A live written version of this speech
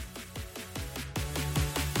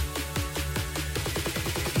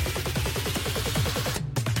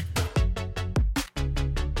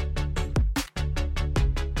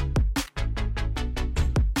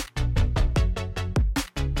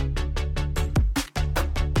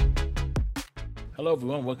Hello,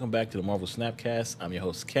 everyone. Welcome back to the Marvel Snapcast. I'm your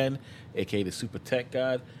host, Ken, aka the Super Tech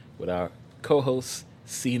God, with our co-host,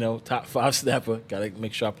 Sino, top 5 snapper. Gotta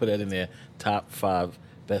make sure I put that in there. Top 5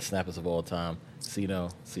 best snappers of all time.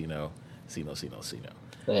 Sino. Damn How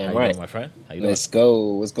you right. doing, my friend? How you doing? Let's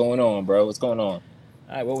go. What's going on, bro? What's going on? All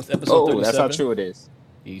right, what was episode Oh, 37? that's how true it is.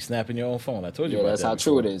 You snapping your own phone. I told you Yeah, about that's that how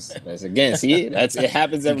before. true it is. That's again, see, it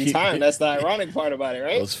happens every time. That's the ironic part about it,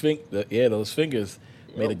 right? Those fingers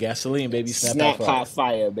made of gasoline, baby. Snap hot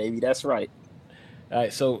fire, baby. That's right. All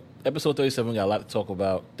right, so episode 37, we got a lot to talk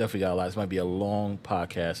about. Definitely got a lot. This might be a long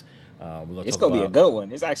podcast. It's gonna be a good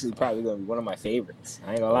one. It's actually probably gonna be one of my favorites.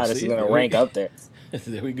 I ain't gonna lie, this is gonna rank up there.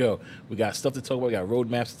 There we go. We got stuff to talk about. We got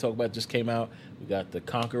roadmaps to talk about. Just came out. We got the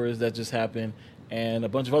Conquerors that just happened, and a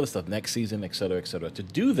bunch of other stuff next season, et cetera, et cetera. To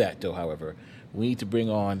do that, though, however, we need to bring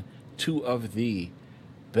on two of the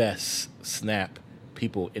best Snap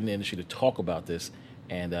people in the industry to talk about this.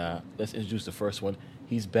 And let's introduce the first one.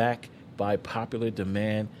 He's back by popular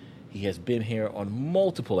demand. He has been here on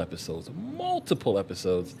multiple episodes.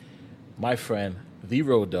 My friend, the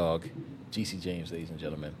Road Dog, JeeseJames, ladies and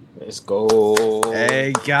gentlemen. Let's go.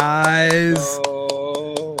 Hey guys.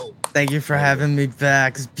 Thank you for having me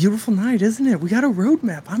back. It's a beautiful night, isn't it? We got a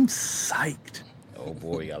roadmap. I'm psyched. Oh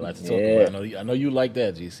boy, we got a lot to talk about. I know you like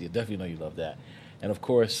that, GC. I definitely know you love that. And of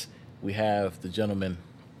course, we have the gentleman,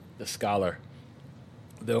 the scholar,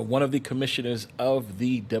 one of the commissioners of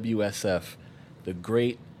the WSF, the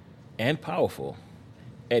great and powerful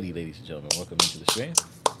Eddy, ladies and gentlemen. Welcome into the stream.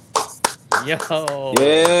 Yo.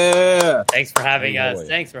 Yeah. Thanks for having us. Boy.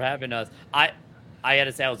 Thanks for having us. I had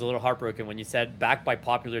to say I was a little heartbroken when you said back by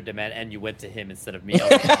popular demand and you went to him instead of me.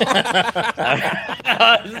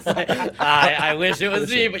 I wish it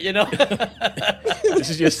was me, but you know.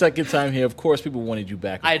 This is your second time here. Of course, people wanted you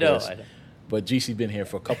back. I know. But GC been here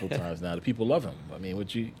for a couple of times now. The people love him. I mean,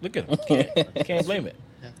 look at him. Can't blame it.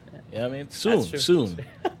 You know what I mean? Soon,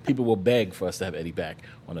 people will beg for us to have Eddy back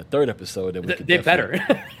on the third episode. That we could they better.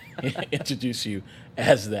 introduce you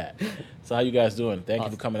as that. So how you guys doing? Thank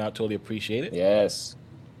you for coming out. Totally appreciate it. Yes.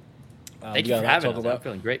 Thank you for having us. I'm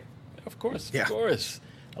feeling great. Of course. Yeah. Of course.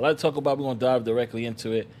 A lot to talk about. We're going to dive directly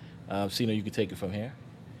into it. Sino, you can take it from here.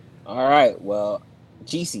 All right. Well,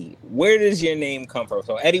 GC, where does your name come from?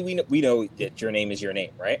 So, Eddy, we know that your name is your name,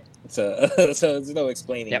 right? So there's no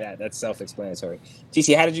explaining that. That's self-explanatory.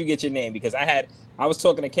 GC, how did you get your name? Because I was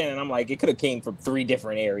talking to Ken, and I'm like, it could have came from 3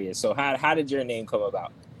 different areas. So how did your name come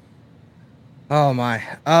about? Oh my.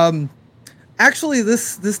 Actually,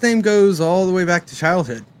 this name goes all the way back to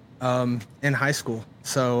childhood. In high school.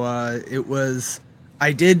 So it was.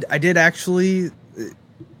 I did actually.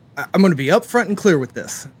 I'm going to be upfront and clear with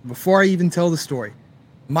this before I even tell the story.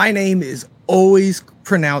 My name is always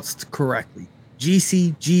pronounced correctly.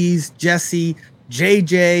 GC, Jeez, Jesse,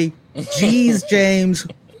 JJ, JeeseJames,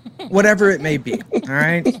 whatever it may be. All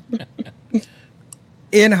right.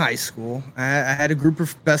 In high school, I had a group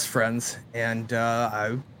of best friends, and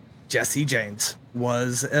Jesse James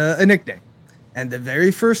was a nickname. And the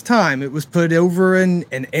very first time it was put over in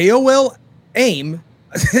an AOL AIM,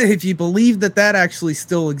 if you believe that actually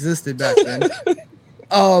still existed back then,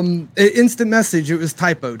 instant message, it was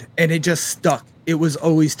typoed, and it just stuck. It was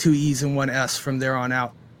always 2 E's and 1 S from there on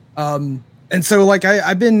out. And so, like,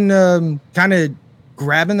 I've been kind of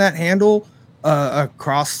grabbing that handle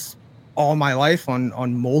across all my life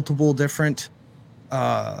on multiple different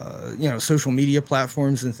social media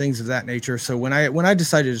platforms and things of that nature. So when I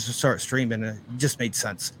decided to start streaming, it just made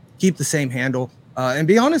sense. Keep the same handle, and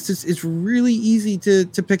be honest, it's really easy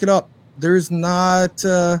to pick it up. There's not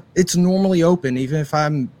it's normally open, even if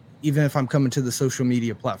I'm coming to the social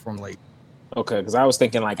media platform late. Okay, because I was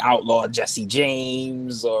thinking like Outlaw Jesse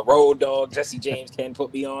James or Road Dog Jesse James can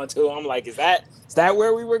put me on too. I'm like, is that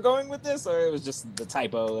where we were going with this, or it was just the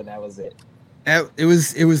typo and that was it? It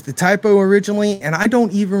was the typo originally, and I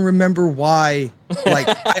don't even remember why. Like,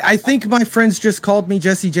 I think my friends just called me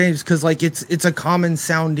Jesse James because like it's a common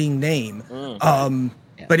sounding name.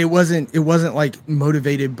 But it wasn't like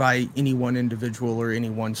motivated by any one individual or any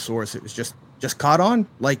one source. It was just caught on.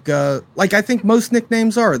 Like I think most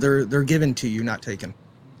nicknames are. They're given to you, not taken.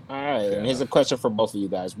 All right, and here's a question for both of you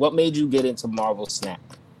guys. What made you get into Marvel Snap?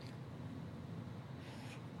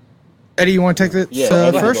 Eddy, you want to take it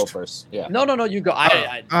go first? first. Yeah. No, you go.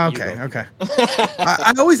 Okay. You go.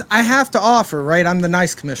 I have to offer, right? I'm the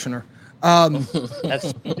nice commissioner.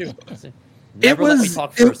 That's never let me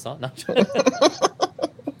talk first, huh? No.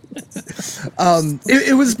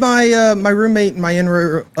 It was my roommate and my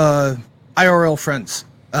IRL friends.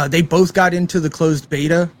 They both got into the closed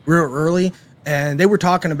beta real early, and they were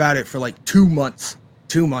talking about it for like 2 months.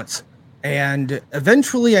 And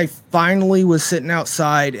eventually I finally was sitting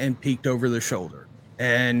outside and peeked over the shoulder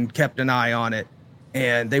and kept an eye on it.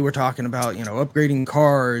 And they were talking about, upgrading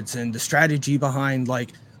cards and the strategy behind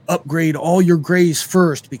like upgrade all your grays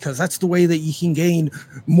first, because that's the way that you can gain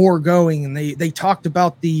more going. And they talked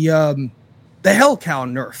about the Hell Cow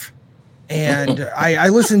nerf. And I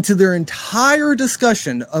listened to their entire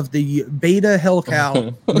discussion of the beta Hell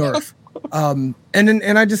Cow nerf.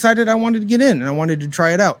 And I decided I wanted to get in and I wanted to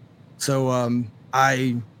try it out. So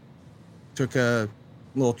I took a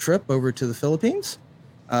little trip over to the Philippines,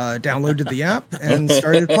 downloaded the app, and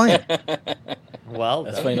started playing. Well,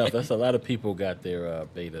 that's funny enough. That's a lot of people got their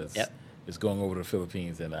betas. Yep. Is going over to the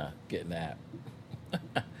Philippines and getting the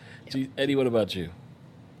app. Eddie, what about you?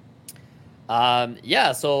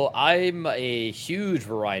 So I'm a huge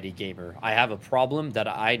variety gamer. I have a problem that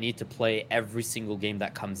I need to play every single game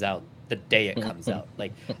that comes out the day it comes out.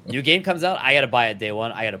 Like, new game comes out, I gotta buy it day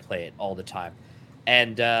one. I gotta play it all the time.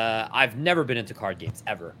 And I've never been into card games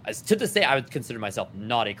ever. To this day, I would consider myself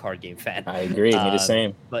not a card game fan. I agree. Me the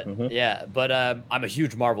same. But I'm a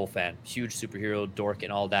huge Marvel fan, huge superhero dork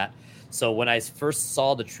and all that. So when I first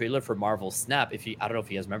saw the trailer for Marvel Snap, I don't know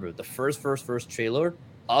if you guys remember, the first trailer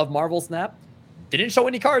of Marvel Snap didn't show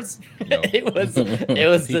any cards. No. it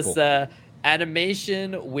was this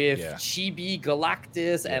animation with Chibi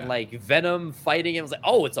Galactus and like Venom fighting. It was like,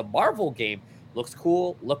 oh, it's a Marvel game. Looks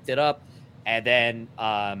cool. Looked it up, and then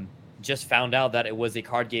just found out that it was a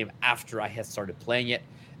card game after I had started playing it.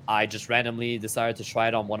 I just randomly decided to try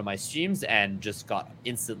it on one of my streams and just got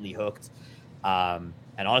instantly hooked. And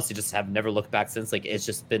honestly, just have never looked back since. Like, it's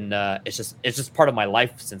just been it's just part of my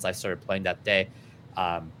life since I started playing that day.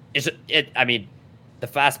 The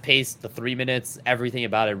fast pace, the 3 minutes, everything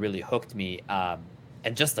about it really hooked me.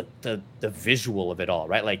 And just the visual of it all,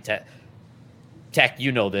 right? Like tech,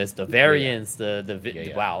 this, the variants,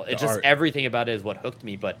 wow. It's just art. Everything about it is what hooked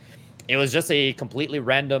me. But it was just a completely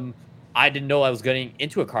random, I didn't know I was getting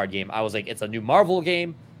into a card game. I was like, it's a new Marvel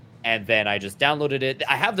game. And then I just downloaded it.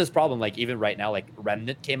 I have this problem, like even right now, like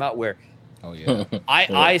Remnant came out where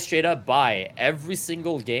I straight up buy every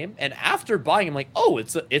single game, and after buying, I'm like, oh,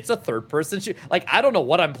 it's a third person shoot. Like, I don't know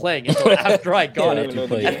what I'm playing until after I got it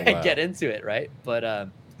and I get into it, right? But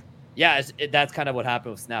that's kind of what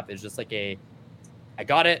happened with Snap. It's just like I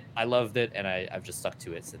got it, I loved it, and I've just stuck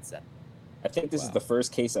to it since then. I think this is the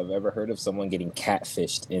first case I've ever heard of someone getting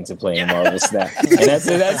catfished into playing Marvel Snap. And that's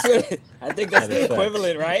what, I think that's the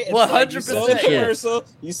equivalent, right? It's 100%. Like you saw the commercial,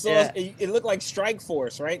 you saw it looked like Strike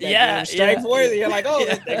Force, right? That game, Strike Force, and you're like, oh,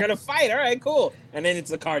 they're going to fight. All right, cool. And then it's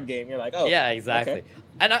a card game. You're like, oh. Yeah, exactly. Okay.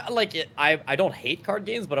 And I like it. I don't hate card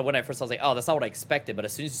games, but when I was like, oh, that's not what I expected. But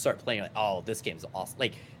as soon as you start playing, you're like, oh, this game's awesome.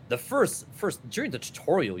 Like, the first during the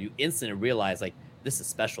tutorial, you instantly realize, like, this is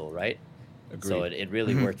special, right? Agreed. So it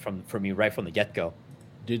really worked for me right from the get-go.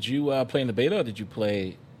 Did you play in the beta, or did you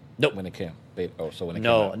play when it came? Beta? Oh, so when it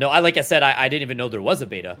came out. No. Like I said, I didn't even know there was a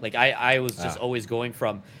beta. Like I was just always going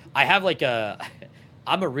from. I have like I'm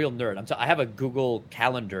a real nerd. I have a Google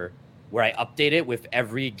Calendar where I update it with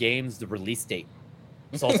every game's release date.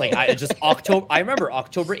 So it's like October. I remember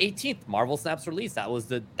October 18th, Marvel Snap's release. That was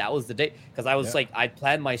the date, because I was like, I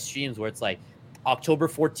planned my streams where it's like, October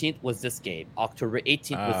 14th was this game. October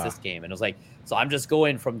 18th was this game. And it was like, so I'm just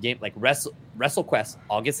going from game like WrestleQuest,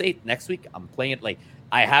 August 8th, next week. I'm playing it. Like,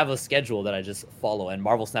 I have a schedule that I just follow, and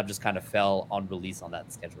Marvel Snap just kind of fell on release on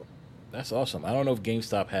that schedule. That's awesome. I don't know if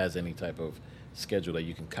GameStop has any type of schedule that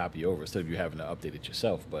you can copy over instead of you having to update it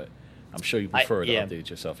yourself, but I'm sure you prefer to update it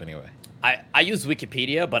yourself anyway. I use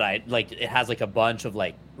Wikipedia, but it has like a bunch of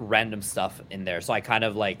like random stuff in there. So I kind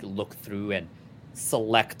of like look through and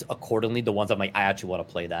select accordingly the ones I'm like, I actually want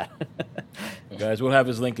to play that. Guys, we'll have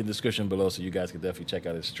his link in the description below, so you guys can definitely check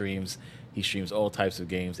out his streams. He streams all types of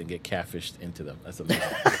games and get catfished into them. That's amazing.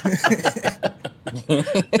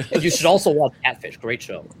 You should also watch Catfish. Great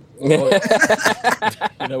show. You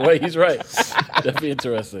know what? He's right. Definitely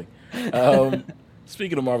interesting.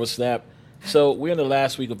 Speaking of Marvel Snap, so we're in the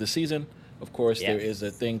last week of the season. Of course, there is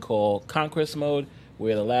a thing called Conquest Mode,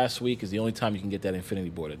 where the last week is the only time you can get that Infinity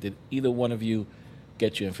Border. Did either one of you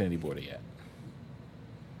get your Infinity Border yet?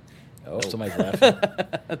 Oh, somebody's laughing.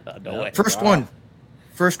 No way.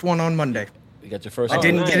 First one on Monday. You got your first I one?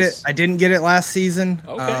 didn't get it. I didn't get it last season.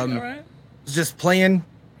 Okay, all right. Was just playing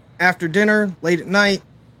after dinner, late at night,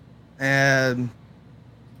 and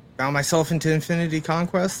found myself into Infinity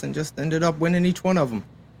Conquest and just ended up winning each one of them.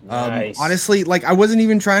 Nice. Honestly, like, I wasn't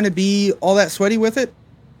even trying to be all that sweaty with it.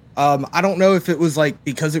 I don't know if it was like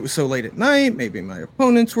because it was so late at night, maybe my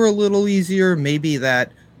opponents were a little easier, maybe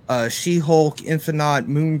that She-Hulk, Infinite,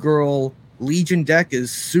 Moon Girl, Legion deck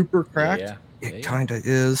is super cracked. It kind of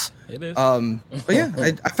is. It is. But yeah,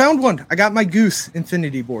 I found one. I got my goose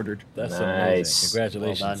infinity bordered. That's nice. amazing.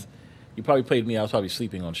 Congratulations. Well done. You probably played me. I was probably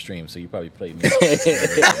sleeping on stream, so you probably played me. That's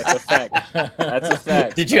a fact. That's a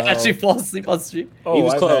fact. Did you actually fall asleep on stream? He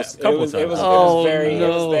was close. It was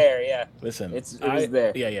there. Yeah. Listen, it was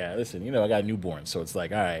there. Yeah. Listen, I got a newborn, so it's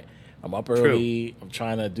like, all right, I'm up early. I'm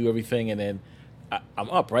trying to do everything, and then I'm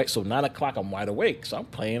up, right? So 9 o'clock, I'm wide awake. So I'm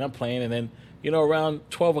playing, and then, around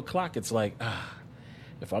 12 o'clock, it's like,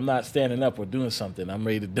 if I'm not standing up or doing something, I'm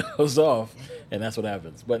ready to doze off, and that's what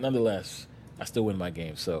happens. But nonetheless, I still win my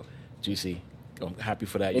game. So, GC, I'm happy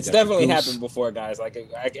for that. It's definitely happened before, guys. Like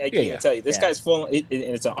I can't tell you, this guy's full. And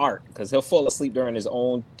it's an art because he'll fall asleep during his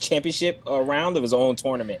own championship round of his own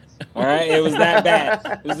tournament. All right, it was that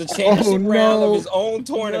bad. It was the championship round of his own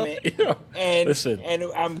tournament, and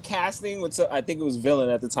I'm casting with I think it was Villain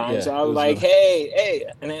at the time. So I was like,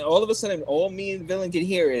 hey, and then all of a sudden, all me and Villain could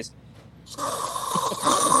hear is.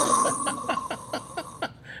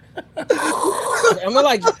 And we're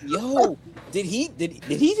like, yo. Did he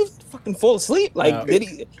just fucking fall asleep? Like, did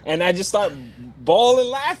he? And I just start bawling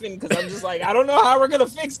laughing because I'm just like, I don't know how we're gonna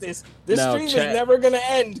fix this. This stream is never gonna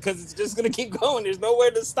end because it's just gonna keep going. There's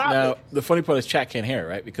nowhere to stop it. The funny part is chat can't hear it,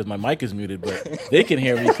 right? Because my mic is muted, but they can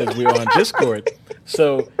hear me because we're on Discord.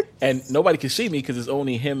 So, and nobody can see me because it's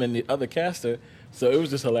only him and the other caster. So it was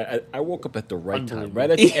just hilarious. I woke up at the right time.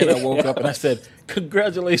 Right at the end, I woke up and I said,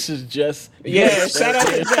 "Congratulations, Jess!" Yeah, shout out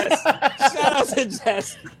to Jess. Shout out to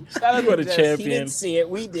Jess. Shout out to Jess. Champion. He didn't see it.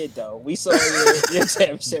 We did though. We saw your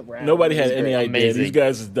championship round. Nobody had any idea. Amazing. These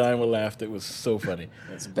guys was dying with laughter. It was so funny.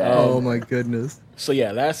 It's bad. Oh my goodness. So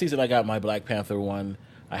yeah, last season I got my Black Panther one.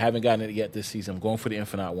 I haven't gotten it yet this season. I'm going for the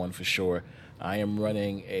Infinite one for sure. I am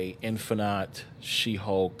running a Infinite,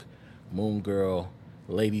 She-Hulk, Moon Girl,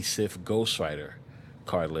 Lady Sif, Ghost Rider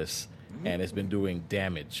card list, and it's been doing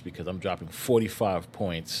damage because I'm dropping 45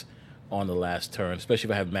 points on the last turn, especially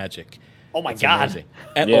if I have magic. Oh my God. Amazing.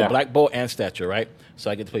 And Black Bolt and Stature, right?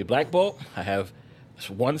 So I get to play Black Bolt. I have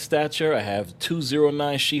 1 Stature. I have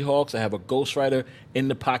 209 She-Hulks. I have a Ghost Rider in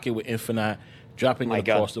the pocket with Infinite, dropping it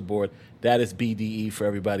across the board. That is BDE for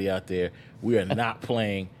everybody out there. We are not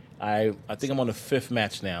playing. I think I'm on the 5th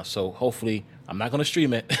match now, so hopefully I'm not going to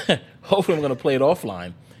stream it. Hopefully I'm going to play it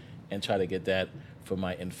offline and try to get that for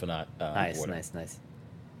my Infinite order. Nice.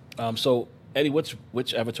 So, Eddie,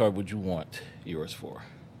 which avatar would you want yours for?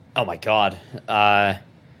 Oh my God. I've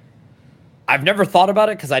never thought about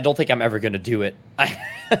it because I don't think I'm ever going to do it.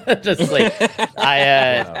 Just like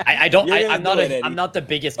I'm not the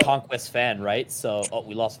biggest Conquest fan, right? So,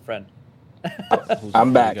 we lost a friend.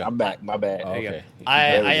 I'm back. My bad. Oh, okay.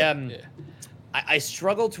 I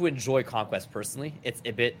struggle to enjoy Conquest personally. It's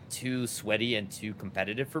a bit too sweaty and too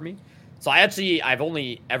competitive for me. So I've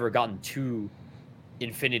only ever gotten 2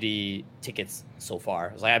 Infinity tickets so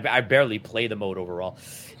far. Like I barely play the mode overall.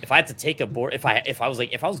 If I had to take a board, if I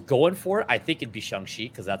was going for it, I think it'd be Shang-Chi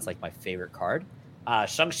because that's like my favorite card.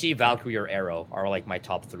 Shang-Chi, Valkyrie, or Arrow are like my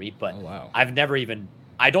top 3. But I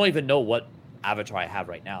don't even know what avatar I have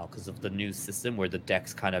right now because of the new system where the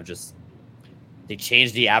decks kind of just. They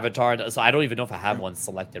changed the avatar, so I don't even know if I have one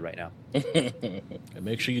selected right now. And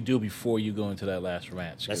make sure you do before you go into that last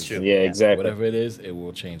match. That's true. Yeah, exactly. Whatever it is, it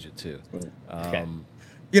will change it too. Okay.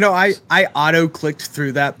 I auto-clicked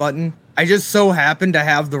through that button. I just so happened to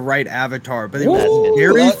have the right avatar, but it was the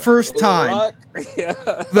very first time.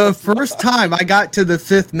 The first time I got to the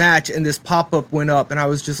 5th match and this pop-up went up, and I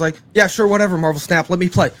was just like, yeah, sure, whatever, Marvel Snap, let me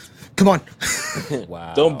play. Come on.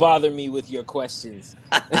 Wow. Don't bother me with your questions.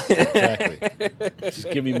 Exactly. Just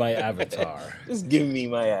give me my avatar. Just give me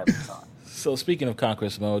my avatar. So speaking of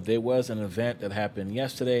Conquest Mode, there was an event that happened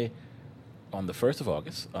yesterday on the 1st of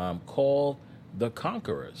August called The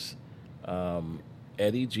Conquerors.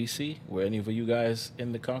 Eddie, GC, were any of you guys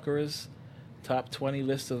in The Conquerors? Top 20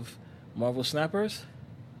 list of Marvel Snappers?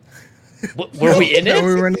 Were we in it? No,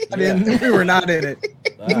 we were not in it.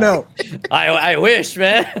 No. I wish,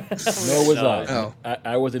 man. No, was I. No.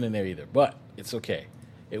 I wasn't in there either, but it's okay.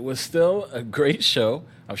 It was still a great show.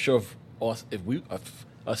 I'm sure if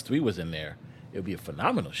us 3 was in there, it would be a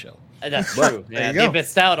phenomenal show. That's true. Yeah, they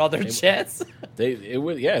missed out on their chance. It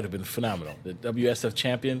would have been phenomenal. The WSF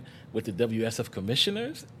champion with the WSF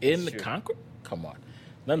commissioners in the Conquer. Come on.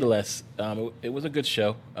 Nonetheless, it was a good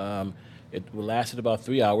show. It lasted about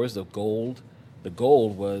 3 hours. The goal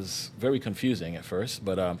was very confusing at first,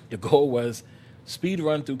 but the goal was speed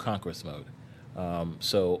run through Conquest Mode.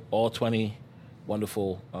 So all 20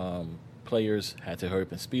 wonderful players had to hurry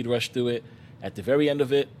up and speed rush through it. At the very end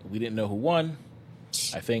of it, we didn't know who won.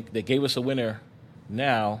 I think they gave us a winner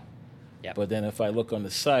now, but then if I look on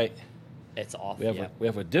the site, It's off. We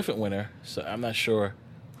have a different winner, so I'm not sure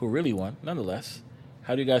who really won. Nonetheless,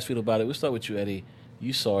 how do you guys feel about it? We'll start with you, Eddie.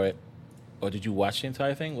 You saw it, or did you watch the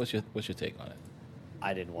entire thing? What's your take on it?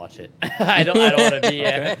 I didn't watch it. I don't want to be.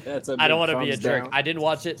 Okay. I don't want to be a jerk. down. I didn't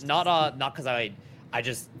watch it. Not because I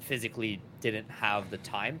just physically didn't have the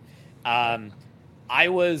time. I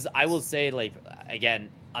will say, like, again,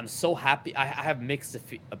 I'm so happy. I have mixed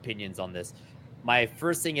opinions on this. My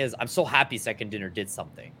first thing is I'm so happy Second Dinner did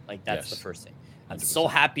something. Like, that's the first thing. I'm 100%. so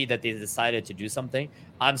happy that they decided to do something.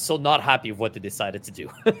 I'm so not happy with what they decided to do.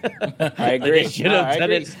 I agree. They should have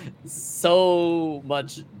done it so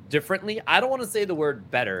much differently. I don't want to say the word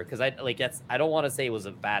better because I don't want to say it was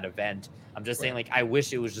a bad event. I'm just saying, like, I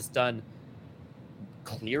wish it was just done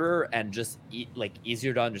clearer and just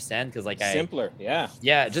easier to understand because simpler.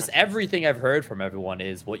 Just everything I've heard from everyone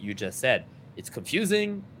is what you just said. It's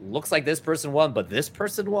confusing. Looks like this person won, but this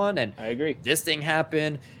person won, and I agree. This thing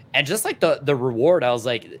happened, and just like the reward, I was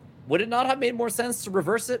like, would it not have made more sense to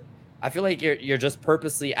reverse it? I feel like you're just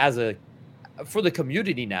purposely for the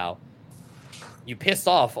community now. You pissed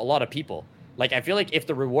off a lot of people. Like, I feel like if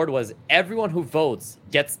the reward was everyone who votes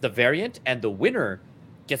gets the variant and the winner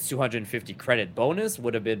gets 250 credit bonus,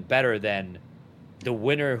 would have been better than the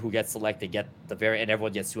winner who gets selected get the variant and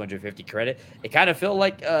everyone gets 250 credit. It kind of felt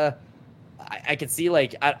like I could see,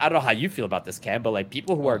 like, I don't know how you feel about this, Cam, but like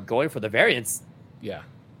people who are going for the variants, you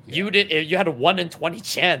had a 1 in 20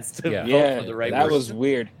 chance to vote for the right that person. was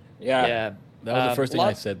weird. That was the first thing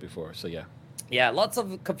I said before. So lots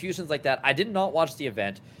of confusions like that. I did not watch the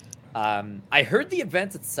event. I heard the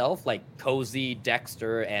event itself, like Cozy,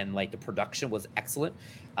 Dexter, and like the production was excellent.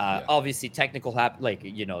 Obviously, technical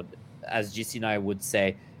as GC and I would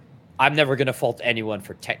say, I'm never going to fault anyone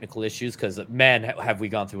for technical issues because, man, have we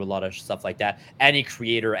gone through a lot of stuff like that. Any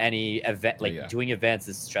creator, any event, doing events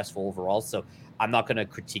is stressful overall. So I'm not going to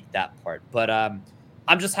critique that part. But I'm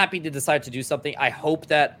just happy to decide to do something. I hope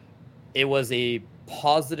that it was a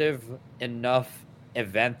positive enough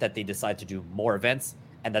event that they decide to do more events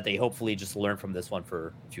and that they hopefully just learn from this one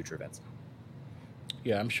for future events.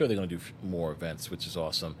 Yeah, I'm sure they're going to do more events, which is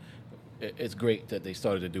awesome. It's great that they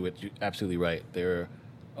started to do it. You're absolutely right. They're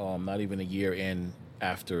not even a year in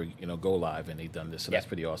after go live, and they've done this, so that's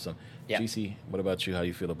pretty awesome. GC, what about you? How do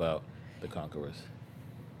you feel about the Conquerors?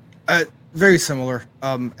 Very similar.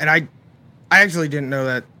 And I actually didn't know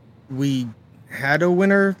that we had a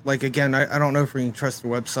winner. Like, again, I don't know if we can trust the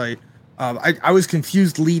website. I was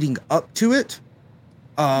confused leading up to it.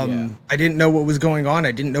 I didn't know what was going on.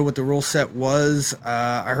 I didn't know what the rule set was.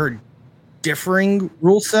 I heard differing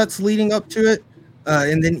rule sets leading up to it.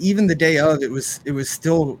 And then even the day of, it was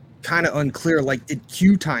still kind of unclear. Like, did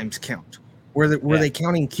queue times count? Were they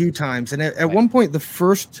counting queue times? And at one point, the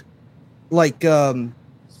first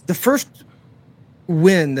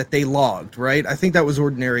win that they logged, right? I think that was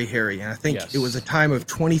Ordinary Harry, and I think it was a time of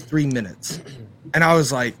 23 minutes. And I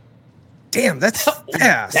was like, damn, that's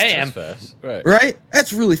fast. That's fast. Right?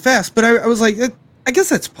 That's really fast. But I was like, I guess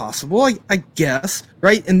that's possible. I guess.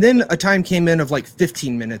 Right? And then a time came in of like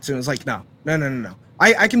 15 minutes, and it was like, no.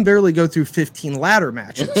 I can barely go through 15 ladder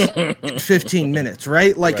matches in 15 minutes,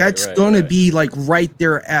 right? Like, that's going to be like right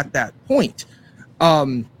there at that point.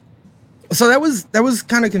 So that was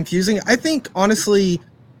kind of confusing. I think, honestly,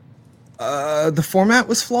 the format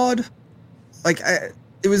was flawed. Like,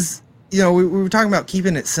 it was, we were talking about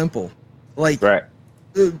keeping it simple. Like,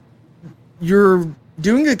 you're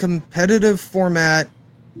doing a competitive format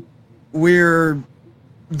where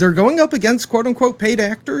they're going up against quote unquote paid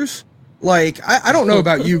actors. Like, I don't know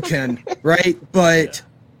about you, Ken, right? But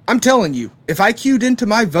I'm telling you, if I queued into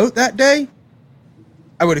my vote that day,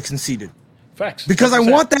 I would have conceded. Facts. Because I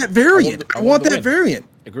want that variant. I want that variant.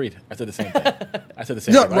 Agreed. I said the same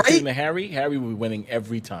thing. No, right? I think the Harry would be winning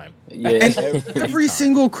every time. Yeah. And every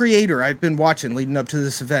single creator I've been watching leading up to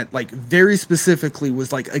this event, like, very specifically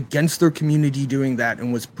was like against their community doing that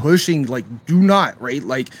and was pushing, like, do not, right?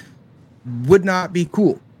 Like, would not be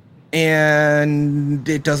cool. And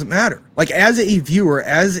it doesn't matter. Like, as a viewer,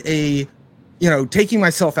 as a, taking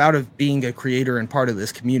myself out of being a creator and part of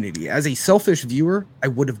this community, as a selfish viewer, I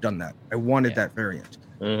would have done that. I wanted that variant.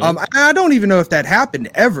 Mm-hmm. I don't even know if that happened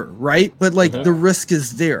ever, right? But like, the risk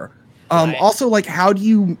is there. Also, like, how do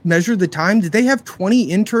you measure the time? Did they have 20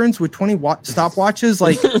 interns with 20 stopwatches,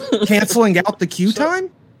 like, canceling out the queue time?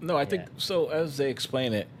 No, I think so. As they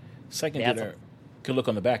explain it, Second Dinner can look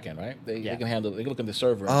on the back end, right? They can handle. They can look on the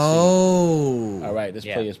server. And see, all right, this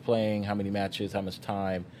player is playing how many matches, how much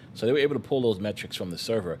time. So they were able to pull those metrics from the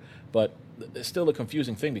server. But it's still a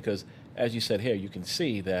confusing thing because, as you said here, you can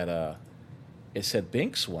see that it said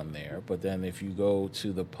Binks won there. But then if you go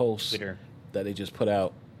to the post that they just put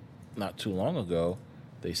out not too long ago,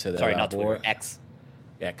 they said that Sorry, not Twitter. X.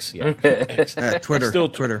 X, yeah. X. Twitter. It's still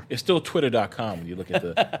Twitter. It's still twitter.com when you look at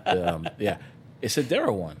the yeah. It said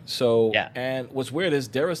Dara won. So, Yeah. and what's weird is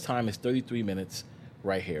Dara's time is 33 minutes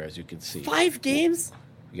right here, as you can see. 5 games?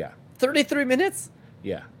 Yeah. 33 minutes?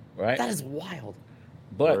 Yeah. Right? That is wild.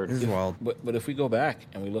 But It is wild. But if we go back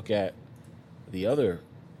and we look at the other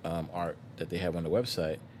art that they have on the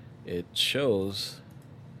website, it shows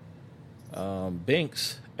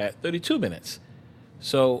Binks at 32 minutes.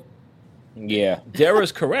 So Yeah.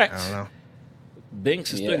 Dara's correct. I don't know.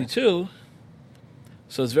 Binks is 32.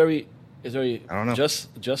 So it's very I don't know.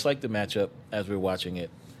 just like the matchup as we're watching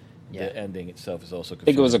it. Yeah. The ending itself is also I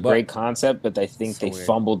think it was a confusing. great concept, but I think So they weird.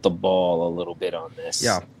 fumbled the ball a little bit on this.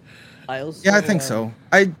 Yeah. I think so.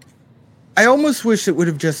 I almost wish it would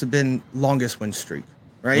have just been longest win streak,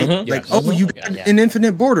 right? Mhm. Like, Yes. you Yeah, got yeah. an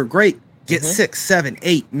infinite border, great. Get 6, 7,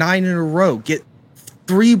 8, 9 in a row. Get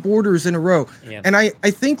 3 borders in a row. Yeah. And I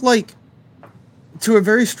think, like, to a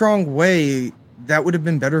very strong way, that would have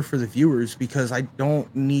been better for the viewers because I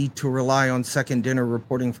don't need to rely on second dinner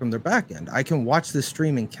reporting from their back end. I can watch the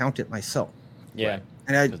stream and count it myself. Yeah. Right.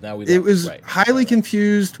 And 'Cause now we it know. was Right. highly Right.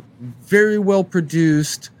 confused, very well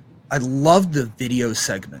produced. I loved the video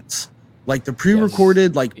segments, like the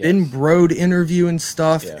pre-recorded, like Yes. Ben Brode interview and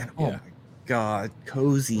stuff. Yeah, And yeah. oh my god,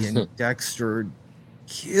 Cozy and Dexter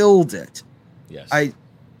killed it. Yes. I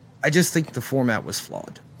just think the format was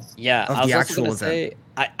flawed. Yeah, Of I was the also actual gonna event. say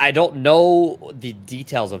I don't know the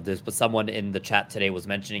details of this, but someone in the chat today was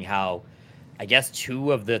mentioning how I guess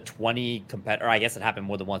 2 of the 20 competitors, or I guess it happened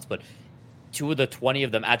more than once, but 2 of the 20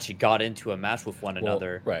 of them actually got into a match with one Well,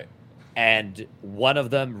 another, right. and one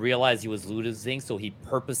of them realized he was losing, so he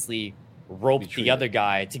purposely roped Retreated. the other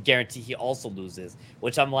guy to guarantee he also loses.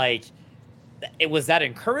 Which I'm like, was that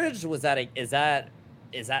encouraged? Was that is that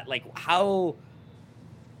like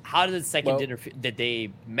how did the second Well, dinner? Did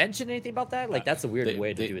they mention anything about that? Like that's a weird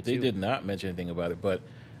way to do it They too. did not mention anything about it, but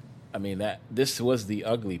I mean this was the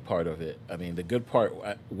ugly part of it. I mean, the good part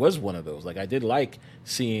was one of those. Like I did like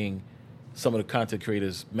seeing some of the content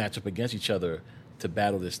creators match up against each other to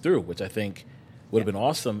battle this through, which I think would have been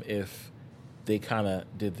awesome if they kind of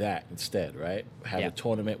did that instead, right? Have a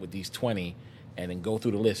tournament with these 20 and then go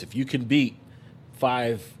through the list. If you can beat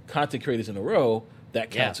 5 content creators in a row,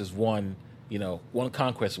 that counts as one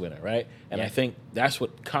conquest winner, right? And I think that's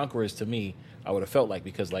what Conquerors to me, I would have felt like,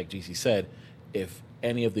 because like GC said, if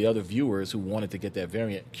any of the other viewers who wanted to get that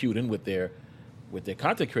variant queued in with their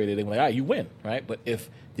content creator, they were like, you win, right? But if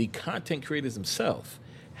the content creators themselves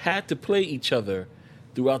had to play each other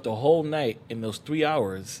throughout the whole night in those 3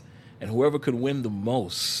 hours, and whoever could win the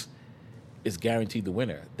most is guaranteed the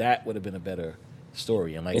winner, that would have been a better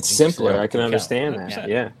story. And like It's GC simpler. said, I can it understand counts. that.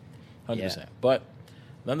 Yeah. 100%. But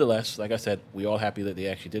nonetheless, like I said, we all happy that they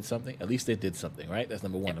actually did something. At least they did something, right? That's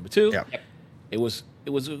number one. Number two, it was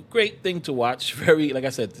a great thing to watch. Very, like I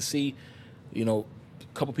said, to see, a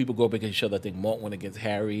couple people go up against each other. I think Malt went against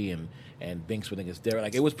Harry and Binks went against Derek.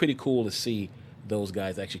 Like, it was pretty cool to see those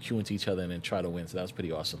guys actually queue into each other and then try to win. So that was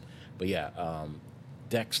pretty awesome. But yeah,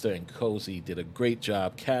 Dexter and Cozy did a great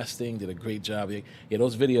job. Casting did a great job. Yeah,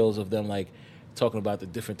 those videos of them like talking about the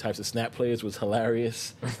different types of snap players was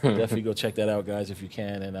hilarious. Definitely go check that out, guys, if you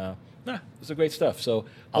can. And it's a great stuff. So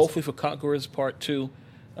hopefully for Conquerors Part 2,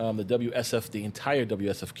 the WSF, the entire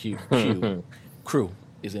WSF crew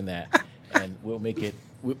is in that, and we'll make it.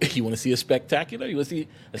 You want to see a spectacular? You want to see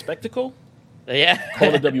a spectacle? Yeah.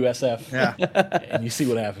 Call the WSF. Yeah. And you see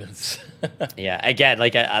what happens. Yeah. Again,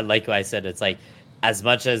 like I like what I said, it's like as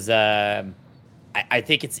much as I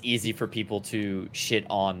think it's easy for people to shit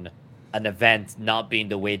on an event not being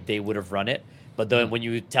the way they would have run it, but then when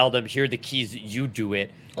you tell them here are the keys, you do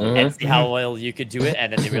it and see how well you could do it,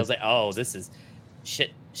 and then they realize like, oh, this is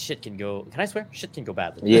shit. Shit can go. Can I swear? Shit can go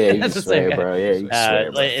badly. Yeah, you can swear, bro. Yeah, you can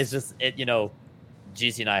swear. Bro. It's just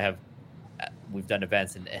GC and I we've done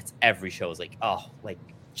events, and it's every show is like, oh, like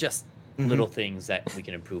just little things that we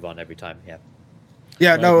can improve on every time. Yeah.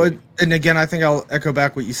 Yeah, no, and again, I think I'll echo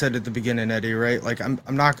back what you said at the beginning, Eddie. Right? Like, I'm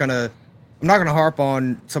not gonna harp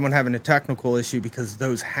on someone having a technical issue because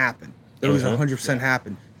those happen. Those 100%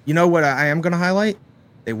 happen. You know what I am gonna highlight?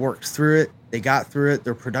 They worked through it. They got through it.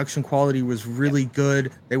 Their production quality was really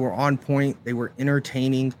good. They were on point. They were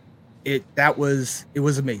entertaining. It was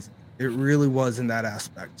amazing. It really was in that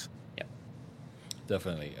aspect. Yep.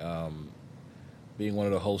 Definitely. Being one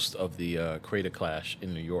of the hosts of the Creator Clash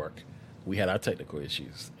in New York, we had our technical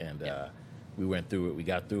issues, and we went through it. We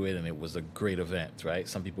got through it, and it was a great event, right?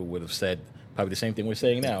 Some people would have said probably the same thing we're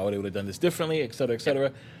saying now. They would have done this differently, et cetera, et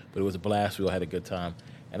cetera. But it was a blast. We all had a good time,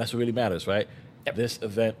 and that's what really matters, right? Yep. This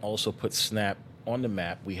event also put Snap on the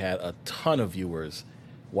map. We had a ton of viewers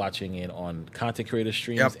watching in on content creator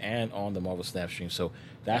streams and on the Marvel Snap stream. So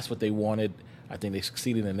that's what they wanted. I think they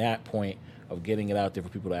succeeded in that point of getting it out there for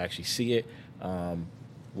people to actually see it.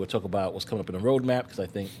 We'll talk about what's coming up in the roadmap because I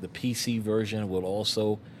think the PC version will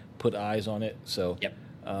also put eyes on it. So,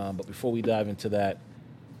 but before we dive into that,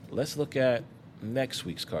 let's look at next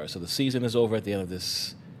week's card. So the season is over at the end of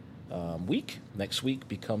this week. Next week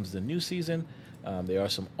becomes the new season. There are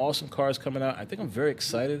some awesome cards coming out. I think I'm very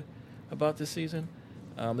excited about this season.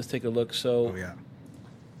 Let's take a look. So,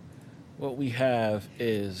 what we have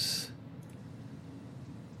is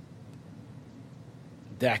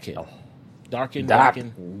Dakin.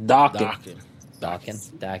 Dakin.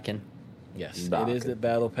 Yes, it is the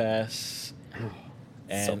Battle Pass,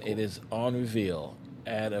 and so cool. It is on reveal.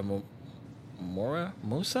 Add a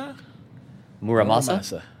Muramasa.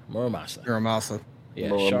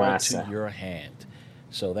 Yeah, shard to your hand.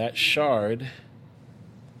 So that shard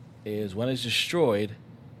is when it's destroyed,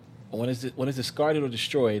 when it's discarded or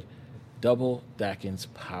destroyed, double Dakin's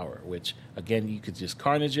power. Which again, you could just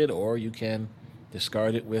carnage it, or you can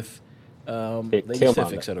discard it with Lady Sif,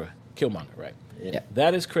 etc. Killmonger, right? Yeah,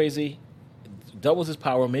 that is crazy. Doubles his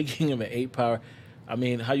power, making him an 8 power. I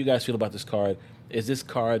mean, how you guys feel about this card? Is this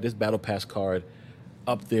Battle Pass card,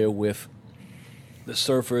 up there with the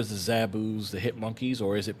Surfers, the Zabus, the Hit Monkeys,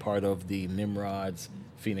 or is it part of the Nimrods,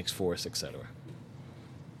 Phoenix Force, etc.?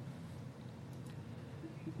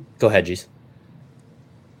 Go ahead, Jeez.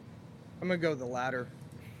 I'm gonna go the latter.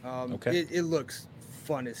 Okay. It looks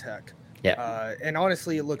fun as heck. Yeah. And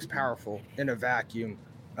honestly, it looks powerful in a vacuum.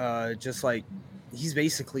 Just like he's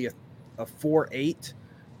basically a 4/8.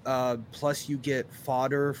 Plus you get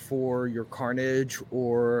fodder for your Carnage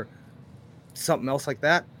or something else like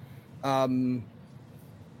that.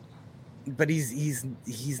 But he's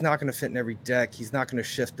not going to fit in every deck. He's not going to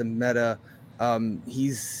shift the meta.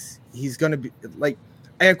 He's going to be like,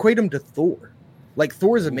 I equate him to Thor. Like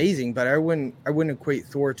Thor is amazing, but I wouldn't equate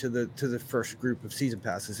Thor to the first group of season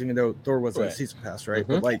passes, even though Thor wasn't a season pass, right?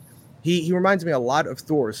 Mm-hmm. But like he reminds me a lot of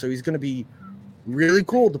Thor, so he's going to be really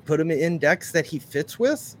cool to put him in decks that he fits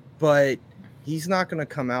with, but he's not going to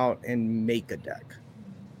come out and make a deck.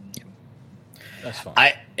 That's fine.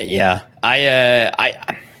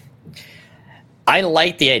 I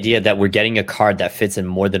like the idea that we're getting a card that fits in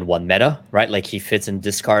more than one meta, right? Like he fits in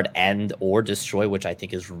discard and or destroy, which I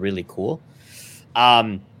think is really cool.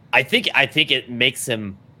 I think it makes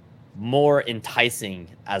him more enticing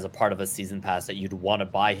as a part of a season pass that you'd want to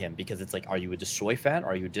buy him, because it's like, are you a destroy fan?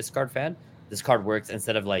 Are you a discard fan? This card works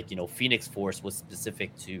instead of like, Phoenix Force was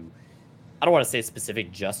specific to, I don't want to say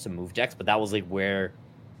specific just to move decks, but that was like where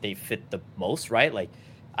they fit the most, right? Like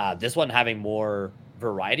this one having more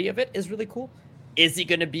variety of it is really cool. Is he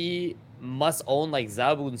going to be must own like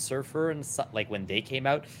Zabu and Surfer and like when they came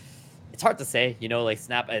out? It's hard to say, like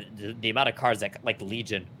Snap, the amount of cards that like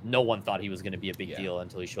Legion, no one thought he was going to be a big deal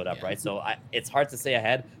until he showed up, right? So it's hard to say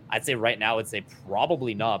ahead. I'd say right now, I'd say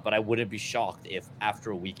probably not, but I wouldn't be shocked if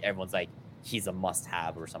after a week, everyone's like, he's a must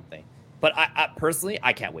have or something. But I personally,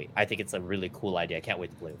 I can't wait. I think it's a really cool idea. I can't wait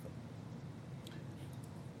to play with him.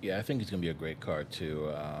 Yeah, I think it's going to be a great card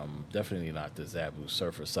too. Definitely not the Zabu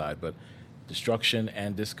Surfer side, but destruction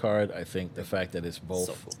and discard. I think the fact that it's both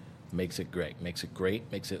So cool. makes it great. Makes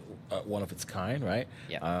it one of its kind, right?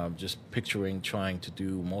 Yeah. Just picturing trying to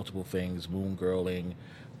do multiple things, moon girling,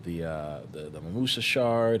 the Mamusa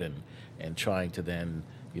shard, and trying to then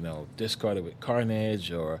discard it with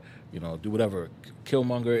Carnage or do whatever,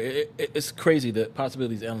 Killmonger. It's crazy. The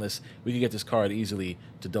possibilities endless. We could get this card easily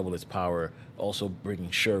to double its power. Also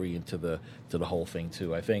bringing Shuri into the whole thing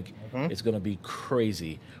too. I think it's going to be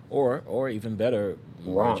crazy. Or even better,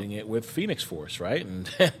 merging it with Phoenix Force, right? And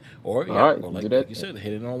or like you said,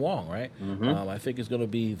 hitting on Wong, right? I think it's going to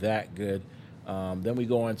be that good. Then we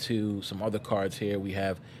go on to some other cards here. We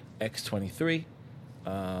have X-23.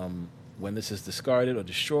 When this is discarded or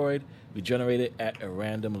destroyed, we generate it at a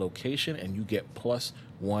random location, and you get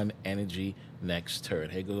 +1 energy next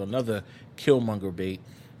turn. Here goes another Killmonger bait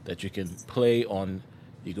that you can play on.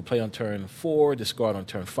 You can play on turn 4, discard on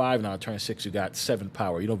turn 5. Now on turn 6, you got 7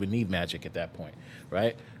 power. You don't even need magic at that point,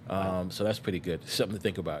 right? So that's pretty good. Something to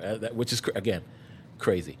think about, which is, again,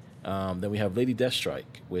 crazy. Then we have Lady Deathstrike,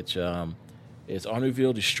 which is on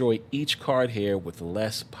reveal, destroy each card here with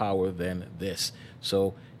less power than this.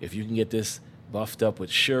 So if you can get this buffed up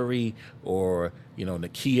with Shuri or,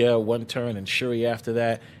 Nakia one turn and Shuri after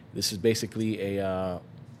that, this is basically a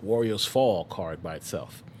Warrior's Fall card by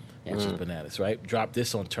itself, which is bananas, right? Drop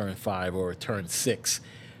this on turn 5 or turn 6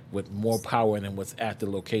 with more power than what's at the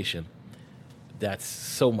location. That's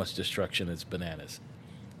so much destruction, it's bananas.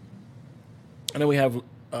 And then we have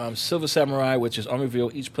Silver Samurai, which is on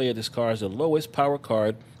reveal. Each player discards the lowest power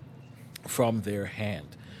card from their hand.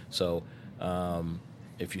 So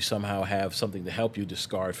if you somehow have something to help you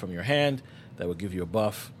discard from your hand, that will give you a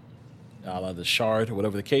buff, a la the shard or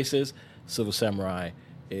whatever the case is. Silver Samurai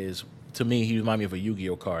is, to me, he reminds me of a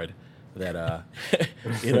Yu-Gi-Oh card that,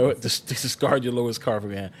 discard your lowest card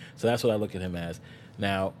from your hand. So that's what I look at him as.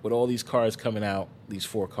 Now, with all these cards coming out, these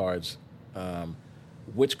 4 cards,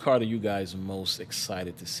 which card are you guys most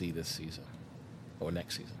excited to see this season or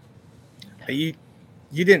next season?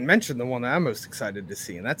 You didn't mention the one that I'm most excited to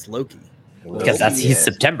see, and that's Loki. Because he's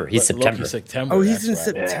September. He's September. Loki's September. Oh, he's in right.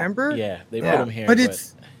 September? Yeah, they put him here. But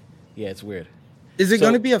it's weird. Is it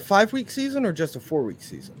going to be a 5-week season or just a 4-week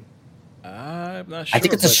season? I'm not sure. I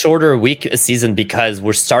think it's a shorter week season because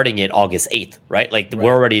we're starting it August 8th, right? Like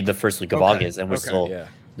we're already the first week of August, and we're still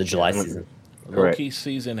the July season. Loki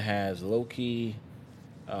season has Loki,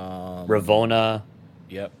 Ravonna.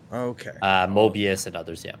 Yep. Okay. Mobius and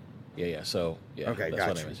others. Yeah. Yeah. So Okay, that's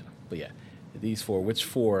gotcha. what I mentioned. But yeah, these 4. Which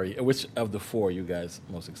of the 4 are you guys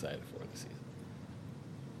most excited for this season?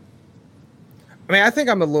 I mean, I think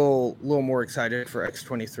I'm a little more excited for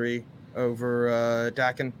X23 over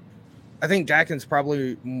Dakin. I think Dakin's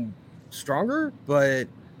probably stronger, but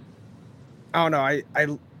I don't know. I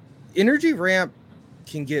energy ramp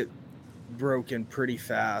can get broken pretty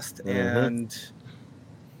fast, and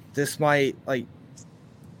this might you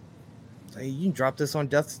can drop this on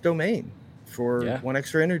Death's Domain for 1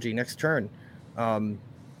 extra energy next turn.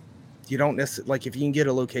 You don't necessarily if you can get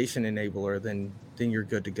a location enabler, then you're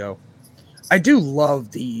good to go. I do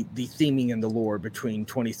love the theming and the lore between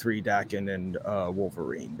 23 Dakin and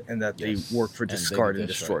Wolverine, and that they work for discard and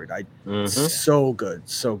destroyed. So good.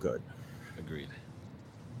 Agreed.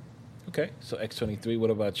 Okay, so X23. What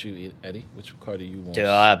about you, Eddie? Which card do you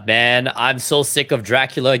want? Man, I'm so sick of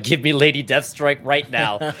Dracula. Give me Lady Deathstrike right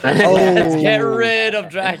now. Let's get rid of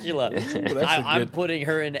Dracula. I'm putting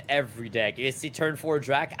her in every deck. You see turn 4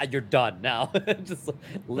 Drac, you're done now. Just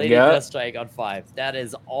Lady Deathstrike on 5. That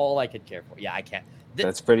is all I could care for. Yeah, I can't.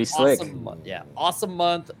 That's pretty slick. Awesome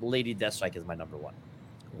month. Lady Deathstrike is my number 1.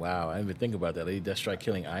 Wow, I didn't even think about that. Lady Deathstrike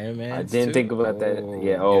killing Iron Man. I didn't think about that.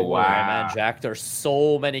 Yeah. Wow. Iron Man Jack. There's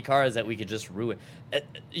so many cards that we could just ruin.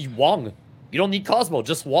 Wong. You don't need Cosmo.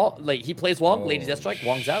 Just Wong. He plays Wong. Lady Deathstrike.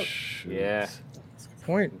 Wong's out. Shoot. Yeah. That's a good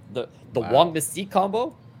point. The Wong Mystique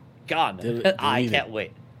combo, gone. I can't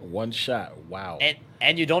wait. 1 shot. Wow.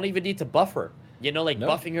 And you don't even need to buff her.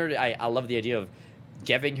 Buffing her. I love the idea of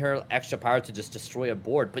giving her extra power to just destroy a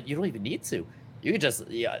board, but you don't even need to. You can just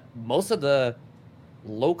most of the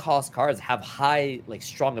low-cost cards have high,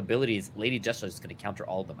 strong abilities. Lady Deathstrike is going to counter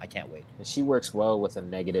all of them. I can't wait. And she works well with a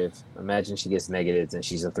negative. Imagine she gets negatives and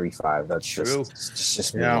she's a 3/5. That's true.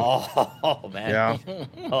 Just me. Oh man. Yeah.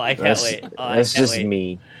 Oh, I can't wait. That's just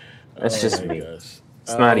me. That's just me. Gosh.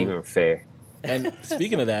 It's not even fair. And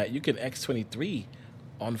speaking of that, you can X23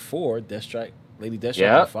 on 4 Deathstrike. Lady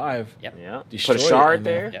Deathstrike on 5. Yep. Yeah. Destroy Put a shard it,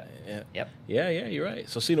 there. Yeah, you're right.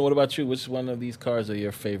 So, Cena, what about you? Which one of these cards are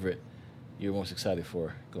your favorite? You're most excited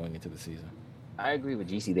for going into the season? I agree with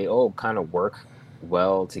GC. They all kind of work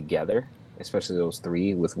well together, especially those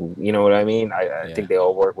 3 with, you know what I mean? I think they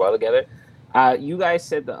all work well together. You guys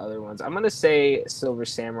said the other ones. I'm going to say Silver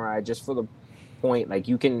Samurai just for the point.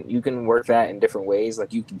 You can work that in different ways.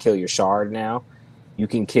 You can kill your shard now. You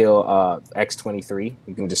can kill X23.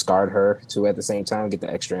 You can discard her too at the same time, get the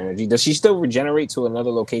extra energy. Does she still regenerate to another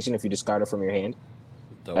location if you discard her from your hand?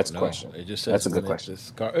 That's a question. It just says that's a good question.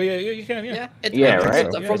 You can. Right.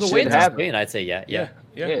 From the way it's playing, I'd say yeah.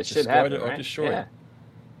 It should happen, or right? destroy. Yeah.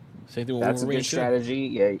 Same thing with That's Wolverine a good strategy.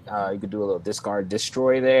 Yeah, you could do a little discard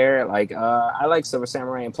destroy there. I like Silver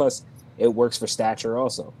Samurai, and plus it works for stature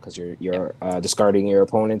also because you're discarding your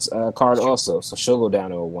opponent's card also, so she'll go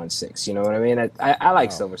down to a 1/6. You know what I mean? I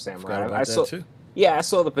like Silver Samurai. I saw too. Yeah, I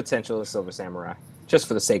saw the potential of Silver Samurai just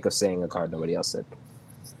for the sake of saying a card nobody else said.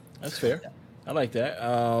 That's fair. I like that.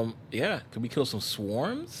 Could we kill some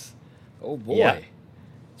swarms? Oh boy. Yeah.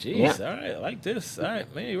 Jeez. All right. I like this. All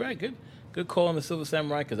right, man. You're right. Good call on the Silver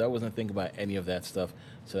Samurai because I wasn't thinking about any of that stuff.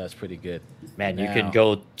 So that's pretty good. Man, you can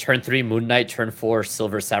go turn 3 Moon Knight, turn 4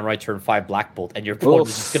 Silver Samurai, turn 5 Black Bolt, and your opponent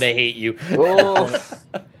is just gonna hate you.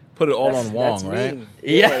 Put it all on Wong, right? Me.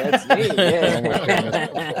 Yeah, that's me.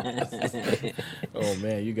 Yeah. Oh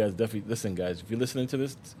man, you guys definitely listen, guys. If you're listening to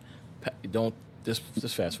this, don't just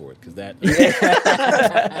fast forward because that.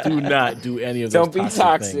 Do not do any of those. Don't be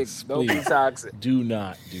toxic. Things, don't be toxic. Do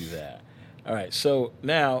not do that. All right. So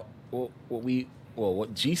now,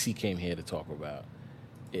 what GC came here to talk about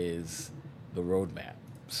is the roadmap.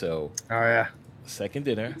 So, oh yeah, second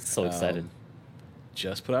dinner. So excited.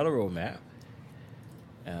 Just put out a roadmap,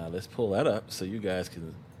 Let's pull that up so you guys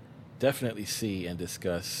can definitely see and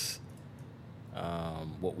discuss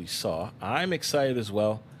what we saw. I'm excited as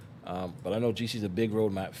well, but I know GC's a big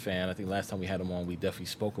roadmap fan. I think last time we had him on, we definitely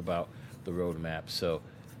spoke about the roadmap. So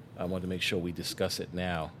I wanted to make sure we discuss it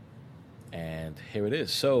now. And here it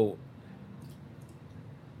is. So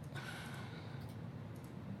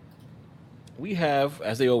we have,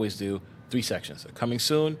 as they always do, 3 sections: coming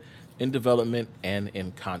soon, in development, and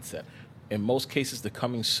in concept. In most cases, the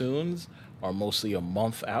coming soons are mostly a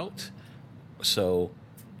month out. So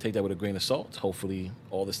take that with a grain of salt. Hopefully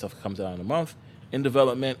all this stuff comes out in a month. In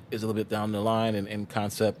development is a little bit down the line, and in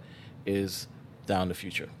concept is down the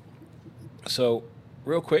future. So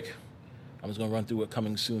real quick, I'm just going to run through what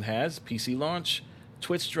coming soon has. PC launch,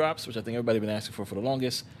 Twitch drops, which I think everybody's been asking for the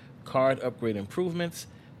longest, card upgrade improvements,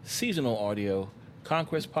 seasonal audio,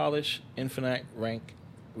 conquest polish, infinite rank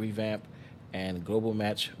revamp, and global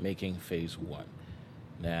matchmaking phase 1.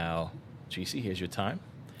 Now, GC, here's your time.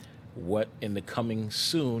 What in the coming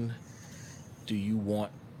soon do you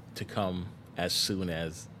want to come as soon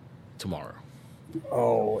as tomorrow?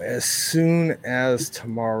 Oh, as soon as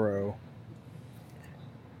tomorrow.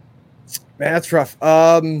 Man, that's rough.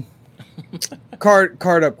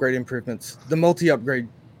 Card upgrade improvements. The multi-upgrade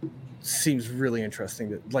seems really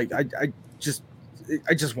interesting. I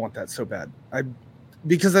just want that so bad.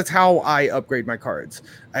 Because that's how I upgrade my cards.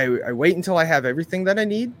 I wait until I have everything that I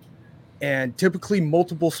need, and typically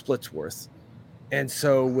multiple splits worth. And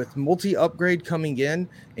so with multi-upgrade coming in,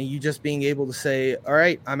 and you just being able to say, all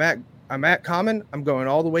right, I'm at common, I'm going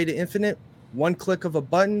all the way to infinite, one click of a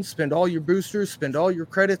button, spend all your boosters, spend all your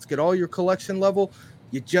credits, get all your collection level,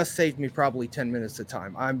 you just saved me probably 10 minutes of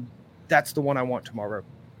time. That's the one I want tomorrow.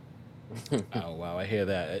 Oh, wow, I hear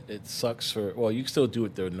that. It sucks well, you can still do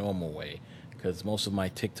it the normal way, because most of my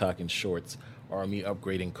TikTok and shorts are me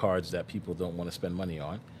upgrading cards that people don't want to spend money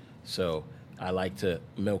on. So I like to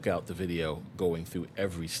milk out the video going through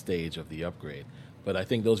every stage of the upgrade. But I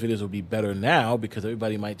think those videos will be better now because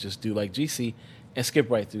everybody might just do like GC and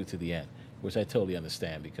skip right through to the end, which I totally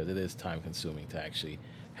understand because it is time consuming to actually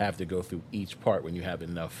have to go through each part when you have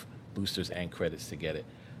enough boosters and credits to get it.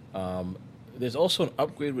 There's also an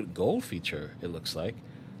upgrade with gold feature, it looks like.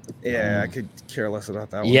 Yeah, I could care less about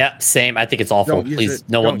that one. Yeah, same. I think it's awful. Please,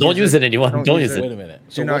 don't use it, anyone. Don't use it. Wait a minute.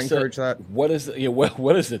 Do not encourage that. What is it? Yeah,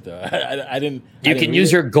 what is it though? I didn't. You can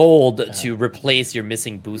use your gold to replace your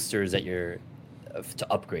missing boosters to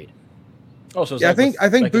upgrade. Oh, so it's yeah, like I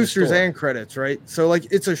think like boosters and credits, right? So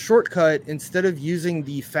like it's a shortcut instead of using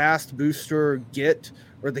the fast booster get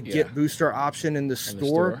or the get booster option in the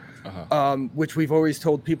store, which we've always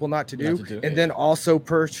told people not to do, and then also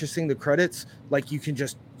purchasing the credits, like you can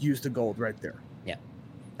just use the gold right there. Yeah,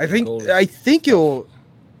 I think you'll.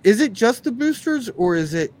 Is it just the boosters or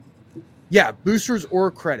is it? Yeah, boosters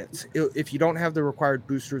or credits. If you don't have the required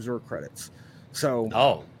boosters or credits,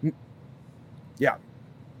 so yeah.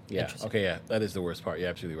 Yeah. Okay. Yeah, that is the worst part. You're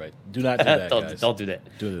absolutely right. Do not do that, guys. Don't do that.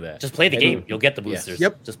 Do that. Just play the game. You'll get the boosters.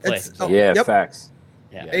 Yes. Yep. Just play. Facts.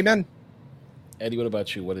 Yeah. Amen. Eddie, what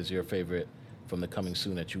about you? What is your favorite from the coming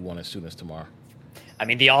soon that you want as soon as tomorrow? I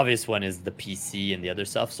mean, the obvious one is the PC and the other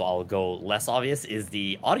stuff. So I'll go less obvious is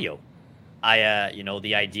the audio.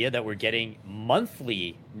 The idea that we're getting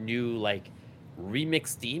monthly new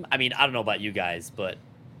remix theme. I mean, I don't know about you guys, but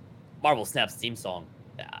Marvel Snap's theme song,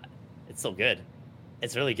 it's so good.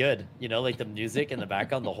 It's really good. The music in the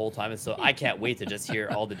background the whole time. And so I can't wait to just hear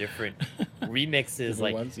all the different remixes.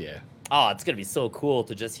 Different ones, yeah. Oh, it's going to be so cool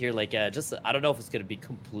to just hear I don't know if it's going to be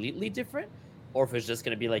completely different or if it's just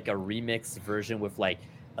going to be a remix version with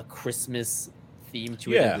a Christmas theme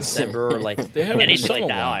to it in December or anything like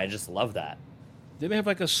that. Oh, I just love that. Did they have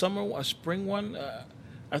a spring one?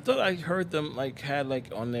 I thought I heard them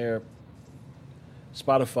had on their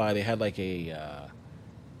Spotify, they had a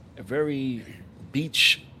very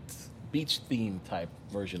beach theme type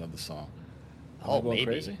version of the song. Maybe.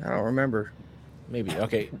 Crazy? I don't remember. Maybe.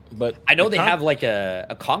 Okay, but I know they have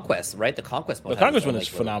a Conquest, right? The Conquest one. The Conquest one is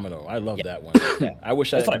phenomenal. I love that one. Yeah. I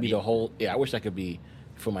wish I could be the whole. Yeah, I wish I could be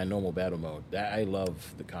for my normal battle mode. I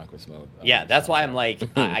love the Conquest mode. Yeah, that's why I'm I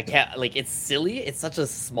can't it's silly. It's such a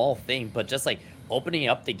small thing, but just opening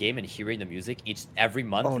up the game and hearing the music every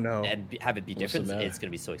month and have it be different, it's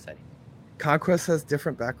gonna be so exciting. Conquest has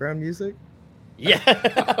different background music. Yeah,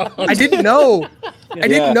 I didn't know. I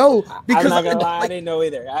didn't know because I'm not gonna lie, I didn't know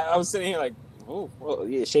either. I was sitting here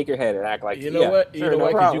shake your head and act like you know what?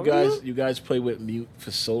 Because you guys play with mute for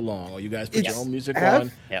so long, or you guys put your own music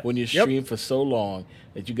on when you stream for so long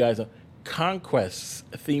that you guys are Conquest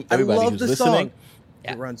theme. Everybody who's listening, song.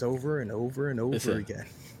 It runs over and over and over again.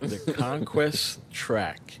 The Conquest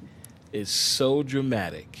track is so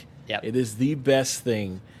dramatic. Yep. It is the best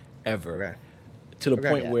thing ever. Okay. To the Okay.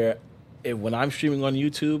 point where when I'm streaming on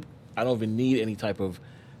YouTube, I don't even need any type of,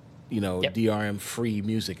 DRM free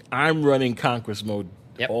music. I'm running Conquest mode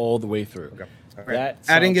all the way through. Okay. All right. That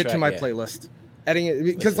Adding it to soundtrack, my playlist. Adding it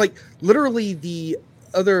because like literally the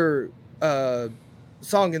other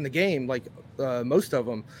song in the game, like most of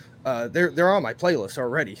them, they're on my playlist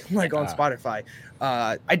already, like on Spotify.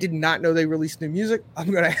 I did not know they released new music. I'm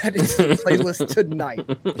gonna add it to the playlist tonight.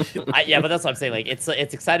 But that's what I'm saying. Like it's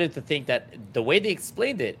exciting to think that the way they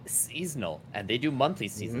explained it, seasonal, and they do monthly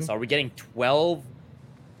seasons. So are we getting 12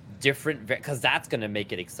 different? Because that's gonna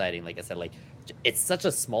make it exciting. Like I said, like it's such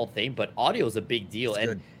a small thing, but audio is a big deal,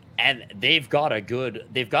 and they've got a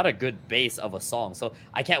good base of a song. So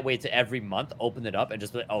I can't wait to every month open it up and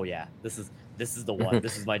just be like, oh yeah, this is the one.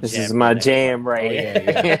 This is my jam. This is my jam right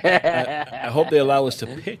here. I hope they allow us to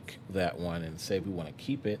pick that one and say if we want to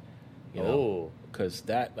keep it. Because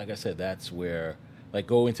that, like I said, that's where like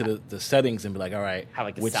go into the settings and be like, all right, have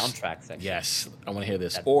like a soundtrack section. Yes, I want to hear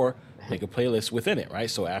this, or make a playlist within it,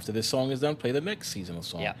 right? So after this song is done, play the next seasonal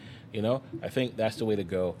song. Yeah. I think that's the way to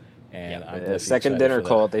go. And I'm second dinner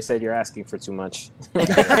call. They said you're asking for too much.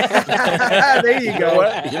 There you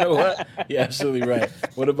go. You know what? You're absolutely right.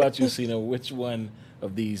 What about you, Cena? Which one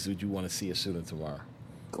of these would you want to see us sooner tomorrow?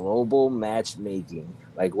 Global matchmaking.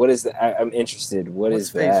 Like, what is that? I'm interested. What's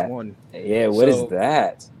phase that? one? Yeah, what is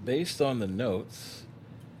that? Based on the notes.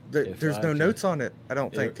 There's no notes on it, I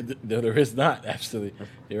don't think. No, there is not. Absolutely.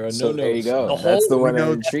 There are no notes. There you go. That's the one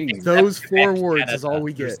that intrigues. Those 4 words is all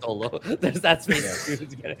we get. That's me.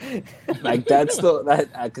 Like, that's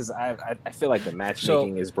because I feel like the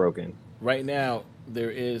matchmaking is broken. Right now,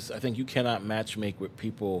 there is, I think you cannot matchmake with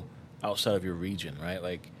people outside of your region, right?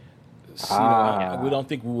 Like, we don't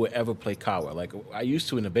think we will ever play Kawa. Like, I used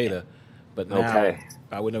to in the beta, but now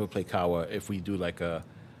I would never play Kawa if we do like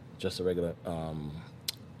just a regular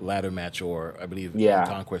ladder match, or I believe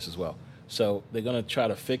Conquest as well. So they're going to try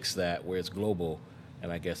to fix that where it's global,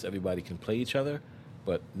 and I guess everybody can play each other,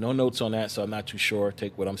 but no notes on that, so I'm not too sure.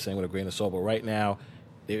 Take what I'm saying with a grain of salt, but right now,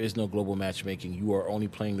 there is no global matchmaking. You are only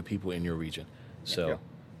playing the people in your region. So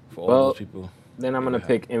for all those people... Then I'm going to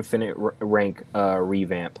pick Infinite Rank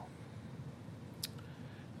Revamp.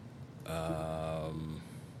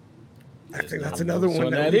 I think that's another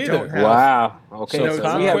one that we don't have. Wow. Okay,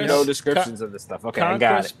 so we have no descriptions of this stuff. Okay, I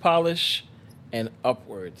got it. Polish, and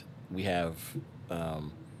Upward, we have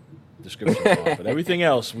descriptions on, but everything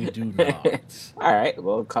else we do not. All right,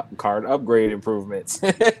 well, card upgrade improvements.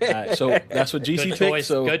 All right, so that's what GC picked.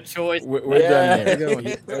 So good choice. We're done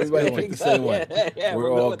there. Everybody picked the same one. We're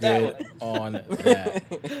all good on that.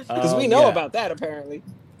 Because we know about that, apparently.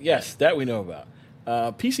 Yes, that we know about.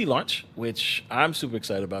 PC launch, which I'm super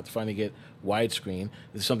excited about to finally get widescreen.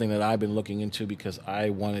 This is something that I've been looking into because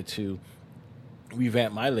I wanted to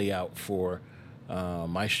revamp my layout for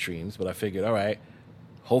my streams, but I figured, all right,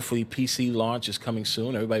 hopefully PC launch is coming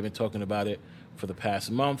soon. Everybody's been talking about it for the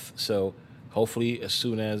past month, so hopefully as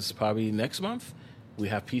soon as probably next month, we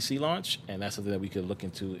have PC launch, and that's something that we could look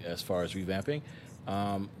into as far as revamping.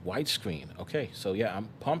 Widescreen, okay, so yeah, I'm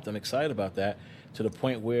pumped. I'm excited about that to the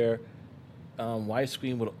point where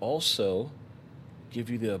widescreen would also give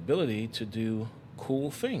you the ability to do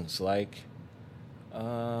cool things like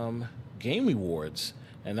game rewards.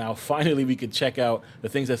 And now finally we can check out the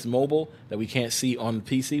things that's mobile that we can't see on the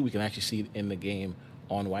PC. We can actually see it in the game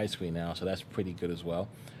on widescreen now, so that's pretty good as well.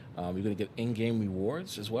 We're going to get in-game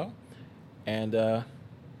rewards as well. And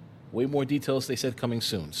way more details, they said, coming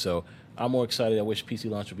soon. So I'm more excited. I wish PC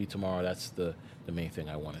launch would be tomorrow. That's the main thing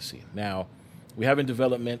I want to see. Now, we have in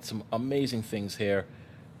development some amazing things here.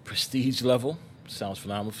 Prestige level. Sounds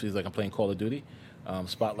phenomenal. Feels like I'm playing Call of Duty.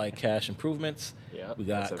 Spotlight cache improvements. Yep, we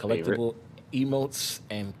got collectible emotes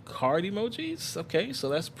and card emojis. Okay, so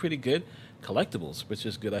that's pretty good. Collectibles, which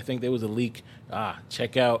is good. I think there was a leak.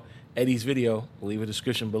 Check out Eddy's video. We'll leave a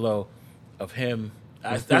description below of him.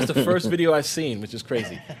 That's the first video I've seen, which is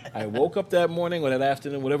crazy. I woke up that morning or that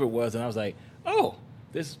afternoon, whatever it was, and I was like, oh,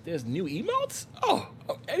 there's new emotes? Oh,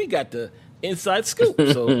 Eddy got the inside scoop.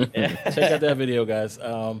 So check out that video, guys.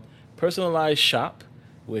 Personalized shop,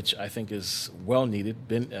 which I think is well needed.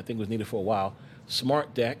 I think was needed for a while.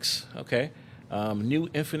 Smart decks, okay. New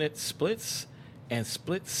infinite splits and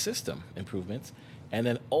split system improvements, and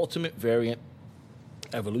then ultimate variant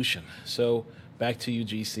evolution. So back to you,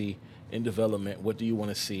 GC. In development, what do you want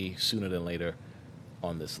to see sooner than later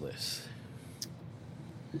on this list?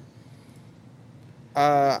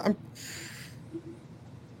 I'm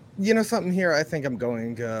something here. I think I'm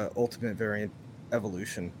going ultimate variant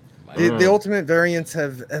evolution. The ultimate variants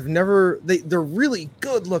have never. They're really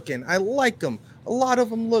good looking. I like them. A lot of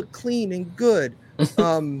them look clean and good.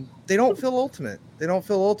 They don't feel ultimate.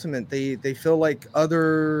 They feel like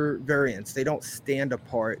other variants. They don't stand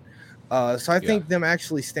apart. So I think them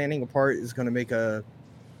actually standing apart is going to make a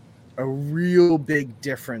real big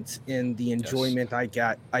difference in the enjoyment I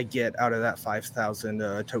get out of that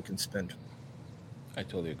 5,000 token spend. I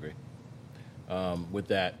totally agree. With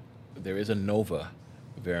that, there is a Nova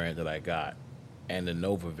variant that I got, and the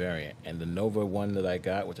Nova variant, and the Nova one that I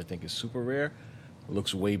got, which I think is super rare,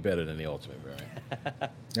 looks way better than the Ultimate variant.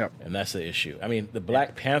 Yep. And that's the issue. I mean, the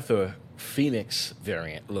Black Panther Phoenix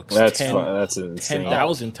variant looks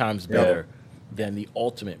 10,000 times better than the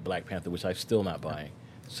Ultimate Black Panther, which I'm still not buying.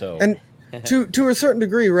 So, and to a certain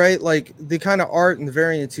degree, right? Like the kind of art and the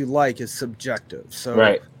variants you like is subjective. So,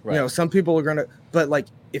 you know, some people are gonna, but like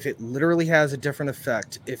if it literally has a different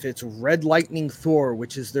effect, if it's Red Lightning Thor,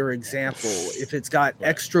 which is their example, if it's got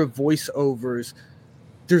extra voiceovers,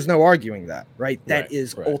 there's no arguing that, right? That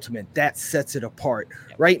is ultimate. That sets it apart.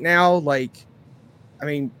 Right now, like, I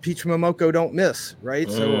mean, Peach Momoko don't miss, right?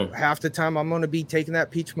 So half the time I'm going to be taking that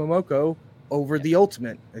Peach Momoko over the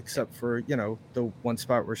ultimate, except for, you know, the one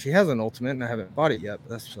spot where she has an ultimate and I haven't bought it yet.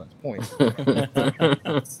 But that's the point.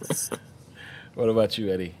 What about you,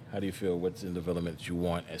 Eddie? How do you feel? What's in development that you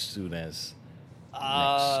want as soon as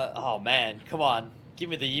oh man, come on. Give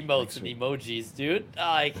me the emotes and emojis, dude.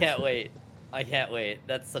 I can't wait.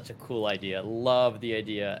 That's such a cool idea. Love the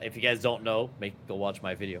idea. If you guys don't know, go watch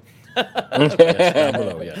my video. Yes, down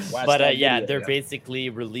below, yes. But they're basically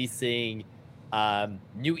releasing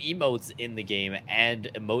new emotes in the game, and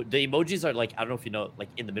the emojis are like, I don't know if you know, like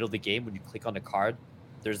in the middle of the game when you click on the card,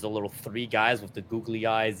 there's the little three guys with the googly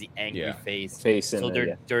eyes, the angry face. So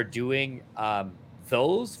they're doing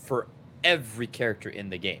those for every character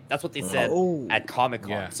in the game. That's what they said at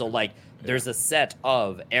Comic-Con. Yeah. So like there's a set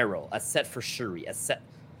of Arrow, a set for Shuri,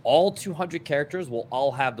 all 200 characters will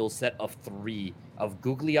all have those set of 3 of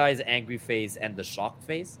googly eyes, angry face, and the shocked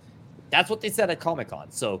face. That's what they said at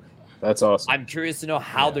Comic-Con. So that's awesome. I'm curious to know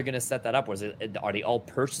how they're going to set that up. Are they all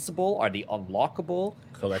purchasable? Are they unlockable?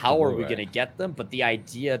 How are we going to get them? But the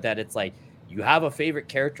idea that it's like you have a favorite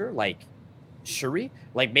character like Shuri,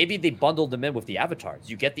 like maybe they bundled them in with the avatars.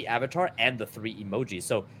 You get the avatar and the 3 emojis.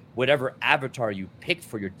 So whatever avatar you picked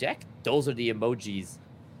for your deck, those are the emojis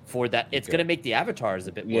for that. It's going to make the avatars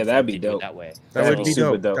a bit more that'd be dope. That way. That would be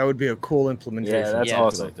dope. That would be a cool implementation. Yeah, that's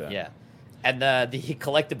awesome. Yeah. And the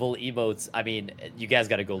collectible emotes, I mean, you guys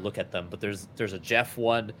got to go look at them. But there's a Jeff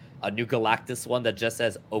one, a new Galactus one that just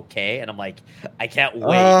says okay, and I'm like, I can't wait.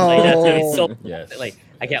 Like that's gonna be so like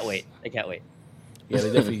I can't wait. Yeah,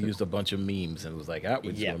 they definitely used a bunch of memes and it was like,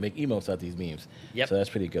 we're just gonna make emotes out of these memes. Yep. So that's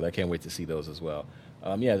pretty good. I can't wait to see those as well.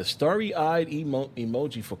 The starry-eyed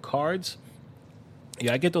emoji for cards.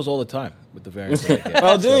 Yeah, I get those all the time with the variants.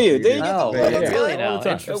 Oh, do you? Do you? Really now? All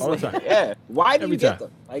the time. Yeah. Why do you get them?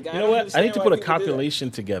 Like, you know what? I need to put a compilation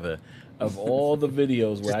together of all the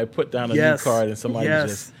videos where I put down a new card and somebody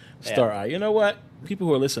just star eye. You know what? People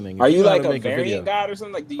who are listening, are you like a variant god or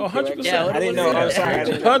something? Like, do you 100%. Yeah, I didn't know. I'm sorry.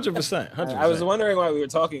 100%. I was wondering why we were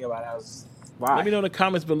talking about it. Why? Let me know in the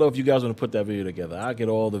comments below if you guys want to put that video together. I'll get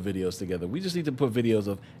all the videos together. We just need to put videos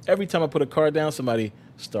of every time I put a card down, somebody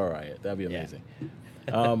star eye it. That'd be amazing.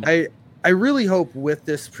 I really hope with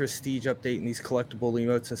this prestige update and these collectible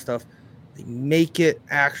emotes and stuff, they make it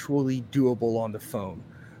actually doable on the phone.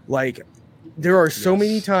 Like, there are so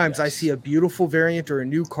many times I see a beautiful variant or a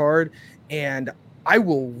new card, and I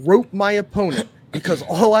will rope my opponent because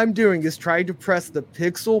all I'm doing is trying to press the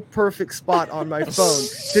pixel perfect spot on my phone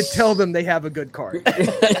to tell them they have a good card.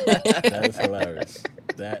 That is hilarious.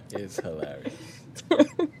 That is hilarious.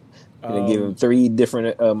 You're gonna give him 3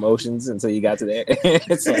 different emotions until you got to there.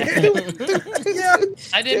 It's like,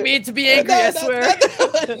 I didn't mean to be angry, I swear. Not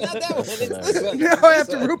that one. Now I have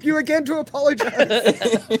to rope you again to apologize.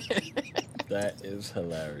 That is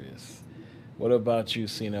hilarious. What about you,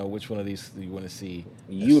 Sino? Which one of these do you want to see?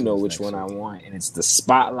 You know which one I want, and it's the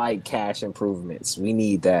Spotlight cash improvements. We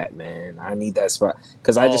need that, man. I need that spot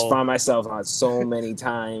because I just find myself on so many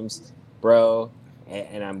times, bro.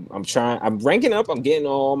 And I'm ranking up. I'm getting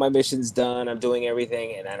all my missions done. I'm doing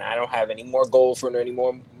everything, and I don't have any more gold for any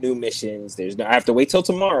more new missions. I have to wait till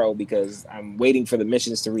tomorrow because I'm waiting for the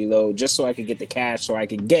missions to reload just so I can get the cash, so I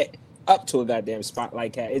can get up to a goddamn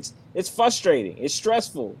Spotlight cash. It's frustrating. It's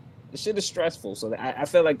stressful. This shit is stressful. So I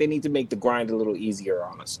feel like they need to make the grind a little easier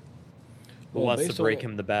on us. Who wants to break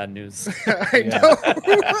him the bad news? I know.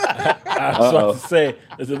 I was about to say,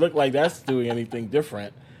 does it look like that's doing anything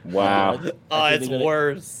different? Wow. It's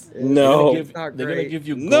worse. No. They're gonna give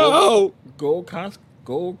you gold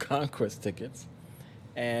gold conquest tickets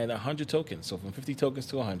and 100 tokens. So from 50 tokens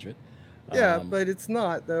to 100. Yeah, but it's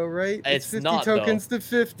not though, right? It's 50 not, tokens to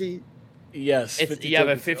 50. Yes, you have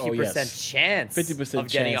a 50% chance 50% of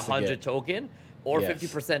getting chance to 100 get- token, or Yes.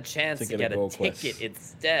 50% chance to To get get a a gold ticket quest.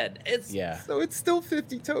 instead. It's So it's still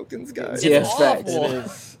 50 tokens, guys. It's Yes, facts. awful. It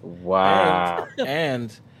is. Wow.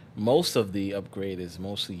 And most of the upgrade is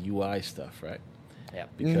mostly UI stuff, right? Yeah.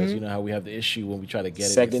 Because you know how we have the issue when we try to get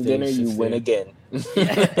Second it. dinner, you win again.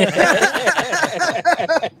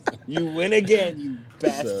 You win again, you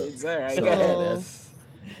bastards. All right, So go ahead.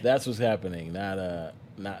 that's what's happening,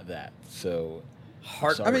 not that. So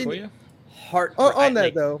Heart. sorry for you. Heart. On that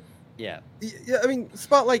like, though, Yeah. yeah, I mean,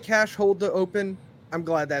 Spotlight Cash hold to open. I'm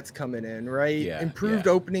glad that's coming in, right? Yeah, Improved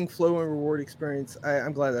yeah. opening flow and reward experience.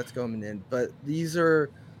 I'm glad that's coming in. But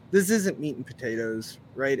this isn't meat and potatoes,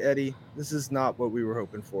 right, Eddie? This is not what we were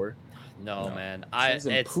hoping for. No, man. It's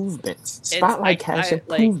improvements. it's- Spotlight I- Cash I-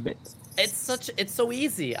 like, improvements. It's so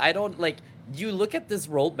easy. I don't like, you look at this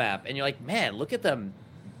roadmap and you're like, man, look at them,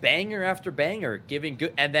 banger after banger, giving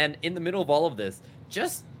good, and then in the middle of all of this,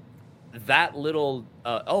 just that little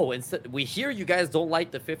instead, we hear you guys don't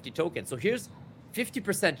like the 50 tokens, so here's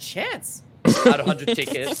 50% chance at 100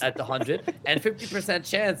 tickets at the 100, and 50%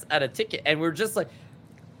 chance at a ticket, and we're just like,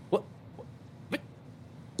 what?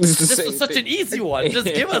 This was such an easy one. Just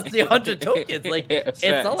give us the 100 tokens. Like, it's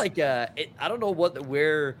not like I don't know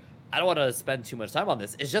where. I don't want to spend too much time on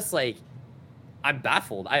this. It's just like, I'm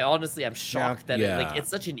baffled. I'm shocked that it's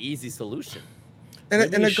such an easy solution.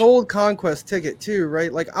 And a gold conquest ticket too,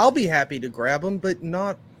 right? Like, I'll be happy to grab them, but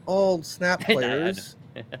not all Snap players,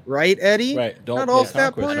 right, Eddie? Right. Don't Not play all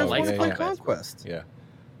Snap Conquest. players No, want to play yeah. Conquest.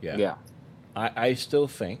 Yeah. I still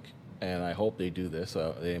think, and I hope they do this.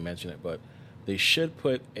 They didn't mention it, but they should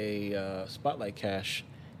put a Spotlight Cash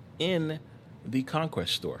in the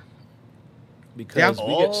Conquest store, because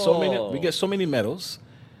we get so many medals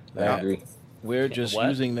that we're just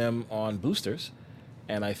using them on boosters,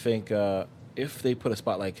 and I think if they put a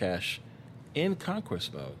Spotlight Cash in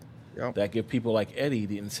Conquest mode, that give people like Eddie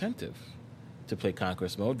the incentive to play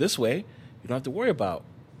Conquest mode. This way, you don't have to worry about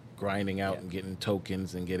grinding out and getting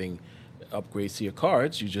tokens and getting upgrades to your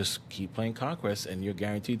cards. You just keep playing Conquest, and you're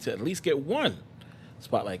guaranteed to at least get one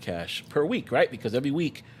Spotlight Cash per week, right? Because every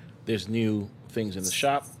week there's new things in the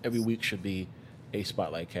shop. Every week should be a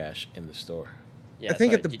Spotlight Cash in the store. Yeah, I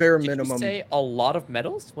think at the bare minimum, did you say a lot of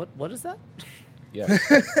medals? What is that? Yeah,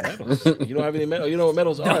 medals. You don't have any medals. You know what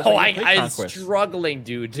medals are? No, I'm struggling,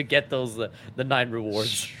 dude, to get those the 9 rewards.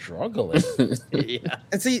 Struggling. Yeah.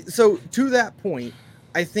 And see, so to that point,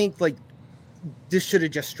 I think like this should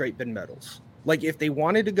have just straight been medals. Like, if they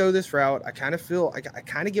wanted to go this route, I kind of feel I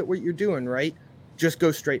kind of get what you're doing, right? Just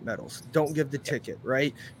go straight medals. Don't give the ticket,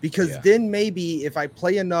 right? Because then maybe if I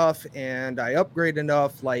play enough and I upgrade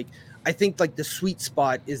enough, like, I think like the sweet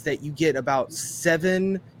spot is that you get the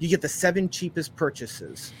 7 cheapest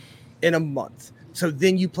purchases in a month. So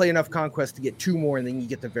then you play enough Conquest to get 2 more, and then you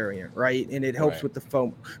get the variant, right? And it helps with the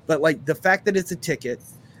FOMO. But like the fact that it's a ticket,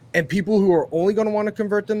 and people who are only going to want to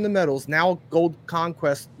convert them to medals, now Gold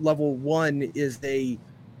Conquest level 1 is a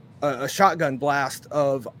shotgun blast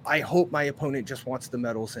of, I hope my opponent just wants the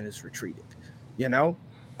medals and is retreated. You know?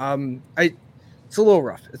 It's a little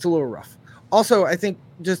rough. Also, I think,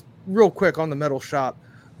 just real quick on the medal shop,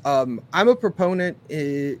 I'm a proponent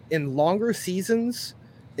in longer seasons,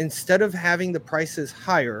 instead of having the prices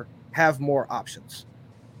higher, have more options,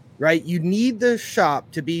 right? You need the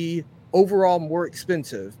shop to be overall more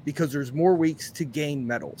expensive because there's more weeks to gain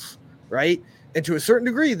medals, right? And to a certain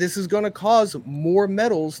degree, this is going to cause more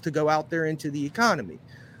medals to go out there into the economy.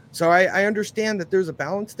 So I understand that there's a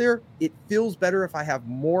balance there. It feels better if I have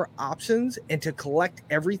more options, and to collect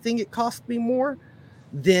everything, it costs me more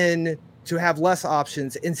than to have less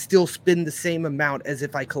options and still spend the same amount as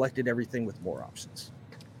if I collected everything with more options.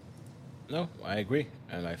 No, I agree.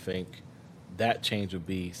 And I think that change would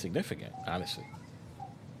be significant, honestly.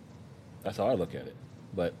 That's how I look at it.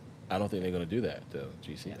 But I don't think they're going to do that, though,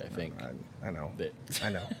 GC. Yeah, I think. I know. That, I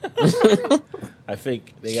know. I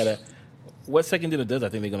think they got to. What Second Dinner does, I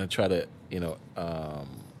think they're going to try to,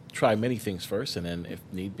 try many things first, and then if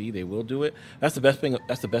need be, they will do it. That's the best thing.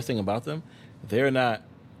 That's the best thing about them. They're not,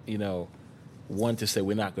 one to say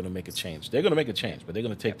we're not going to make a change. They're going to make a change, but they're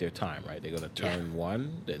going to take their time, right? They're going to turn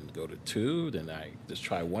 1, then go to 2, then I just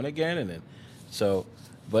try 1 again, and then so.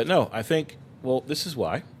 But no, I think. Well, this is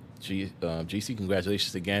why. GC,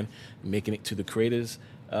 congratulations again, making it to the creators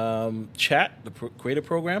chat, the creator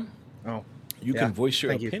program. Oh, you can voice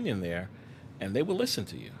your opinion there, and they will listen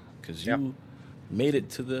to you because you made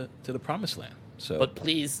it to the promised land. So, but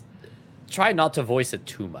please try not to voice it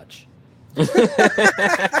too much.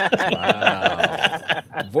 Wow.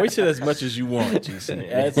 Voice it as much as you want, GC.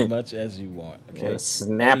 As much as you want. Okay.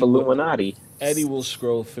 Snap Illuminati. Eddie will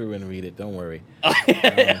scroll through and read it. Don't worry.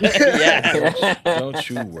 Yeah. Don't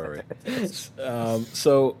you worry.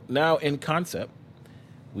 So now in concept,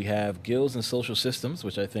 we have guilds and social systems,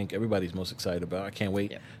 which I think everybody's most excited about. I can't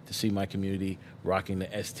wait to see my community rocking the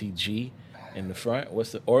STG in the front.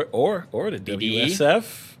 What's the or the BDE?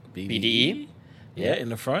 WSF BDE? Yeah, in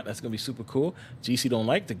the front. That's gonna be super cool. GC don't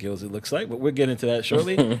like the guilds, it looks like, but we'll get into that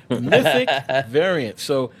shortly. Mythic variant.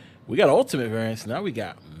 So we got ultimate variants. Now we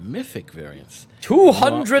got mythic variants.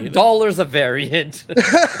 $200 a variant.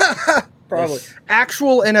 Probably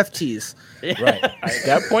actual NFTs. Right. At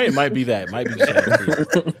that point, it might be that. It might be just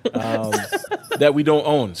that we don't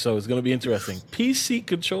own. So it's going to be interesting. PC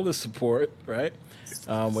controller support, right?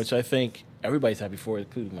 Which I think everybody's happy for,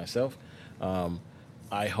 including myself.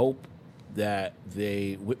 I hope that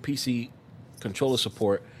with PC controller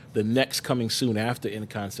support, the next coming soon after in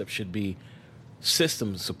concept should be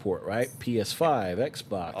system support, right? PS5,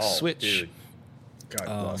 Xbox, Switch. Dude.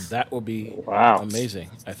 That will be amazing.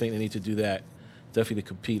 I think they need to do that definitely to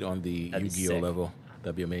compete on the Yu-Gi-Oh level.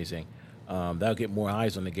 That'd be amazing. That'll get more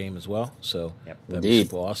eyes on the game as well. So that'd be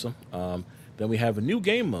super awesome. Then we have a new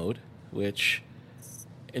game mode, which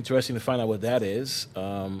interesting to find out what that is.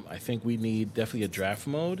 I think we need definitely a draft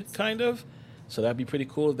mode, kind of. So that'd be pretty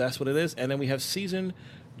cool if that's what it is. And then we have season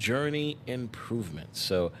journey improvements.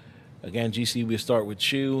 So again, GC, we'll start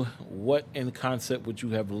with you. What in concept would you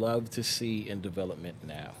have loved to see in development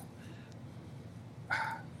now?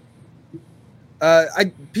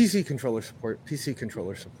 PC controller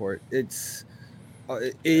support.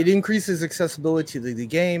 It increases accessibility to the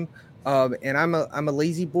game. And I'm a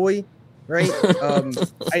lazy boy, right?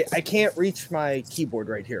 I can't reach my keyboard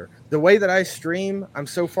right here. The way that I stream, I'm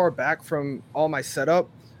so far back from all my setup.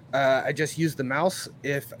 I just use the mouse.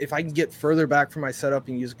 If I can get further back from my setup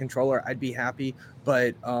and use a controller, I'd be happy.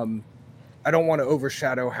 But I don't want to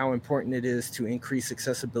overshadow how important it is to increase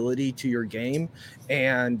accessibility to your game.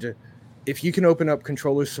 And if you can open up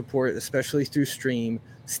controller support, especially through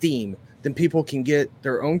Steam, then people can get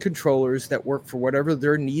their own controllers that work for whatever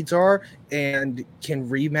their needs are and can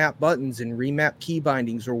remap buttons and remap key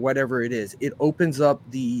bindings or whatever it is. It opens up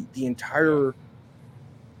the entire...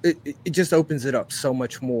 It just opens it up so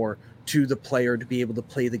much more to the player to be able to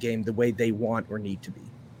play the game the way they want or need to be.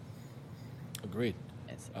 Agreed.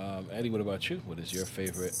 Eddie, what about you? What is your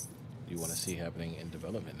favorite you want to see happening in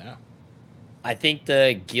development now? I think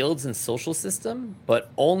the guilds and social system,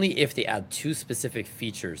 but only if they add 2 specific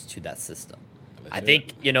features to that system. I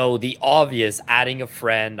think, the obvious, adding a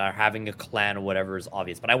friend or having a clan or whatever is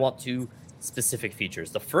obvious, but I want 2 specific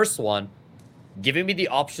features. The first one, giving me the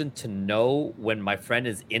option to know when my friend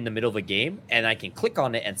is in the middle of a game and I can click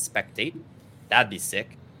on it and spectate. That'd be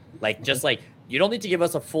sick. You don't need to give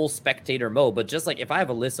us a full spectator mode, but just if I have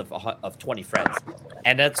a list of 20 friends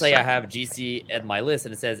and let's say I have GC in my list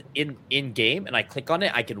and it says in game and I click on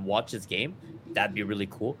it, I can watch his game. That'd be really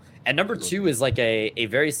cool. And number 2 is a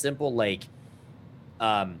very simple,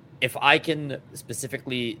 if I can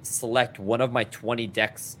specifically select one of my 20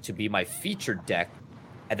 decks to be my featured deck,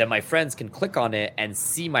 and then my friends can click on it and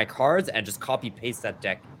see my cards and just copy paste that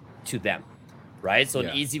deck to them, right? So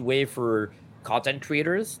an easy way for content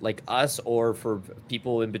creators like us or for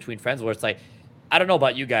people in between friends where it's I don't know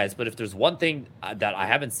about you guys, but if there's one thing that I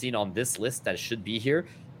haven't seen on this list that should be here,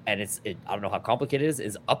 and I don't know how complicated it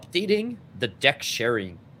is updating the deck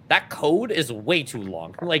sharing. That code is way too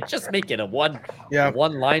long. Just make it a one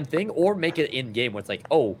line thing or make it in game where it's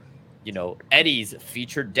Eddie's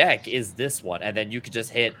featured deck is this one, and then you could just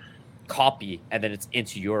hit copy, and then it's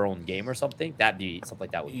into your own game or something. That'd be something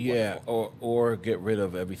like that would be wonderful. or get rid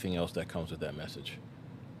of everything else that comes with that message.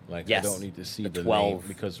 I don't need to see the 12 name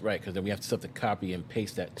because then we have to copy and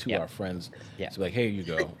paste that to our friends. Yeah. So here you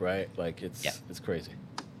go, right? It's crazy.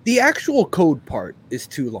 The actual code part is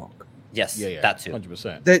too long. Yes, that too.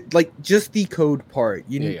 100%. That just the code part.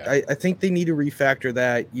 I think they need to refactor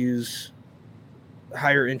that. Use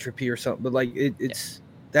higher entropy or something, but it's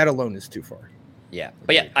that alone is too far. Yeah,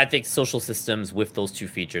 but I think social systems with those 2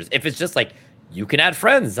 features. If it's just you can add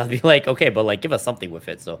friends, I'd be okay, but give us something with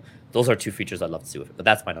it. So those are 2 features I'd love to see with it. But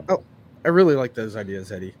that's my number. Oh, I really like those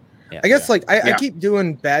ideas, Eddie. Yeah. I guess I keep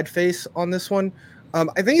doing bad face on this one.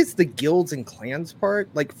 I think it's the guilds and clans part.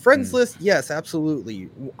 Friends list, yes, absolutely.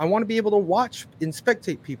 I want to be able to watch and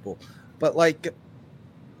spectate people, but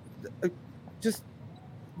just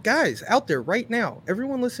guys out there right now,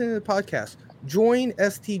 everyone listening to the podcast, join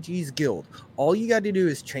STG's guild. All you got to do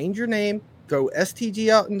is change your name, throw STG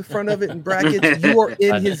out in the front of it in brackets, you are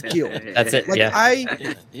in his guild. That's it. Like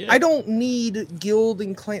Yeah. I don't need guild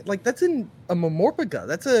and clan. Like that's in a Mamorpaga.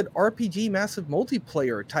 That's an RPG massive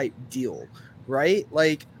multiplayer type deal, right?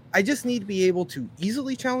 Like I just need to be able to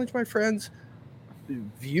easily challenge my friends,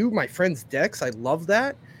 view my friends' decks. I love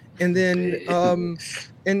that, and then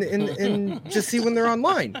and just see when they're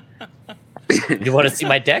online. You want to see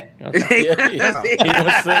my deck? Okay.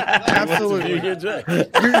 Absolutely.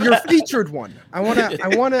 Your featured one. I want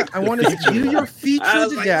to view your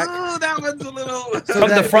featured deck. Oh, that one's a little From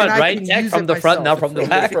the front, right? Deck from the front, now from the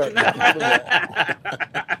back.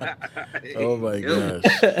 Oh my gosh.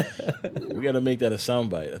 We got to make that a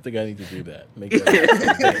soundbite. I think I need to do that. Make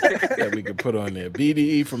that that we can put on there.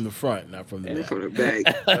 BDE from the front, not from the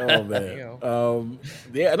back. Oh man.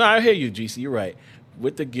 Yeah, no, I hear you, GC. You're right.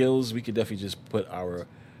 With the guilds, we could definitely just put our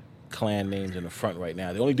clan names in the front right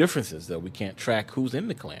now. The only difference is, though, we can't track who's in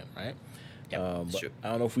the clan, right? Yeah, but I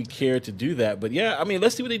don't know if we care to do that. But, yeah, I mean,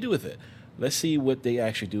 let's see what they do with it. Let's see what they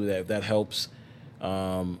actually do with that, if that helps.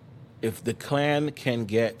 If the clan can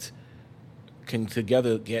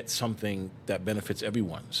together get something that benefits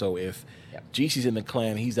everyone. So if GC's in the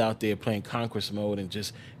clan, he's out there playing Conquest mode and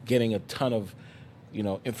just getting a ton of,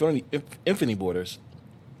 infinity borders.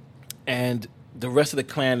 And the rest of the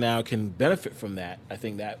clan now can benefit from that. I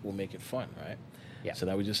think that will make it fun, right? Yeah. So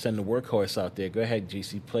now we just send the workhorse out there. Go ahead,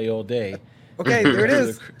 GC, play all day. Okay, there it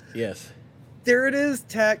is. Yes. There it is,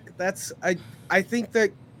 Tech. That's I think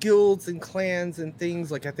that guilds and clans and things,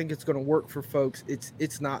 like I think it's going to work for folks.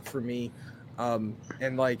 It's not for me.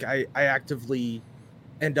 And like I actively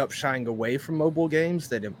end up shying away from mobile games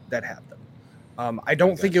that have them. I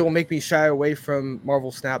don't think it will make me shy away from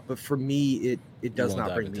Marvel Snap, but for me it does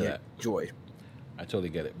not bring me joy. I totally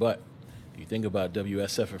get it. But you think about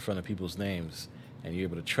WSF in front of people's names, and you're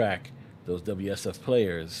able to track those WSF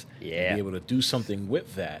players, and be able to do something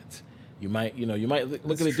with that. You might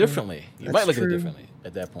look at it differently. You might look at it differently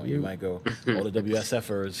at that point. You might go, all the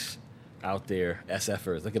WSFers out there,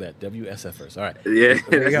 SFers. Look at that, WSFers. All right. Yeah.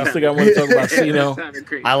 Next thing I want to talk about, Sino.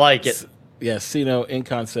 I like it. Yeah, Sino, in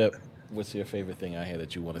concept. What's your favorite thing out here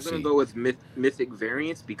that you want to see? I'm going to go with mythic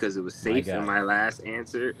variants because it was safe, and my last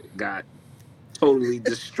answer got totally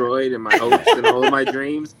destroyed, and my hopes and all of my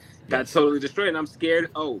dreams got totally destroyed, and I'm scared.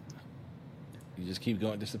 Oh, you just keep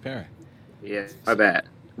going disappearing. Yeah, my bad.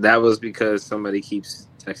 That was because somebody keeps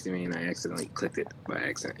texting me, and I accidentally clicked it by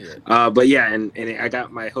accident. Yeah. But yeah, and I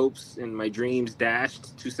got my hopes and my dreams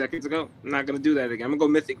dashed 2 seconds ago. I'm not gonna do that again. I'm gonna go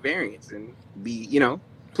mythic variants and be,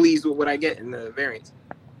 pleased with what I get in the variants.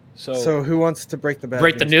 So who wants to break the bad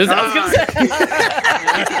break the news? I was gonna say.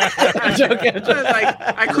 I'm joking.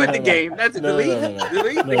 I quit the game. That's delete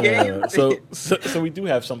the game. So we do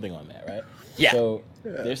have something on that, right? Yeah. So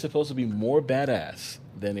they're supposed to be more badass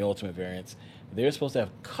than the ultimate variants. They're supposed to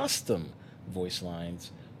have custom voice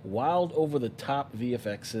lines, wild over-the-top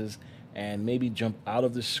VFXs, and maybe jump out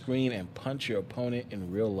of the screen and punch your opponent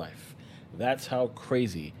in real life. That's how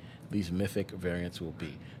crazy these mythic variants will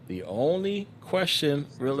be. The only question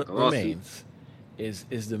remains is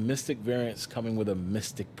the mystic variants coming with a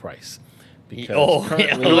mystic price? Because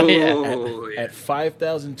currently at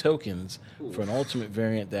 5,000 tokens for an ultimate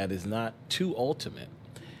variant that is not too ultimate,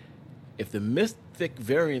 if the mystic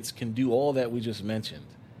variants can do all that we just mentioned,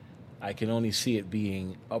 I can only see it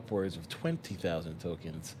being upwards of 20,000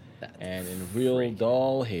 tokens. And in real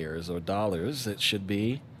doll hairs or dollars, it should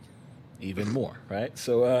be even more, right?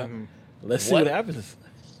 So let's see what happens.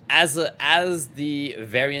 As the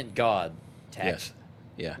variant god, Tech, yes.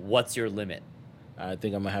 Yeah. What's your limit? I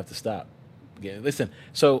think I'm going to have to stop. Yeah, listen,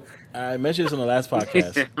 so I mentioned this on the last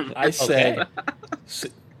podcast. I said,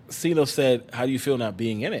 Sino said, how do you feel not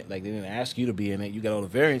being in it? Like, they didn't ask you to be in it. You got all the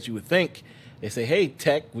variants. You would think they say, hey,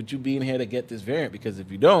 Tech, would you be in here to get this variant? Because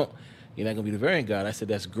if you don't, you're not going to be the variant god. I said,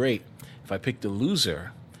 that's great. If I pick the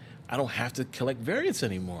loser, I don't have to collect variants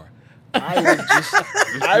anymore.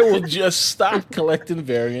 I will just stop collecting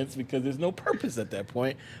variants because there's no purpose at that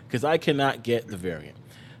point because I cannot get the variant.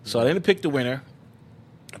 So I didn't pick the winner.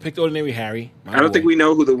 I picked Ordinary Harry. I don't think we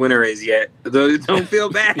know who the winner is yet. Don't feel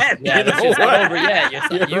bad. Yeah, this is not over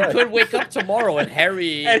yet. You could wake up tomorrow and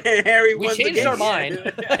Harry. We changed our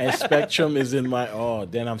mind. And Spectrum is in my.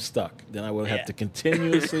 Then I'm stuck. Then I will have to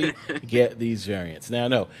continuously get these variants. Now,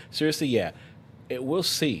 no, seriously, we'll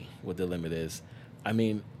see what the limit is. I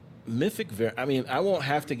mean, I won't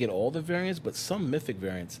have to get all the variants, but some mythic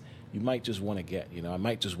variants you might just want to get. I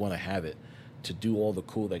might just want to have it to do all the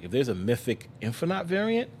cool. Like if there's a mythic Infinite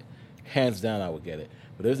variant, hands down I would get it.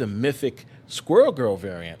 But there's a mythic Squirrel Girl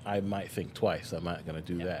variant, I might think twice. I'm not gonna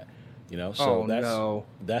do that. So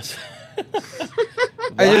that's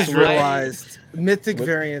I just Why? realized mythic What?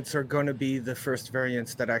 variants are going to be the first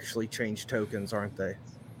variants that actually change tokens, aren't they?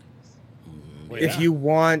 Wait, If you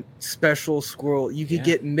want special squirrel, you could Yeah.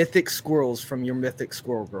 get mythic squirrels from your mythic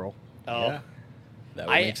squirrel girl. Oh, Yeah, that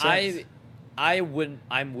would make sense. I wouldn't.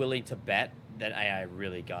 I'm willing to bet that I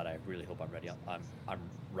really hope I'm ready. I'm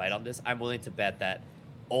right on this. I'm willing to bet that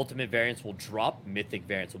ultimate variants will drop. Mythic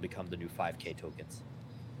variants will become the new 5K tokens.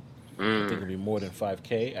 I think it'll be more than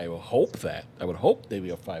 5K. I will hope that. I would hope they be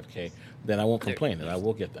a 5K. Then I won't complain, and I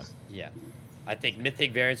will get them. Yeah, I think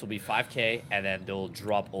mythic variants will be 5K, and then they'll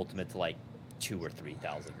drop ultimate to like 2,000 or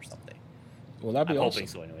 3,000 or something. Well, that'd be I'm awesome. hoping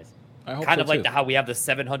so, anyways. I hope Kind so of like too. how we have the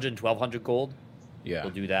 700 and 1,200 gold. Yeah.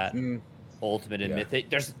 We'll do that. Ultimate and Yeah. mythic.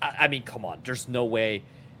 I mean, come on. There's no way.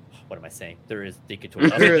 What am I saying? They could.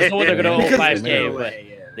 There's no way they're gonna Because- hold 5K, No but way,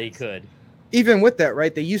 yeah. they could. Even with that,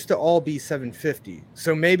 right? They used to all be 750.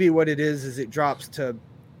 So maybe what it is it drops to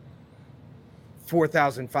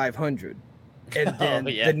 4,500, and then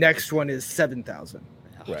the next one is 7,000.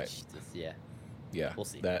 Oh, Right. Jesus, yeah. Yeah, We'll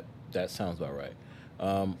see. That sounds about right.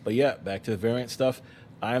 But yeah, back to the variant stuff.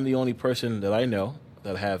 I'm the only person that I know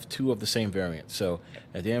that have two of the same variant. So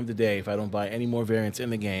at the end of the day, if I don't buy any more variants in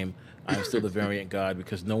the game, I'm still the variant god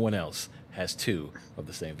because no one else has two of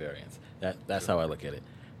the same variants. That's how I look at it.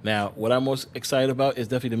 Now, what I'm most excited about is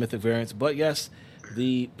definitely the mythic variants. But yes,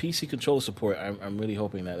 the PC controller support, I'm really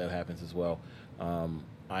hoping that happens as well.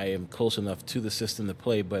 I am close enough to the system to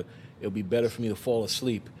play, but it'll be better for me to fall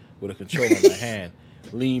asleep with a controller in my hand,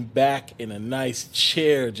 lean back in a nice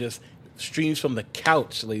chair, just streams from the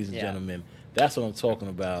couch, ladies and gentlemen. That's what I'm talking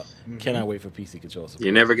about. Cannot wait for PC controller support.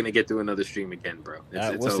 You're never gonna get through another stream again, bro.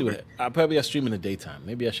 It's we'll see over. I'll probably stream in the daytime.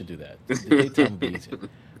 Maybe I should do that. The daytime would be easier.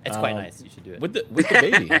 It's quite nice. You should do it. With the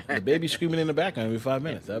baby. The baby screaming in the background every 5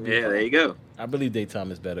 minutes. That'd be Yeah, there you go. I believe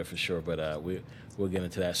daytime is better for sure, but we'll get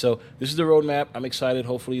into that. So this is the roadmap. I'm excited.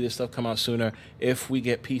 Hopefully this stuff come out sooner. If we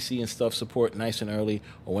get PC and stuff support nice and early,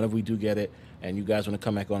 or whenever we do get it, and you guys want to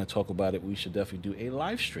come back on and talk about it, we should definitely do a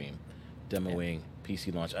live stream demoing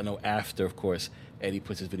PC launch. I know after, of course, Eddie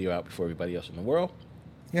puts his video out before everybody else in the world.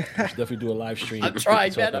 We should definitely do a live stream. I'm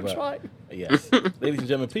trying, to man. talk I'm about- trying. Yes. Ladies and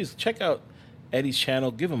gentlemen, please check out Eddie's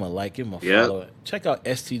channel. Give him a like. Give him a follow. Check out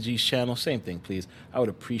STG's channel. Same thing, please. I would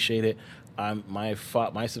appreciate it. My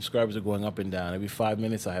subscribers are going up and down. Every 5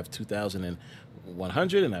 minutes, I have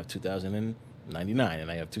 2,100, and I have 2,099, and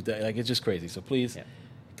I have 2,000. Like, it's just crazy. So please,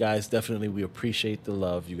 guys, definitely, we appreciate the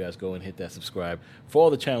love. You guys go and hit that subscribe. For all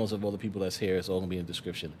the channels of all the people that's here, it's all going to be in the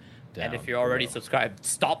description. And if you're already subscribed,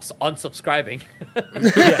 stop unsubscribing.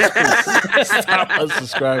 Stop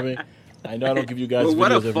unsubscribing. I know I don't give you guys Well,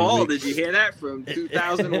 what videos a every fall! week. Did you hear that? From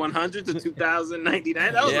 2,100 to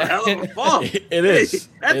 2,099. That was a hell of a fall. It is.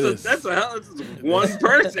 That's a hell. It's one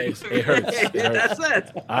person. It hurts. It hurts. That's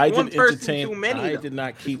it. I One didn't person entertain. too many, I though. did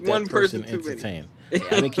not keep One that person person too many. entertained. I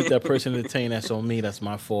didn't keep that person entertained. That's on me. That's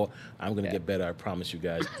my fault. I'm gonna get better. I promise you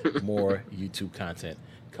guys. More YouTube content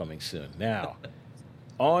coming soon. Now,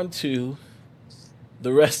 on to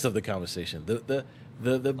the rest of the conversation.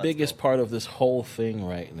 The biggest part of this whole thing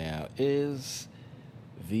right now is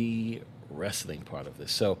the wrestling part of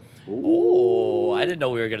this. So, Oh, I didn't know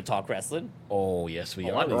we were going to talk wrestling. oh yes, we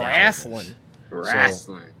Oh, are I'm down. Wrestling.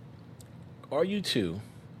 Wrestling. Are you two?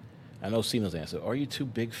 I know Cino's answer. Are you two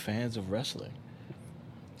big fans of wrestling?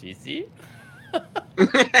 GC?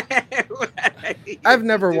 I've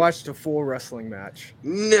never watched a full wrestling match.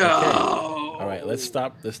 No. All right, let's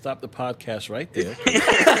stop the podcast right there.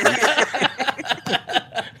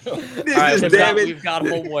 This All right, is we've got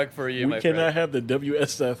homework for you, We my cannot friend. have the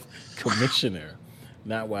WSF commissioner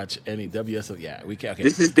not watch any WSF. Yeah, we can. Okay.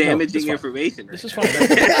 This is No, damaging fine. information. This is right fine.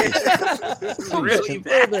 This is really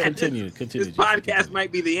bad. Continue. This Jason, podcast continue.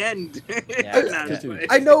 might be the end. Yeah. Nah, Continue.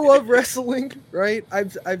 I know of wrestling, right?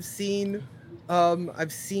 I've seen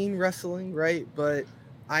wrestling, right? But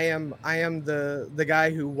I am the guy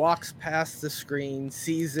who walks past the screen,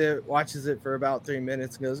 sees it, watches it for about 3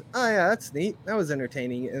 minutes, and goes, "Oh yeah, that's neat. That was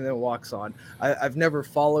entertaining," and then walks on. I've never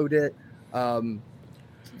followed it.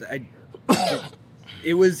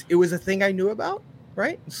 It was a thing I knew about,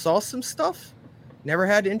 right? Saw some stuff, never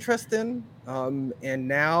had interest in, and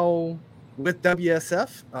now with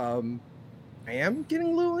WSF, I am getting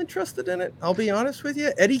a little interested in it. I'll be honest with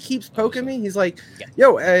you. Eddie keeps poking me. He's like,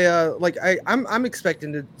 "Yo, I'm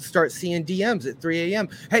expecting to start seeing DMs at 3 a.m.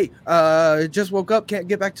 Hey, just woke up, can't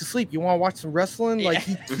get back to sleep. You want to watch some wrestling?" Like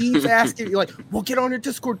he keeps asking. You're like, "We'll get on your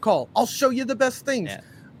Discord call. I'll show you the best things."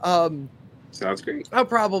 Yeah. Sounds great. I'll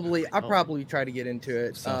probably try to get into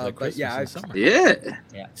it. Sounds like but Christmas yeah, in summer.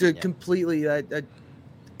 Yeah. completely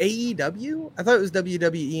AEW? I thought it was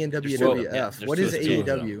WWE and WWF. What is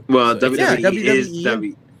AEW? Well, So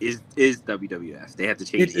WWE is WWF. They have to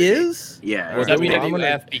change it. Is? Yeah. Well,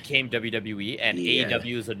 WWF became WWE, and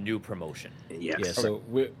AEW is a new promotion. Yes. Yeah. So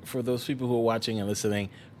for those people who are watching and listening,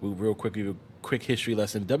 we'll real quick give you a quick history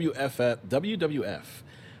lesson. WWF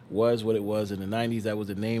was what it was in the 90s. That was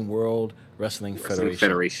the name World Wrestling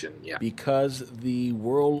Federation. Yeah. Because the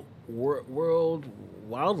World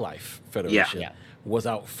Wildlife Federation was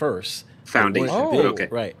out first. Foundation. Okay.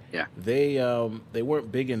 Right. Yeah. They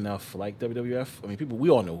weren't big enough like WWF. I mean, we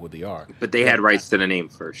all know who they are. But they had rights to the name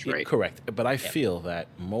first, right? Correct. But I feel that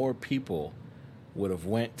more people would have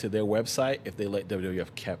went to their website if they let WWF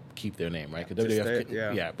keep their name, right? Because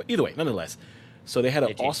WWF, but either way, nonetheless. So they had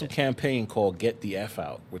an awesome campaign called Get the F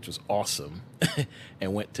Out, which was awesome,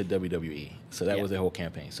 and went to WWE. So that was their whole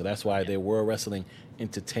campaign. So that's why they were wrestling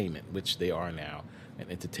entertainment, which they are now, an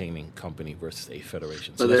entertaining company versus a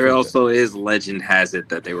federation. So there also is, legend has it,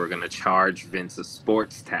 that they were going to charge Vince a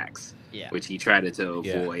sports tax, which he tried to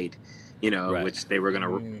avoid, which they were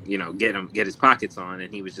going to, get his pockets on.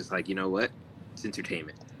 And he was just like, you know what? It's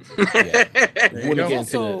entertainment. Go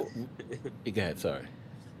ahead, sorry.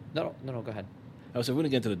 No, go ahead. I was going to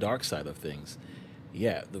get into the dark side of things.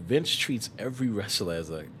 Yeah, the Vince treats every wrestler as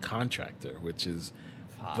a contractor, which is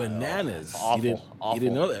bananas. Awful, you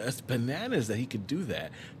didn't know that? That's bananas that he could do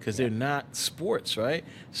that because they're not sports, right?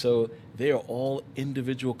 So they are all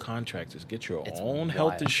individual contractors. Get your own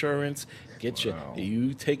health insurance.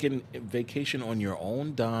 You taking vacation on your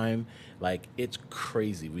own dime. Like, it's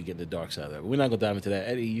crazy. We get the dark side of that. We're not going to dive into that.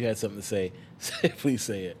 Eddie, you had something to say. Please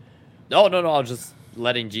say it. No. I'll just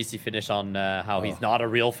letting GC finish on how he's not a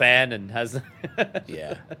real fan and has.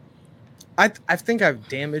 I think I've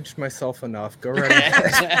damaged myself enough. Go right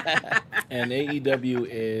ahead. And AEW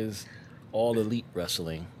is All Elite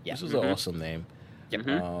Wrestling. This is an awesome name.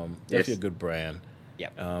 Definitely a good brand.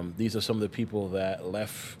 These are some of the people that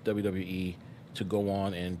left WWE to go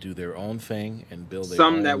on and do their own thing and build their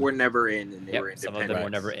own. Some that were never in, and they were some of them were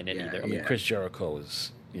never in it either. I mean, Chris Jericho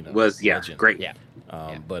is, legend. Great.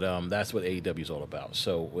 But that's what AEW is all about.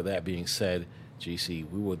 So with that being said, GC,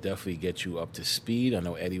 we will definitely get you up to speed. I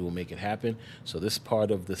know Eddie will make it happen. So this part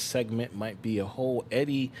of the segment might be a whole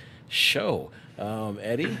Eddie show.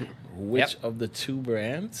 Eddie, which of the two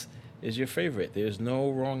brands is your favorite? There's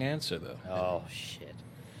no wrong answer, though. Oh, shit.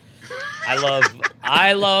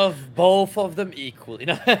 I love both of them equally.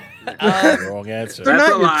 Wrong answer. They're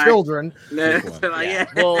not your children.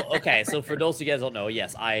 Well, okay. So for those of you guys who don't know,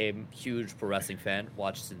 yes, I'm a huge pro wrestling fan.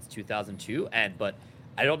 Watched since 2002, but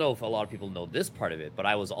I don't know if a lot of people know this part of it. But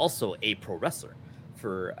I was also a pro wrestler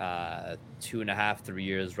for 2.5, 3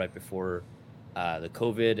 years right before the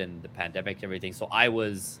COVID and the pandemic and everything. So I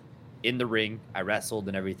was in the ring. I wrestled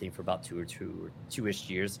and everything for about two-ish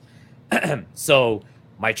years. So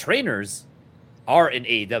my trainers are in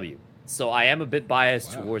AEW. So I am a bit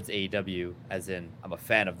biased towards AEW, as in I'm a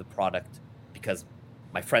fan of the product because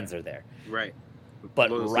my friends are there. Right.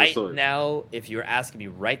 But now, if you're asking me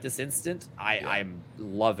right this instant, I'm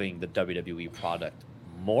loving the WWE product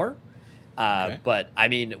more. But I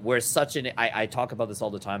mean, we're such I talk about this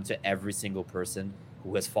all the time to every single person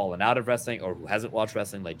who has fallen out of wrestling or who hasn't watched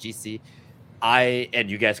wrestling, like GC.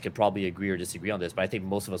 And you guys could probably agree or disagree on this, but I think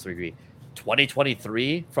most of us would agree.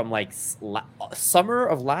 2023, from like summer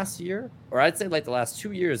of last year, or I'd say like the last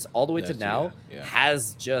 2 years, all the way to now,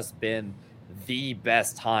 has just been the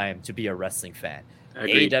best time to be a wrestling fan.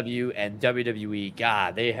 AEW and WWE,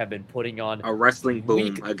 God, they have been putting on a wrestling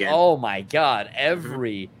boom again. Oh my God,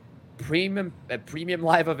 every premium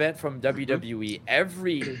live event from WWE,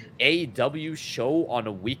 every AEW show on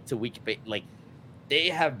a week-to-week basis, like they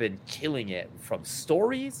have been killing it, from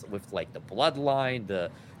stories with like the bloodline, the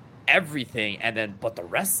everything, and then but the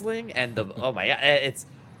wrestling and the oh my God, it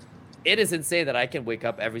is insane that I can wake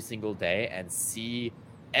up every single day and see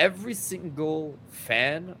every single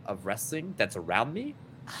fan of wrestling that's around me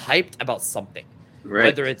hyped about something. Right.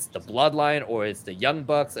 Whether it's the bloodline or it's the Young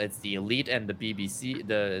Bucks, it's the Elite and the BBC,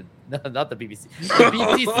 not the BBC, the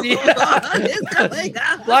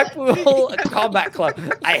BTC, Blackpool Combat Club.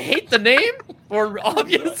 I hate the name for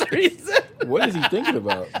obvious reasons. What is he thinking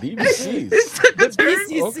about? BBC. The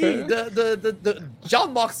BCC, the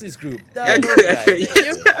John Moxley's group. I'm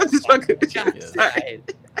just fucking.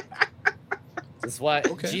 That's why,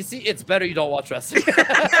 GC, it's better you don't watch wrestling.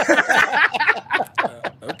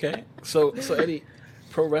 Okay. So Eddie,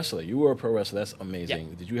 pro wrestler. You were a pro wrestler. That's amazing.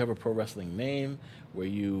 Yeah. Did you have a pro wrestling name? Were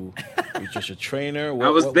you just a trainer? I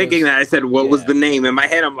was thinking that. I said, what was the name? In my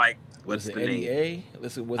head, I'm like, what's the Eddie name? A?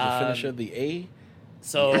 Was the finisher the A?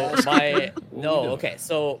 So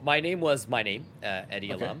So my name was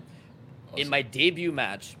Eddy Alum. In my debut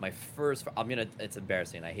match, it's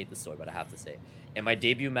embarrassing. I hate this story, but I have to say, in my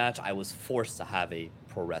debut match, I was forced to have a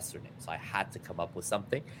pro wrestler name, so I had to come up with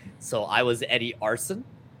something. So I was Eddie Arson,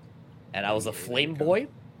 and I was a flame boy.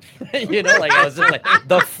 You know, like I was just like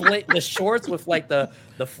the shorts with like the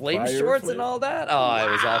flame shorts and all that. Oh,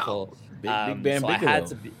 it was awful. Big Bam so Bigelow. I had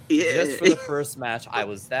to be just for the first match. I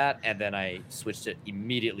was that, and then I switched it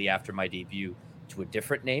immediately after my debut to a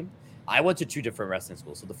different name. I went to 2 different wrestling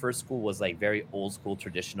schools. So the first school was like very old school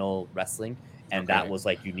traditional wrestling, and that was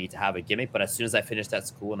like you need to have a gimmick. But as soon as I finished that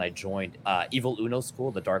school and I joined Evil Uno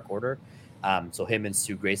school, the Dark Order, so him and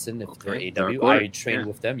Stu Grayson for AW, I trained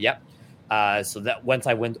with them. Yep. So that once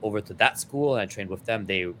I went over to that school and I trained with them,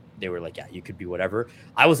 they were like, yeah, you could be whatever.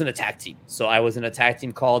 I was in a tag team. So I was in a tag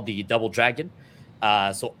team called the Double Dragon.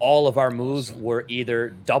 So all of our moves were either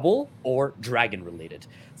double or dragon related.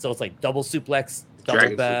 So it's like double suplex,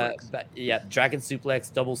 dragon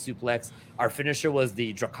suplex, double suplex. Our finisher was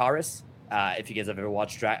the Dracarys. If you guys have ever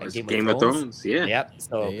watched Game of Thrones. Yeah. Yep.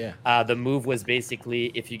 So the move was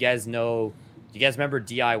basically, if you guys know, do you guys remember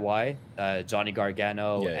DIY? Johnny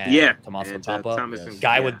Gargano and Tommaso Ciampa.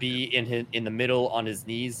 Guy would be in the middle on his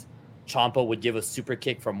knees. Ciampa would give a super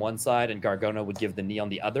kick from one side, and Gargano would give the knee on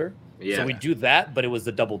the other. Yeah. So we do that, but it was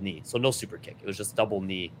the double knee. So no super kick. It was just double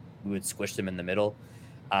knee. We would squish them in the middle.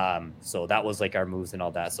 So that was like our moves and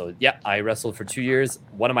all that. So yeah, I wrestled for 2 years.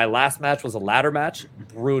 One of my last match was a ladder match.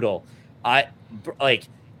 Brutal.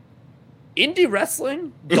 Indie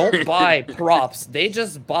wrestling don't buy props. They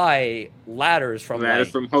just buy ladders from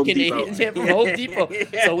Home Depot. From Home Depot.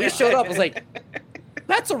 So we showed up. I was like,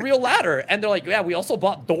 that's a real ladder. And they're like, yeah, we also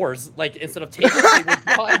bought doors. Like instead of tables, we would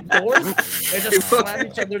buy doors. They just slam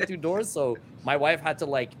each other through doors. So my wife had to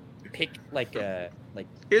like pick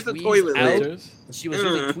here's the toilet out. She was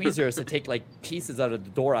using tweezers to take like pieces out of the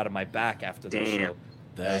door out of my back after the show.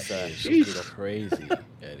 That's crazy,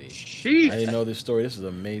 Eddie. I didn't know this story. This is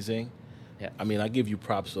amazing. Yeah. I mean, I give you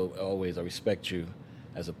props always. I respect you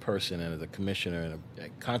as a person and as a commissioner and a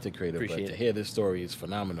content creator. Appreciate to hear this story is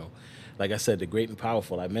phenomenal. Like I said, the great and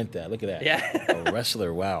powerful. I meant that. Look at that. Yeah. A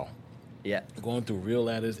wrestler. Wow. Yeah. Going through real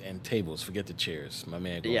ladders and tables. Forget the chairs. My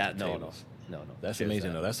man. No. That's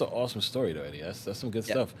amazing, though. That's an awesome story, though, Eddie. That's some good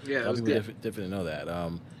stuff. Yeah, people definitely know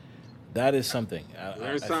that. That is something.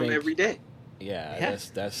 Learn something every day. Yeah,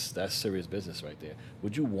 that's serious business right there.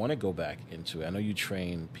 Would you want to go back into it? I know you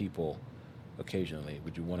train people occasionally.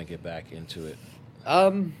 Would you want to get back into it?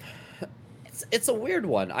 It's a weird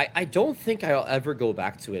one. I don't think I'll ever go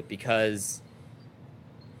back to it because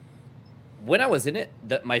when I was in it,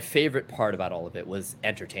 my favorite part about all of it was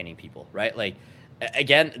entertaining people, right? Like,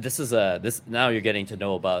 again, this now you're getting to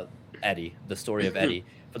know about Eddie, the story of Eddie.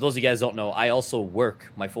 For those of you guys who don't know, I also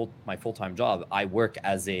work my full-time job. I work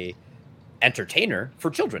as a entertainer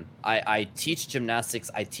for children. I teach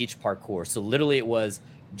gymnastics, I teach parkour. So literally it was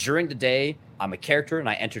during the day, I'm a character and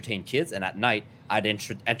I entertain kids, and at night I'd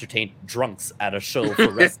entertain drunks at a show for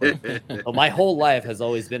wrestling. So my whole life has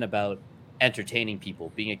always been about entertaining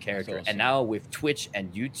people, being a character. Awesome. And now with Twitch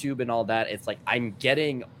and YouTube and all that, it's like I'm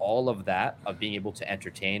getting all of that of being able to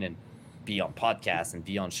entertain and be on podcasts and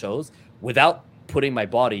be on shows without putting my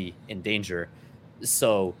body in danger.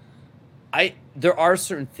 So there are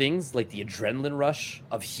certain things like the adrenaline rush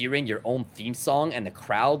of hearing your own theme song and the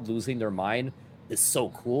crowd losing their mind is so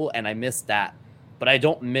cool, and I miss that. But I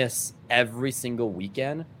don't miss every single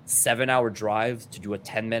weekend 7-hour drive to do a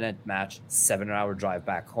 10-minute match, 7-hour drive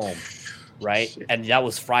back home, right? Shit. And that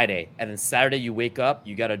was Friday. And then Saturday you wake up,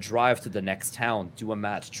 you got to drive to the next town, do a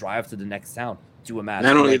match, drive to the next town, do a match.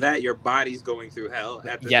 Not only that, your body's going through hell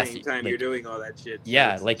at the same time you're doing all that shit.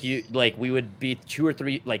 Yeah, we would be 2 or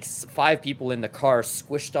 3, 5 people in the car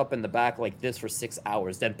squished up in the back like this for 6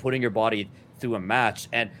 hours, then putting your body through a match.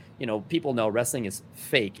 And people know wrestling is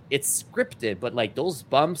fake. It's scripted, but like those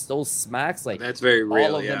bumps, those smacks, like that's very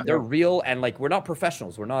real. All of them, they're real. And like, we're not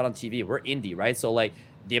professionals. We're not on TV. We're indie, right? So like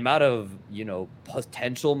the amount of,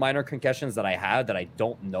 potential minor concussions that I had that I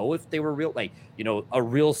don't know if they were real, like, a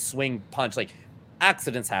real swing punch, like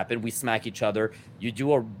accidents happen. We smack each other. You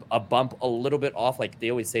do a bump a little bit off. Like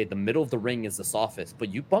they always say, the middle of the ring is the softest,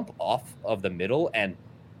 but you bump off of the middle and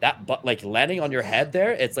that, but like landing on your head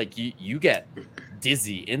there, it's like you get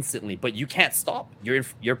dizzy instantly, but you can't stop.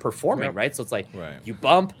 You're performing, right? So it's like you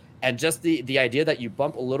bump, and just the idea that you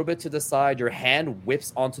bump a little bit to the side, your hand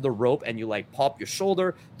whips onto the rope, and you like pop your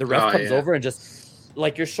shoulder. The ref comes over and just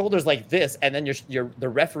like your shoulder's like this, and then the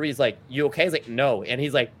referee's like, "You okay?" He's like, "No," and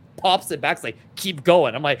he's like, pops it back. It's like, keep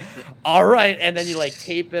going. I'm like, all right. And then you like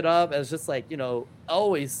tape it up. And it's just like,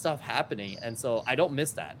 always stuff happening. And so I don't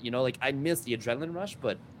miss that. Like I miss the adrenaline rush,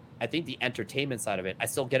 but I think the entertainment side of it, I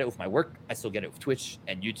still get it with my work. I still get it with Twitch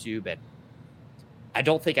and YouTube. And I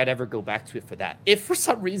don't think I'd ever go back to it for that. If for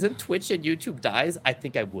some reason Twitch and YouTube dies, I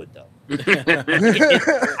think I would, though.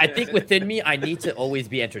 I think within me, I need to always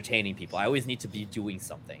be entertaining people. I always need to be doing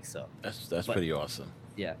something. So that's pretty awesome.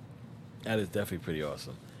 Yeah, that is definitely pretty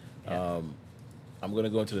awesome. Yeah. I'm going to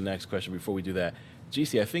go into the next question. Before we do that,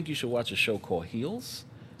 GC, I think you should watch a show called Heels.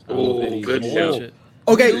 Oh, good show.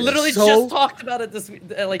 Okay, we literally just talked about it this week.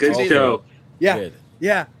 Good show. Yeah. Good.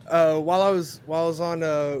 Yeah, while I was on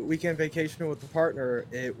a weekend vacation with a partner,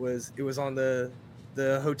 it was on the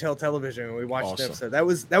hotel television, and we watched an episode. That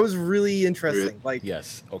was really interesting. Like,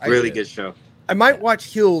 yes, really good show. I might watch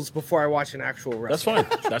Heels before I watch an actual wrestling.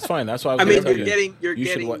 That's fine. That's why I mean, you're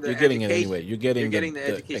getting it anyway. You're getting the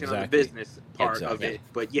education on the business part of it,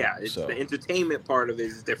 but yeah, it's the entertainment part of it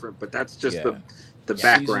is different. But that's just the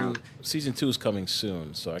background. Season 2 is coming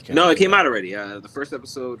soon, so I can't. No, it came out already. The first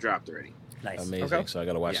episode dropped already. Nice. Amazing. Okay. So I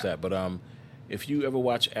got to watch that. But if you ever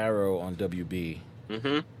watch Arrow on WB,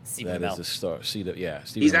 that is the start.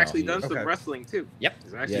 He's actually done some wrestling too. Yep.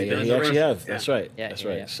 He actually has. That's right. That's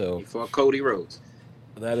right. So he fought Cody Rhodes.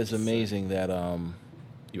 That is amazing that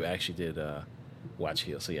you actually did watch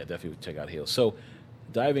Heels. So yeah, definitely check out Heels. So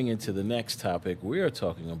diving into the next topic, we are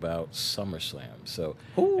talking about SummerSlam. So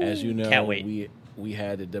as you know, can't wait. we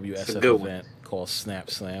had a WSF event called Snap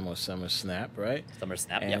Slam or Summer Snap, right? Summer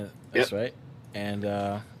Snap, That's right. And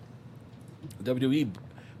WWE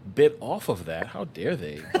bit off of that. How dare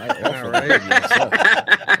they bite off of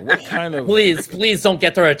WSF? What kind of... Please don't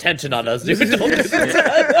get their attention on us, dude. Don't do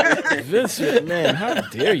that. Vince McMahon, how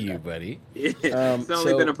dare you, buddy? It's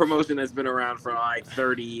only been a promotion that's been around for like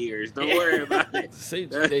 30 years. Don't worry about it.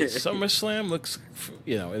 SummerSlam looks,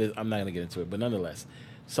 it is, I'm not going to get into it, but nonetheless,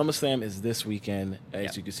 SummerSlam is this weekend,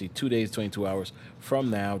 as you can see, 2 days, 22 hours from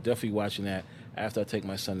now. Definitely watching that after I take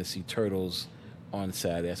my son to see Turtles on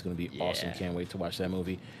Saturday. That's going to be awesome. Can't wait to watch that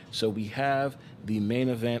movie. So we have the main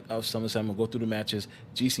event of SummerSlam. We'll go through the matches.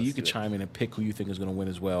 GC, you can chime in and pick who you think is going to win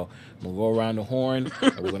as well. We'll go around the horn,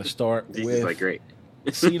 and we're going to start with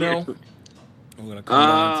Cino. We're going to come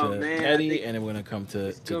down to Eddy, and then we're going to come to...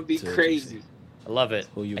 It's going to be crazy. GC. I love it.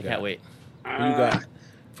 Who you got? Can't wait. Who you got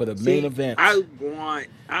for the main event?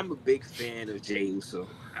 I'm a big fan of Jey Uso.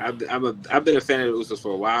 I've been a fan of the Usos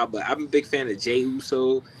for a while, but I'm a big fan of Jey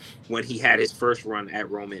Uso when he had his first run at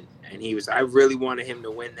Roman, and I really wanted him to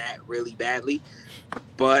win that really badly.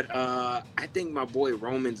 But I think my boy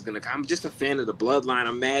Roman's gonna. I'm just a fan of the bloodline.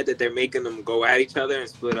 I'm mad that they're making them go at each other and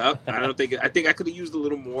split up. I think I could have used a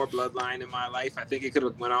little more bloodline in my life. I think it could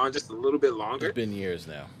have went on just a little bit longer. It's been years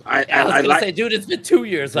now. I was gonna say, dude, it's been 2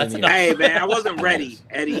 years. That's enough. Hey man, I wasn't ready,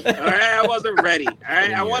 Eddie. All right, I wasn't ready. All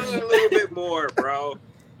right, I wanted a little bit more, bro.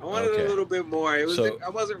 I wanted a little bit more. I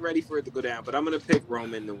wasn't ready for it to go down, but I'm gonna pick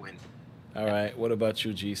Roman to win. All right. What about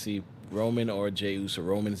you, GC? Roman or Jey Uso?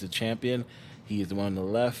 Roman is the champion. He is the one on the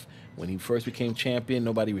left. When he first became champion,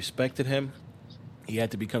 nobody respected him. He had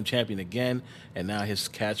to become champion again, and now his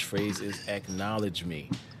catchphrase is "Acknowledge me."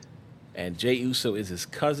 And Jey Uso is his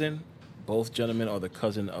cousin. Both gentlemen are the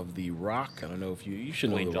cousin of The Rock. I don't know if you should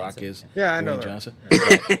know who The Rock is. Yeah, I know. Dwayne Johnson.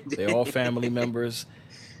 They're all family members.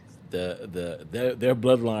 Their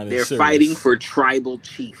bloodline is They're fighting for tribal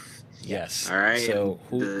chief. Yes. All right. So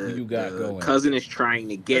who you got going? Cousin is trying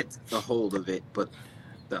to get the hold of it, but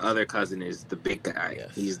the other cousin is the big guy.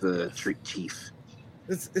 Yes. He's the chief.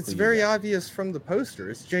 It's very obvious from the poster.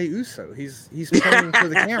 It's Jey Uso. He's pointing to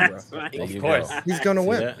the camera. Of course. He's gonna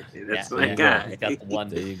win. That's my guy. He's got the one.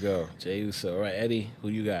 There you go. Jey Uso. All right, Eddie, who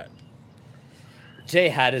you got? Jay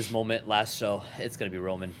had his moment last show. It's gonna be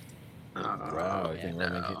Roman. Wow, I think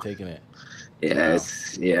Roman taking it.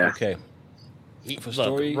 Yes. Yeah. Okay.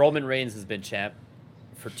 Roman Reigns has been champ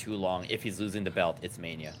for too long. If he's losing the belt, it's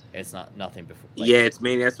Mania. It's nothing before. It's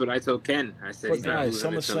Mania. That's what I told Ken. I said,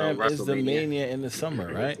 SummerSlam is the Mania in the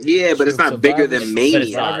summer, right? Yeah, but it's not bigger than Mania.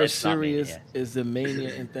 Survivor Series is the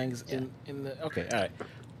Mania and things in the. Okay, all right.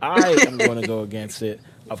 I am going to go against it.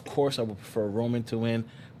 Of course, I would prefer Roman to win,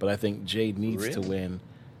 but I think Jade needs to win.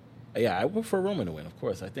 Yeah, I would prefer Roman to win. Of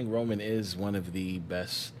course, I think Roman is one of the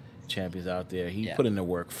best champions out there. He put in the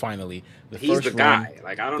work finally. He's the guy.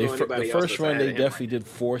 Like, I don't know anybody else. The first run, they definitely did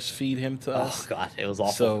force feed him to us. Oh god, it was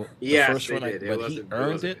awful. So the first run, but he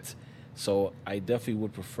earned it. So I definitely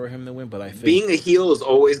would prefer him to win. But I think being a heel is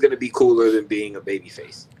always going to be cooler than being a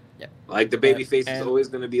babyface. Yeah, like the babyface is always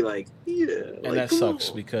going to be like, and that sucks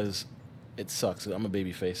because it sucks. I'm a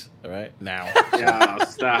baby face. All right, now. Yeah,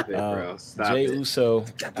 stop it, bro. Stop Jey it. Uso.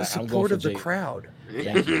 Got the I'm going support for of the Jey. crowd.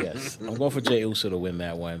 Thank you. Yes, I'm going for Jey Uso to win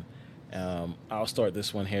that one. I'll start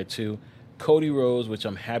this one here too. Cody Rhodes, which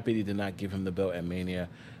I'm happy they did not give him the belt at Mania.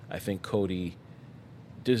 I think Cody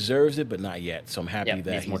deserves it, but not yet. So I'm happy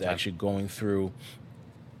that he's actually going through.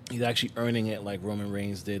 He's actually earning it like Roman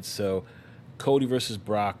Reigns did. So Cody versus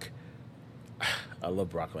Brock. I love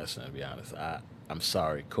Brock Lesnar, to be honest. I'm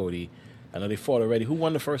sorry, Cody. I know they fought already. Who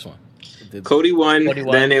won the first one? Cody won.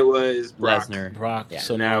 Then it was Brock. Lesnar. Brock. Yeah.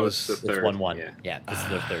 So now it's the third. 1-1. Yeah, this is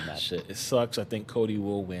their third match. Shit. It sucks. I think Cody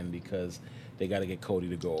will win because they got to get Cody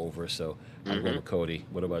to go over. So I'm going with Cody.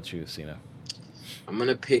 What about you, Cena? I'm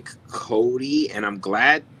gonna pick Cody, and I'm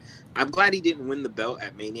glad he didn't win the belt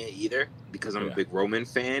at Mania either because I'm a big Roman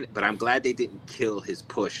fan. But I'm glad they didn't kill his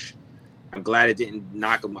push. I'm glad it didn't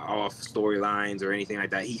knock him off storylines or anything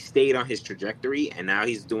like that. He stayed on his trajectory, and now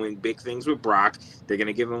he's doing big things with Brock. They're going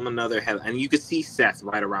to give him another hell. And you could see Seth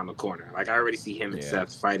right around the corner. Like, I already see him and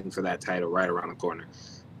Seth fighting for that title right around the corner.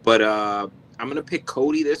 But I'm going to pick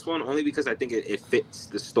Cody this one only because I think it fits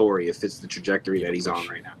the story. It fits the trajectory that he's on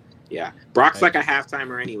right now. Yeah. Brock's like a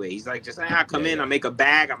half-timer anyway. He's like, just, I'll come in, I'll make a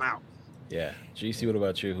bag, I'm out. Yeah. GC, what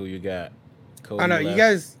about you? Who you got? Cody I know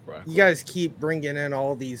left, you guys keep bringing in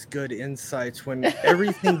all these good insights when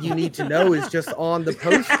everything you need to know is just on the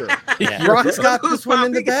poster. Yeah. Brock's got this one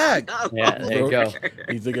in the bag. Yeah, there you go.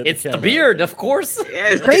 It's the camera. beard, of course.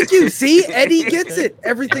 Yes. Thank you. See, Eddie gets it.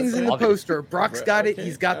 Everything's in the poster. Brock's got it. Okay.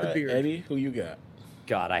 He's got the beard. Eddie, who you got?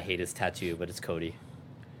 God, I hate his tattoo, but it's Cody.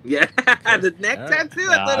 Yeah, the neck tattoo.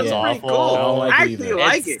 I thought it was pretty awful. cool. I don't like I it actually either.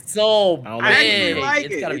 like It's it. so I don't big. like it either. Like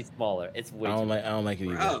It's it. gotta be smaller. It's way I too don't like it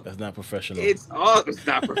either. Bro. That's not professional. It's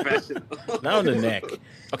not professional. Not on the neck.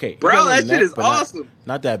 Okay, Bro, you got it on that the shit neck, is but not- awesome.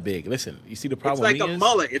 Not that big. Listen, you see the It's problem like a is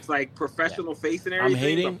mullet. It's like professional face and everything.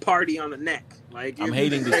 hating- but party on the neck. Like I'm it's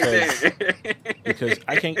hating right because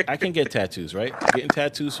I can get tattoos, right? Getting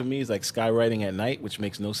tattoos for me is like skywriting at night, which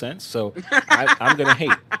makes no sense. So I'm gonna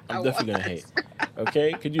hate. I'm definitely gonna hate.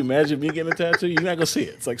 Okay, could you imagine me getting a tattoo? You're not gonna see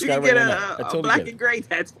it. It's like You can skywriting get at night. I a totally black get and it. gray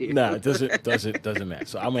tattoo. Nah, it doesn't match.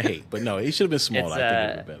 So I'm a hate. But no, he should have been smaller. I think it would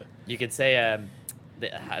have been better. You could say,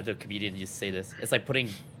 the comedian used to say this. It's like putting.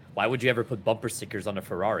 Why would you ever put bumper stickers on a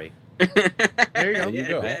Ferrari? There you go. There you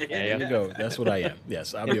go. There you go. That's what I am.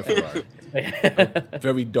 Yes, I'll be a Ferrari. A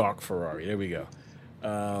very dark Ferrari. There we go.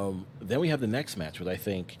 Then we have the next match, which I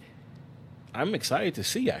think I'm excited to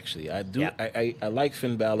see. Actually, I do. Yeah. I like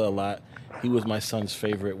Finn Balor a lot. He was my son's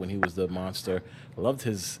favorite when he was the monster. Loved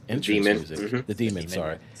his entrance Demon. music. Mhm. The demon.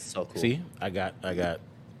 Sorry. So cool. See, I got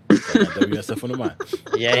WSF on the mind.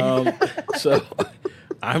 Yeah. So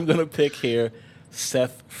I'm gonna pick here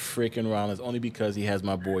Seth freaking Rollins only because he has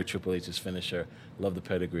my boy Triple H's finisher. Love the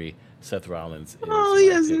pedigree. Seth Rollins. Oh, he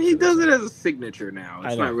doesn't. He does it as a signature now.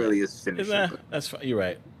 It's I know. not really his finisher. That's fine. You're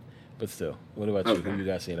right. But still, what about you? Who you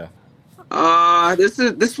got, Cena?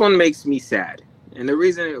 This one makes me sad. And the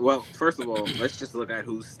reason, well, first of all, let's just look at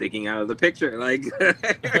who's sticking out of the picture. Like,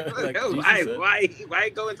 why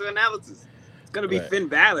go into analysis? It's gonna be Finn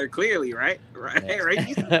Balor, clearly, right?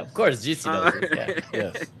 Right. Of course, GC knows it.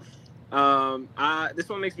 Yeah. Yes. This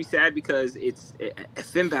one makes me sad because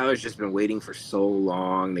Finn Balor's just been waiting for so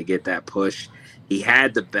long to get that push. He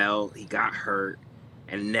had the belt, he got hurt,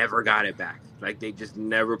 and never got it back. Like, they just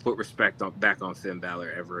never put respect back on Finn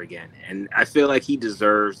Balor ever again. And I feel like he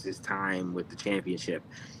deserves his time with the championship.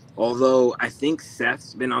 Although I think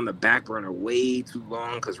Seth's been on the back burner way too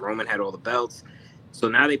long because Roman had all the belts. So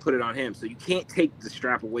now they put it on him. So you can't take the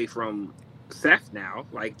strap away from Seth now.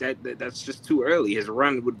 Like, that's just too early. His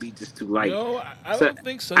run would be just too light. No, I don't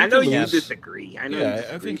think so. I know you lose. disagree. I know you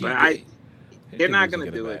disagree, I think but they're not going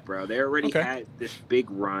to do it, bro. They already had this big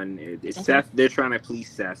run. It's Seth. They're trying to please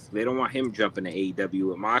Seth. They don't want him jumping to AEW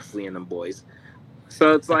with Moxley and them boys.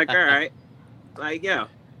 So it's like, all right, like, yeah,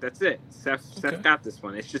 that's it. Seth got this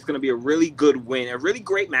one. It's just going to be a really good win, a really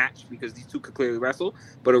great match because these two could clearly wrestle,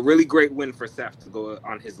 but a really great win for Seth to go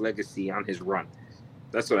on his legacy, on his run.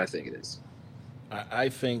 That's what I think it is. I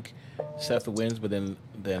think Seth wins, but then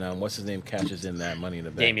what's his name cashes in that Money in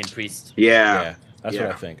the Bank. Damian Priest. Yeah. That's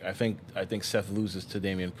what I think. I think Seth loses to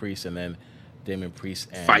Damian Priest, and then Damian Priest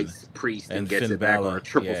and fights Priest and gets Finn it back, Balor, or a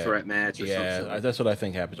triple threat match or something. That's what I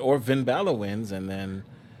think happens. Or Finn Balor wins, and then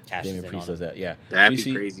Cashes Damian Priest on does that. Yeah, that'd GC,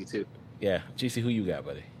 be crazy too. Yeah, GC, who you got,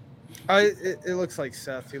 buddy? It looks like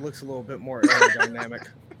Seth. He looks a little bit more aerodynamic.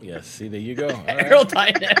 Yes, see, there you go. All right.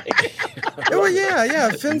 Aerodynamic. Oh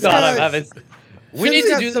yeah. Finn's God, got, we need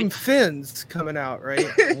to do some fins coming out, right?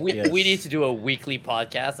 We need to do a weekly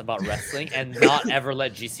podcast about wrestling and not ever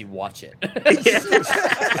let GC watch it.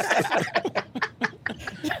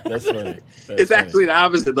 That's funny. It's actually the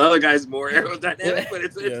opposite. The other guy's more aerodynamic, but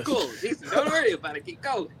it's cool. Jason, don't worry about it. Keep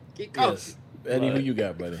going. Yes. Eddie, who you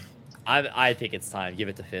got, buddy? I think it's time. Give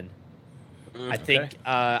it to Finn. I think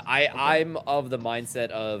I'm of the mindset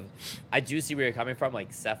of I do see where you're coming from.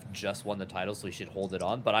 Like Seth just won the title, so he should hold it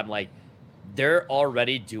on. But I'm like, they're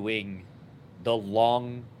already doing the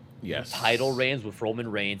long title reigns with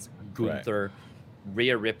Roman Reigns, Gunther,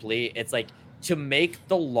 Rhea Ripley. It's like to make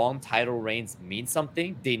the long title reigns mean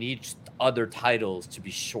something, they need other titles to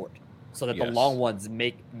be short, so that the long ones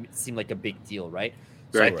seem like a big deal, right?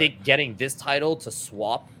 So I think getting this title to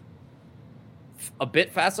swap a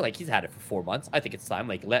bit faster, like he's had it for 4 months. I think it's time.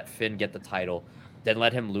 Like let Finn get the title, then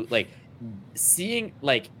let him lose. Like seeing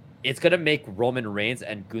like it's gonna make Roman Reigns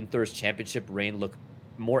and Gunther's championship reign look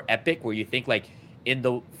more epic. Where you think like in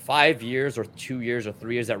the 5 years or 2 years or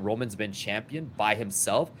 3 years that Roman's been champion by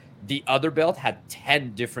himself, the other belt had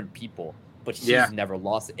 10 different people, but he's never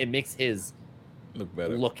lost it. It makes his look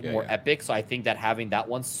better, more epic. So I think that having that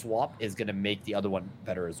one swap is gonna make the other one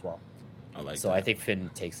better as well. I like. So that. I think Finn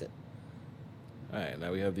takes it. All right,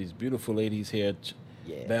 now we have these beautiful ladies here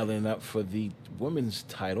battling up for the women's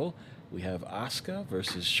title. We have Asuka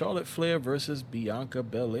versus Charlotte Flair versus Bianca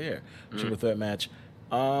Belair. Triple threat match.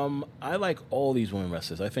 I like all these women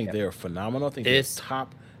wrestlers. I think they're phenomenal. I think this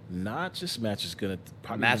top notch. This match is gonna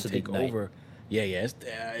probably take over. It's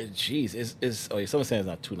someone saying it's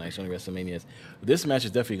not too nice. Only WrestleManias. This match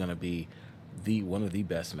is definitely gonna be one of the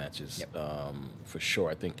best matches for sure.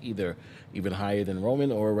 I think either even higher than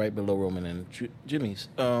Roman or right below Roman and Jimmy's.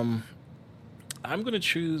 I'm gonna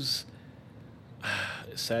choose.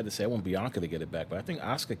 It's sad to say I want Bianca to get it back, but I think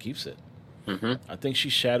Asuka keeps it. I think she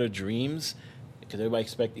shattered dreams because everybody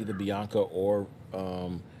expect either Bianca or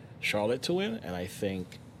Charlotte to win, and I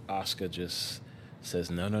think Asuka just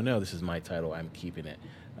says no, this is my title, I'm keeping it.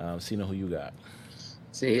 Cena, who you got?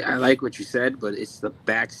 See, I like what you said, but it's the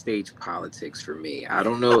backstage politics for me. I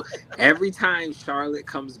don't know. Every time Charlotte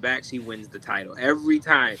comes back, she wins the title. Every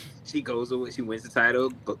time she goes away, she wins the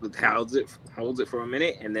title, but holds it for a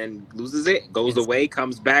minute, and then loses it, goes away,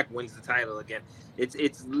 comes back, wins the title again.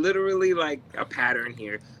 It's literally like a pattern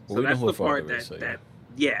here. So that's the part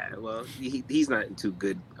he's not in too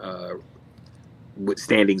good with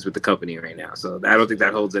standings with the company right now. So I don't think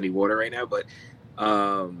that holds any water right now. But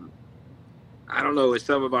I don't know. It's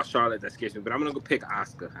something about Charlotte that scares me, but I'm going to go pick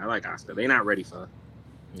Asuka. I like Asuka. They're not ready for her.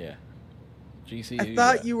 Yeah. GC, I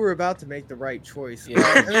thought you were about to make the right choice. Yeah.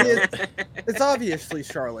 I mean, it's obviously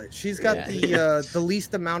Charlotte. She's got the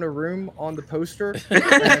least amount of room on the poster,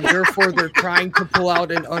 and therefore they're trying to pull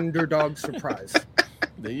out an underdog surprise.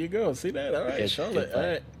 There you go. See that? All right, Charlotte. All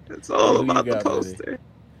right. It's all about the poster. Buddy?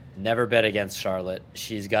 Never bet against Charlotte.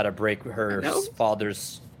 She's got to break her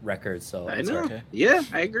father's record. So I know. Okay. Yeah,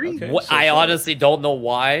 I agree. Okay. I honestly don't know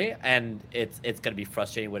why, and it's gonna be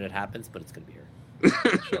frustrating when it happens, but it's gonna be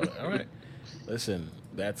her. Charlotte. All right. Listen,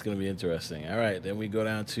 that's gonna be interesting. All right, then we go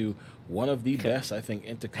down to one of the best, I think,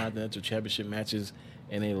 Intercontinental Championship matches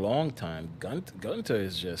in a long time. Gunther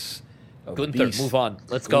is just a beast. Move on.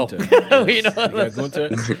 Let's go. We know Gunther.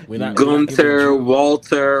 Gunther,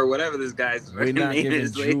 Walter, whatever this guy's we're not name giving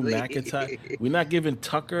is Drew lately. McIntyre. We're not giving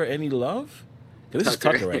Tucker any love. This is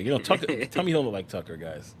Tucker, right? You know, Tucker. Tell me you don't look like Tucker,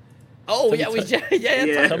 guys. Oh, Tell me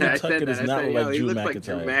Tucker does not look like he Drew looks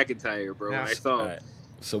McIntyre. like Drew McIntyre, bro. Yeah. I saw him. Right.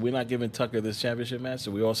 So we're not giving Tucker this championship match.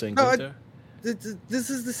 So we all saying Gunther. This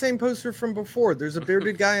is the same poster from before. There's a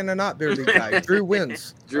bearded guy and a not bearded guy. Drew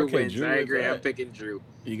wins. Drew Okay, wins. Drew I wins, agree. all I'm right. picking Drew.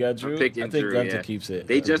 You got Drew. I'm picking I think Drew, Gunther yeah. keeps it.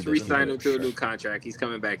 They just he doesn't re-signed do him it. to a new contract. He's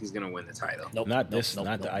coming back. He's gonna win the title. Nope. Not this.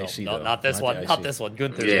 Not the IC. No, though. not this one. the Not IC. this one.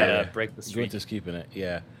 Gunther's Yeah. gotta break the streak. Gunther's keeping it.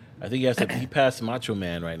 Yeah. I think he has to. He passed Macho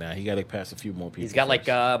Man right now. He got to pass a few more people. He's got like first.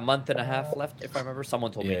 a month and a half left, if I remember.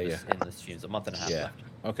 Someone told me in the streams, a month and a half left.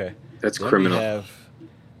 Okay. That's Then criminal.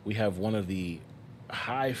 We have one of the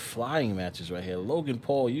high flying matches right here. Logan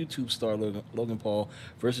Paul, YouTube star Logan Paul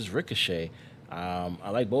versus Ricochet. I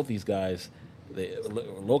like both these guys.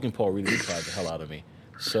 Logan Paul really fired the hell out of me.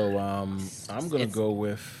 So I'm gonna go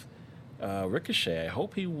with Ricochet. I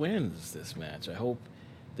hope he wins this match. I hope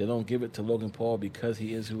they don't give it to Logan Paul because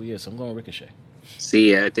he is who he is. So I'm going Ricochet.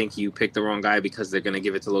 See, I think you picked the wrong guy because they're going to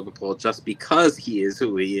give it to Logan Paul just because he is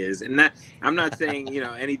who he is. And that, I'm not saying,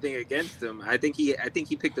 anything against him. I think he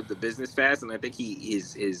picked up the business fast, and I think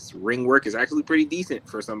his ring work is actually pretty decent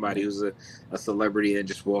for somebody who's a celebrity that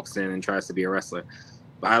just walks in and tries to be a wrestler.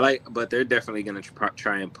 But they're definitely going to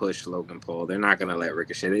try and push Logan Paul. They're not going to let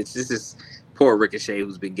Ricochet. It's just this poor Ricochet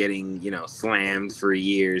who's been getting, slammed for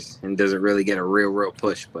years and doesn't really get a real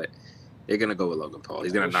push. But they're going to go with Logan Paul.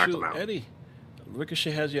 He's going to knock him out. Eddie,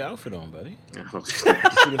 Ricochet has your outfit on, buddy. Oh, You see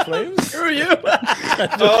the flames? Screw you.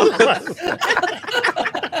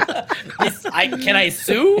 Can I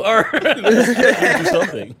sue or Do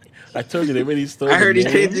something. I told you they really stole. I heard the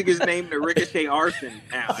he's name. changing his name to Ricochet Arson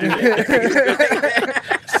now.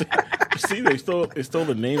 See, they stole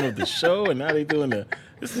the name of the show, and now they doing the.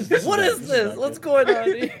 what is this? What's going on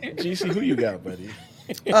here? GC, who you got, buddy?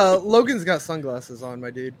 Logan's got sunglasses on, my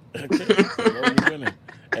dude. Okay, so Logan's winning.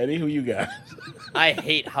 Eddie, who you got? I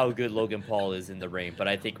hate how good Logan Paul is in the ring, but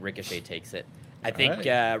I think Ricochet takes it. I think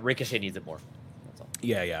Ricochet needs it more. That's all.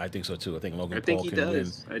 Yeah, I think so too. I think Logan I think Paul he can win.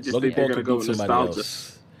 does. I just Logan think they're Paul gonna could go beat with somebody nostalgia.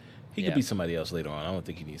 else. He could beat somebody else later on. I don't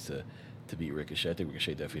think he needs to beat Ricochet. I think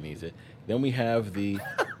Ricochet definitely needs it. Then we have the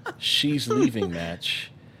She's Leaving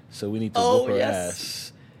match. So we need to whoop her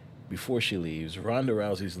ass before she leaves. Ronda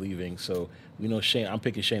Rousey's leaving, so we know I'm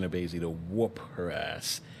picking Shayna Baszler to whoop her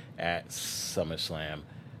ass at SummerSlam.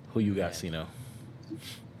 Who you got, Cino?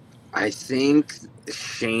 I think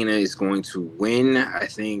Shayna is going to win. I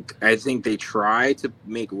think they try to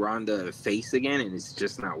make Ronda a face again, and it's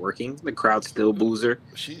just not working. The crowd still boos her.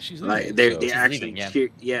 She's like leaving, they so. actually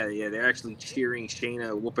leaving, they're actually cheering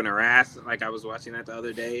Shayna whooping her ass. Like I was watching that the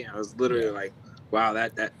other day. I was literally like, wow,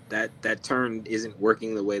 that turn isn't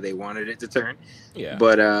working the way they wanted it to turn. Yeah.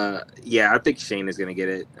 But I think Shayna's gonna get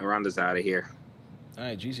it. Ronda's out of here. All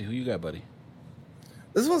right, GC, who you got, buddy?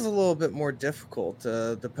 This one's a little bit more difficult.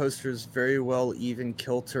 The poster's very well even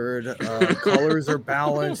kiltered. Colors are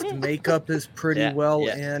balanced. Makeup is pretty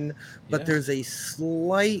in, but there's a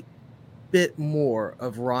slight bit more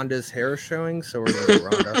of Ronda's hair showing, so we're gonna go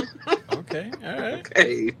Ronda. Okay, all right.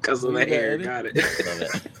 Okay, because of the hair, got it. Love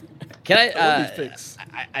it. Can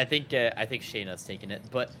I think Shayna's taking it,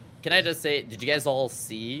 but can I just say, did you guys all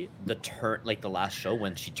see the turn, like the last show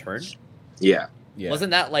when she turned? Yeah.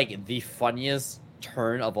 Wasn't that like the funniest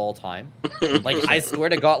turn of all time? Like I swear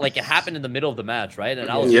to God, like it happened in the middle of the match, right? And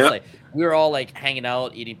I was just like, we were all like hanging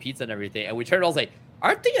out, eating pizza and everything, and we turned. I was like,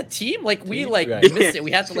 aren't they a team? Like we missed it.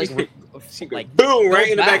 We had to like boom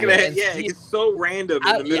right in the back of the head. Yeah, it's so random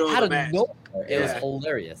in the middle of the match. It was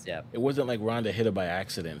hilarious. Yeah, it wasn't like Ronda hit her by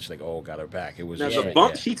accident. She's like, oh, got her back. It was the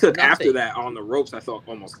bump she took after that on the ropes. I thought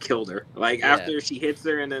almost killed her. Like after she hits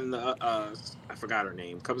her, and then the I forgot her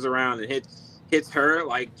name, comes around and hits her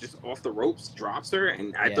like just off the ropes, drops her,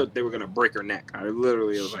 and I thought they were gonna break her neck. I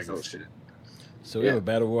literally was like, oh shit. So we have a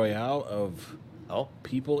battle royale of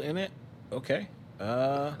people in it. Okay.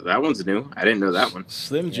 That one's new. I didn't know that one.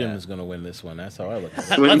 Slim Jim is gonna win this one. That's how I look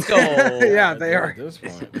at it. Let's go. Yeah, they are. At this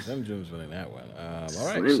point, Slim Jim's winning that one. All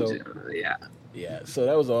right. Slim So Jim, yeah. So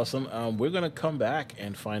that was awesome. We're gonna come back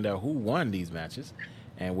and find out who won these matches,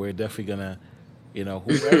 and we're definitely gonna,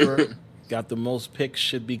 whoever got the most picks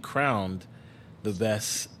should be crowned the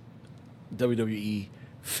best WWE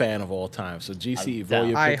fan of all time. So GC, if all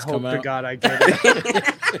your picks come out, I hope to God I get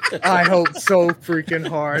it. I hope so freaking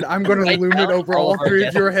hard. I'm going to loom it over all three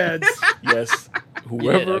of your heads. Yes,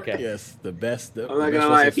 whoever. Okay. Yes, the best. I'm not gonna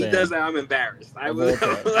lie. If he does that, I'm embarrassed. I'm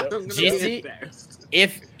gonna be embarrassed.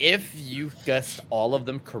 If you guessed all of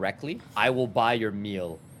them correctly, I will buy your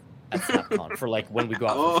meal at Snapcon for like when we go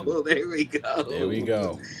out. Oh, there we go. There we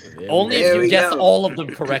go. Only if you guess all of them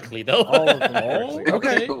correctly, though. All of them.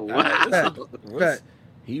 Okay. Wow.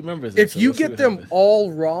 He remembers. If you get them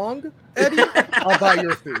all wrong, Eddie, I'll buy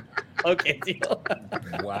your food. Okay, deal.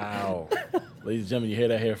 Wow. Ladies and gentlemen, you hear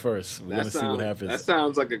that here first. We're going to see what happens. That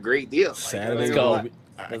sounds like a great deal. Saturday. Let's go.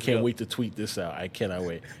 I can't wait to tweet this out. I cannot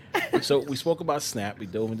wait. So we spoke about Snap. We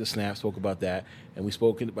dove into Snap, spoke about that. And we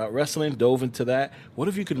spoke about wrestling, dove into that. What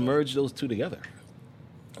if you could merge those two together?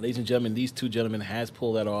 Ladies and gentlemen, these two gentlemen has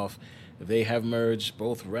pulled that off. They have merged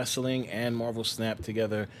both wrestling and Marvel Snap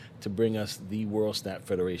together to bring us the World Snap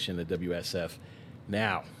Federation, the WSF.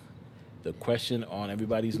 Now, the question on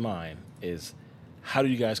everybody's mind is, how do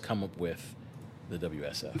you guys come up with the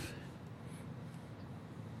WSF?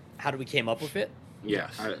 How do we came up with it? Yeah.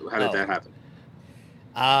 How did that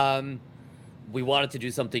happen? We wanted to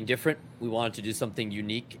do something different. We wanted to do something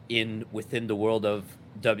unique within the world of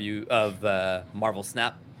Marvel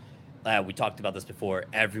Snap. We talked about this before.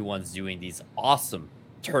 Everyone's doing these awesome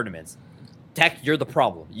tournaments. Tech, you're the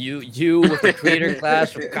problem. You with the Creator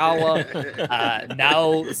Clash of Kawa,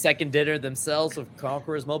 now second dinner themselves with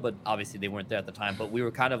Conqueror's Mode, but obviously they weren't there at the time. But we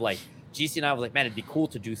were kind of like, GC and I was like, man, it'd be cool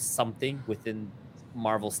to do something within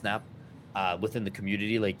Marvel Snap, within the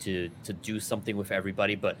community, like to do something with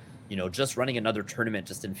everybody. But just running another tournament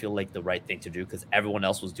just didn't feel like the right thing to do because everyone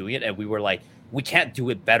else was doing it, and we were like, we can't do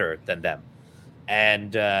it better than them.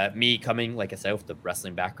 And me coming, like I said, with the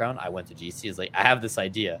wrestling background, I went to GC. Is like, I have this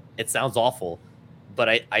idea. It sounds awful, but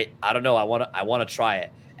I don't know. I want to try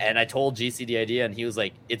it. And I told GC the idea, and he was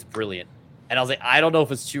like, "It's brilliant." And I was like, "I don't know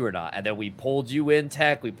if it's true or not." And then we pulled you in,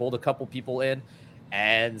 Tech. We pulled a couple people in,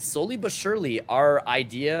 and slowly but surely, our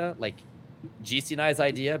idea, like GC and I's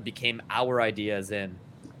idea, became our idea, as in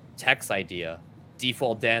Tech's idea,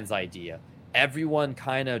 Default Dan's idea. Everyone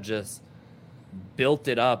kind of just built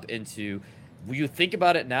it up into. You think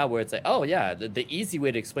about it now, where it's like, oh yeah, the easy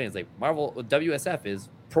way to explain is like Marvel WSF is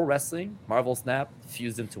pro wrestling, Marvel Snap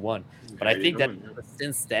fused into one. But I think that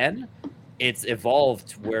since then, it's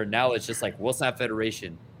evolved where now it's just like World Snap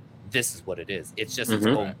Federation. This is what it is. It's just its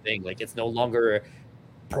own thing. Like it's no longer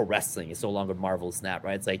pro wrestling. It's no longer Marvel Snap,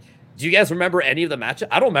 right? It's like, do you guys remember any of the matches?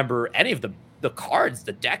 I don't remember any of the cards,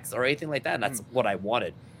 the decks, or anything like that. And that's what I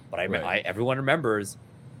wanted. But everyone remembers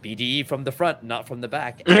BDE from the front, not from the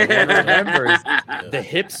back. Everyone remembers the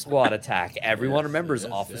hip squad attack. Everyone remembers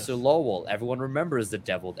Officer Lowell. Everyone remembers the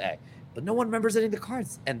Deviled Egg. But no one remembers any of the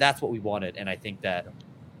cards. And that's what we wanted. And I think that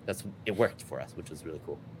it worked for us, which was really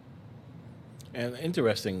cool. And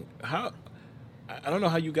interesting, I don't know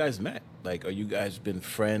how you guys met. Like, are you guys been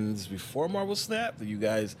friends before Marvel Snap? Or you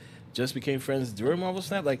guys just became friends during Marvel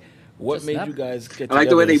Snap? Like, what made you guys get together? I like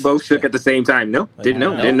the way they both shook at the same time. No, didn't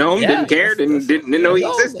know him, didn't care, didn't know he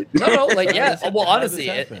existed. No, like, yeah. Well, honestly,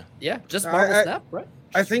 just Marvel Snap, right?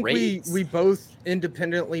 I think we both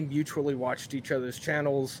independently mutually watched each other's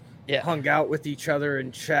channels, hung out with each other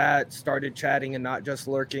and started chatting and not just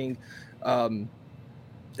lurking. And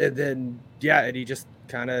then, Eddie just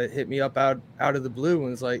kind of hit me up out of the blue and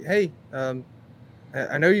was like, hey,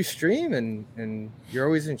 I know you stream and you're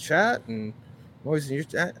always in chat and always in your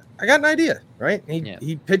chat. I got an idea, right?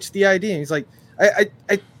 He pitched the idea and he's like,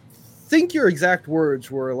 I think your exact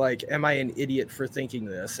words were like, am I an idiot for thinking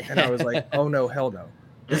this? And I was like, oh no, hell no.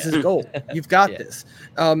 This is gold. You've got this.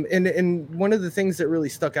 And one of the things that really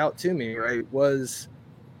stuck out to me, right, was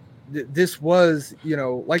this was,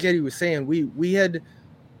 like Eddie was saying, we had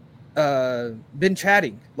been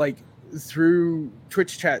chatting like through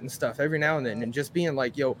Twitch chat and stuff every now and then, and just being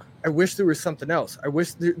like, yo, I wish there was something else. I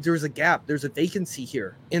wish there was a gap. There's a vacancy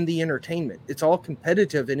here in the entertainment. It's all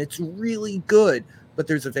competitive and it's really good, but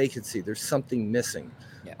there's a vacancy. There's something missing.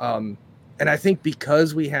 And I think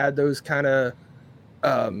because we had those kind of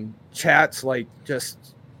chats, like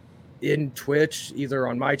just in Twitch, either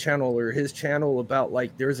on my channel or his channel, about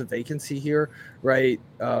like, there's a vacancy here, right?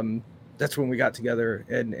 That's when we got together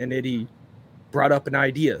and Eddie brought up an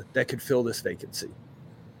idea that could fill this vacancy.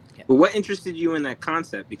 But what interested you in that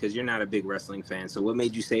concept? Because you're not a big wrestling fan. So what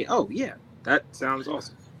made you say, oh, yeah, that sounds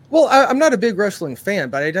awesome? Well, I'm not a big wrestling fan,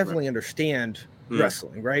 but I definitely understand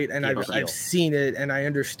wrestling, right? And I've seen it, and I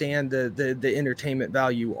understand the entertainment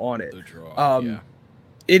value on it.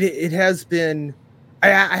 It has been...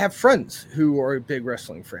 I have friends who are big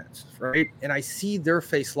wrestling fans, right? And I see their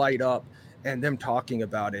face light up and them talking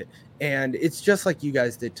about it. And it's just like you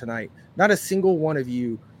guys did tonight. Not a single one of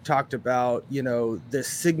you talked about, the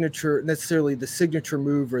signature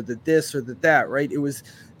move or the this or the that, right? It was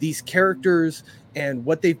these characters and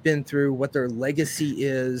what they've been through, what their legacy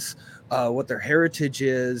is, what their heritage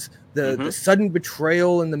is, the sudden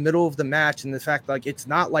betrayal in the middle of the match, and the fact like it's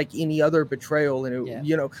not like any other betrayal. And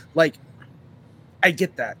it, like, I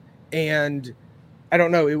get that. And I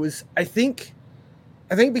don't know, it was, I think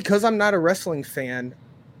because I'm not a wrestling fan,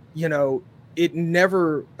 it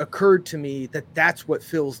never occurred to me that that's what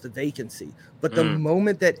fills the vacancy. But the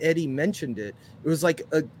moment that Eddie mentioned it, it was like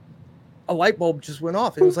a light bulb just went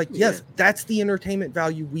off. It was like, yes, that's the entertainment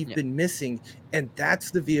value we've been missing. And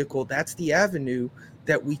that's the vehicle, that's the avenue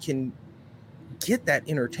that we can get that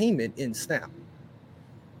entertainment in Snap.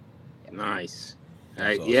 Nice.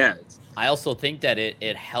 Awesome. Yeah. I also think that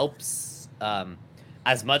it helps,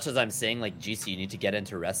 as much as I'm saying, like, GC, you need to get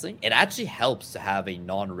into wrestling, it actually helps to have a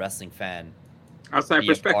non-wrestling fan outside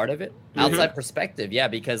perspective. Part of it. Outside perspective,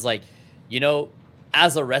 because, like,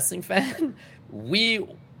 as a wrestling fan, we,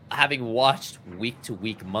 having watched week to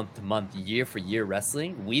week, month to month, year for year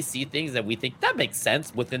wrestling, we see things that we think that makes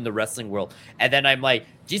sense within the wrestling world. And then I'm like,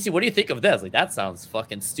 GC, what do you think of this? Like, that sounds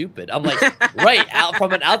fucking stupid. I'm like, right,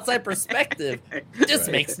 from an outside perspective, this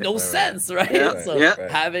makes no sense, right?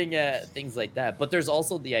 Having things like that. But there's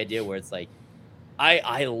also the idea where it's like,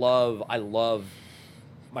 I love,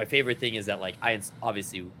 my favorite thing is that, like,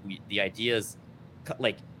 the ideas,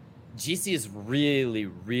 like, GC is really,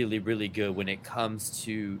 really, really good when it comes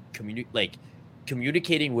to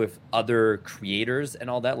communicating with other creators and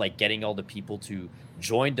all that, like getting all the people to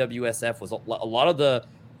join WSF was a lot of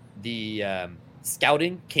the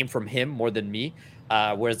scouting came from him more than me,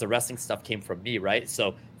 whereas the wrestling stuff came from me, right?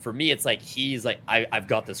 So for me, it's like he's like, I've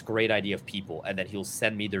got this great idea of people, and then he'll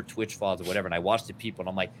send me their Twitch files or whatever, and I watch the people, and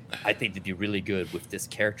I'm like, I think they'd be really good with this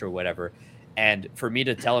character or whatever. And for me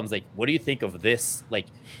to tell him, like, what do you think of this? Like,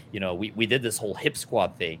 you know, we did this whole hip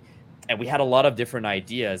squad thing, and we had a lot of different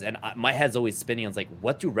ideas, and my head's always spinning. I was like,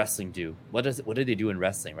 what do wrestling do? What do they do in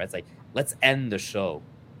wrestling, right? It's like, let's end the show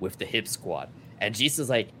with the hip squad. And Jeese is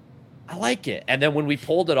like, I like it. And then when we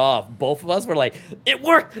pulled it off, both of us were like, it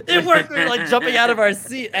worked. We were like jumping out of our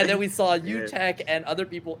seat. And then we saw UTech and other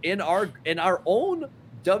people in our own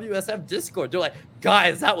WSF Discord. They're like,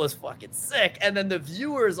 guys, that was fucking sick. And then the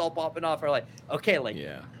viewers all popping off are like, okay, like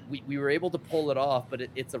we were able to pull it off, but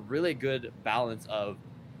it's a really good balance of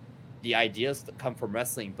the ideas that come from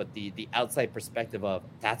wrestling, but the outside perspective of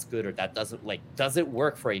that's good or that doesn't, like, does it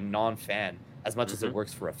work for a non-fan as much as it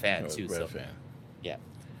works for a fan too. So yeah.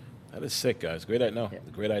 That is sick, guys. Great idea. No,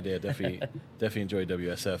 great idea. Definitely enjoy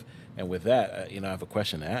WSF. And with that, I have a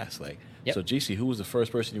question to ask. Like, so GC, who was the first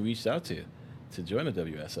person you reached out to join the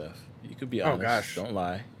WSF? You could be honest. Oh gosh, don't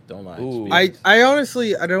lie. I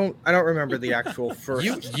honestly, I don't remember the actual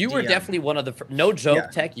first. You were definitely one of the no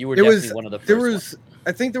joke, Tech. You were definitely one of the first.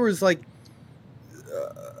 I think there was like,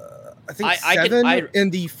 seven in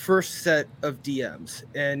the first set of DMs,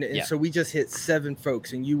 and so we just hit 7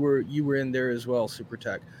 folks, and you were in there as well, Super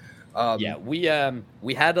Tech. We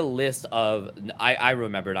had a list of. I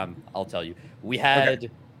remembered. I'll tell you. We had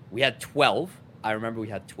 12. I remember we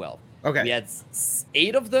had 12. Okay. We had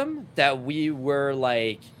 8 of them that we were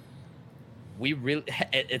like, we really.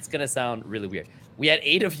 It's gonna sound really weird. We had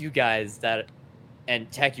 8 of you guys that, and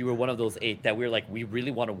Tech, you were one of those 8 that we were like, we really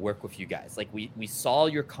want to work with you guys. Like we saw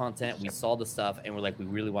your content, we saw the stuff, and we're like, we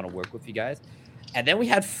really want to work with you guys. And then we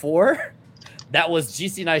had 4. That was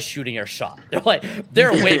GC and I shooting our shot.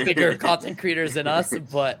 They're way bigger content creators than us,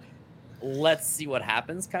 but let's see what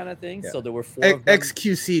happens, kind of thing. Yeah. So there were 4 of them.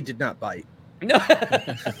 XQC did not bite. No.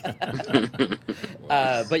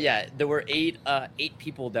 But yeah, there were 8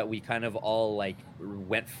 people that we kind of all like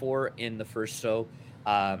went for in the first show.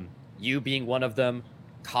 You being one of them,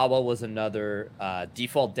 Kawa was another,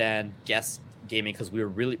 Default Dan, Guest Gaming, because we were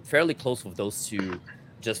really fairly close with those 2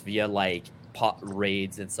 just via like pot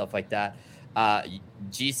raids and stuff like that.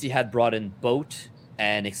 GC had brought in Boat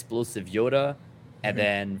and Explosive Yoda, and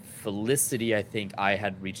then Felicity, I think I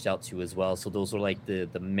had reached out to as well. So those were like the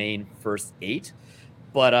main first 8.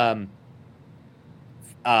 But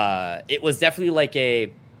it was definitely like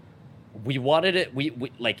we wanted it.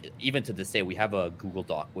 We like, even to this day, we have a Google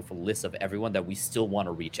Doc with a list of everyone that we still want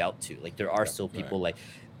to reach out to. Like there are still people like,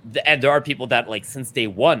 and there are people that like since day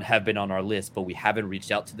one have been on our list, but we haven't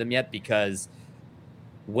reached out to them yet, because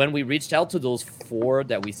when we reached out to those 4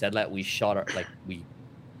 that we said that we shot our, like we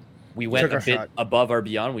went a bit above our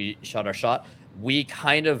beyond, we shot our shot. We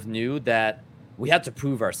kind of knew that we had to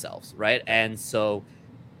prove ourselves, right? And so,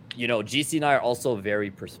 you know, GC and I are also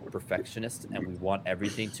very perfectionist, and we want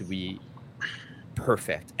everything to be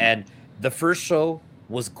perfect. And the first show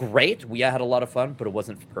was great. We had a lot of fun, but it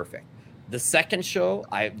wasn't perfect. The second show,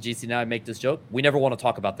 GC and I make this joke, we never want to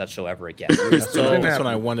talk about that show ever again. That's when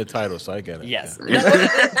I won the title, so I get it. Yes.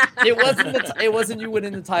 It wasn't you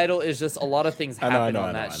winning the title. It's just a lot of things happened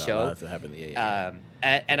on that show.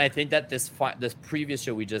 And I think that this previous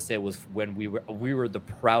show we just did was when we were the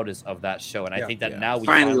proudest of that show. And I think that now we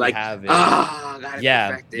finally like, have it.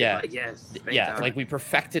 Like we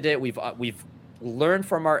perfected it. We've learn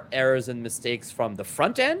from our errors and mistakes from the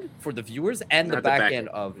front end for the viewers and the back end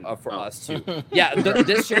for us too. Yeah,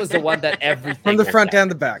 this show is the one that everything from the front and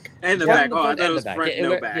the back. And the back. Oh, that was front,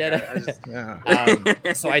 no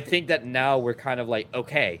back. So I think that now we're kind of like,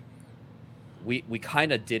 okay, we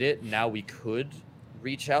kind of did it. Now we could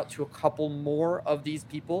reach out to a couple more of these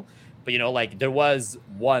people. But, you know, like there was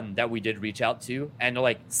one that we did reach out to, and they're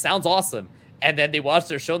like, sounds awesome. And then they watched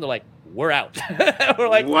their show and they're like, we're out. We're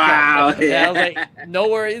like, wow. Yeah. I was like, no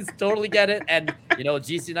worries, totally get it. And, you know,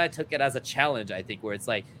 GC and I took it as a challenge, I think, where it's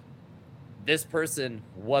like, this person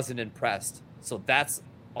wasn't impressed. So that's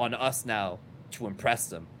on us now to impress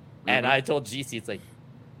them. Mm-hmm. And I told GC, it's like,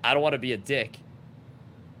 I don't want to be a dick,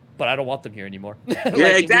 but I don't want them here anymore. Like,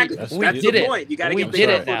 exactly. We did it. Point. You got to get the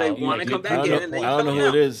people they want to come back in. And I don't know who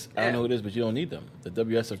it is. I don't know who it is, but you don't need them. The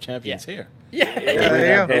WSF champion's here.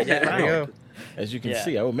 Yeah. There you go. As you can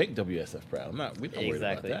see, I will make WSF proud. We don't worry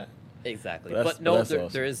about that. Exactly. But no, awesome.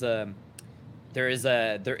 there is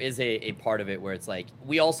a part of it where it's like,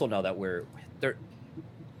 we also know that we're there.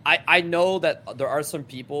 I know that there are some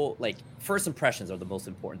people, like, first impressions are the most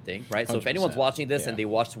important thing, right? So if anyone's watching this and they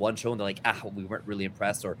watched one show and they're like, we weren't really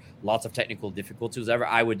impressed, or lots of technical difficulties, whatever,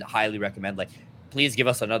 I would highly recommend, like, please give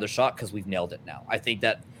us another shot because we've nailed it now. I think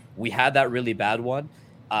that we had that really bad one,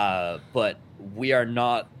 but we are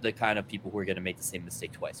not the kind of people who are going to make the same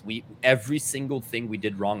mistake twice. Every single thing we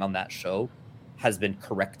did wrong on that show has been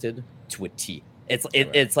corrected to a T.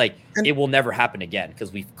 It's like it will never happen again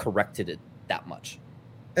because we've corrected it that much.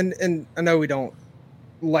 And I know we don't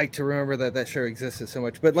like to remember that show existed so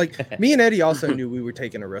much, but like me and Eddie also knew we were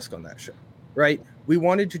taking a risk on that show, right? We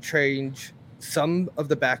wanted to change some of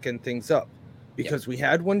the back end things up because we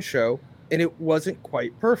had one show and it wasn't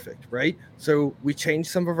quite perfect, right? So we changed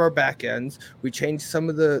some of our back ends. We changed some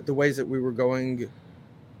of the ways that we were going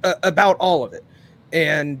about all of it.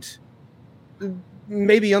 And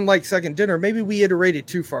maybe unlike Second Dinner, maybe we iterated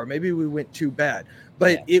too far. Maybe we went too bad.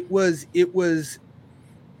 But it was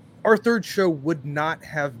our third show would not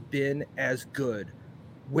have been as good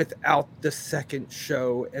without the second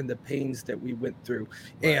show and the pains that we went through.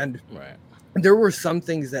 Right. And there were some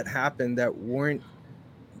things that happened that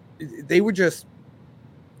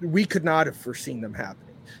we could not have foreseen them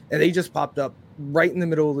happening. And they just popped up right in the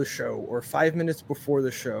middle of the show or 5 minutes before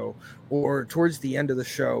the show or towards the end of the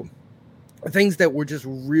show. Things that were just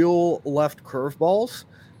real left curveballs,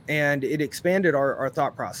 and it expanded our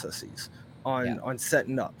thought processes on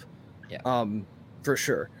setting up. For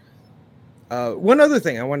sure. One other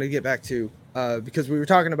thing I wanted to get back to, because we were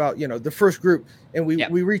talking about, the first group, and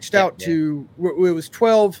we reached out to, it was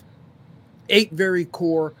 12, 8 very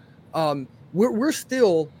core. We're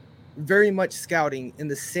still very much scouting in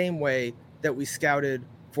the same way that we scouted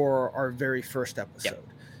for our very first episode,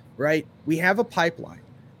 right? We have a pipeline.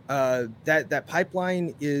 That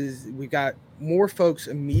pipeline is, we've got more folks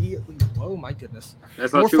immediately. Oh my goodness!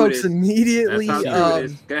 That's more folks immediately. Go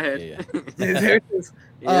ahead. There it is.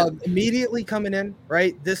 Immediately coming in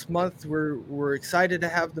right this month. We're excited to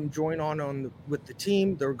have them join with the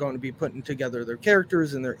team. They're going to be putting together their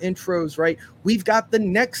characters and their intros. Right. We've got the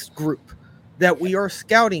next group that we are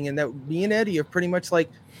scouting, and that me and Eddie are pretty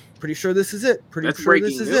sure this is it. That's sure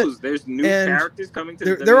this is news. It. There's new characters coming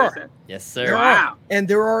to there are. Yes, sir. There are. And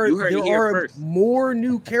there are more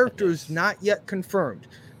new characters not yet confirmed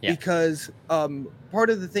because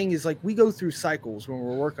part of the thing is we go through cycles when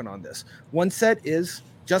we're working on this. One set is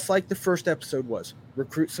just like the first episode was,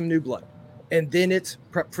 recruit some new blood, and then it's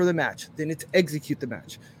prep for the match, then it's execute the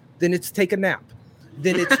match, then it's take a nap,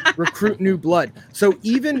 then it's recruit new blood. So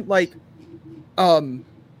even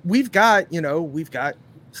we've got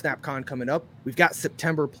SnapCon coming up. We've got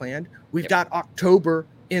September planned. We've got October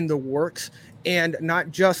in the works, and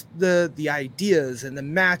not just the ideas and the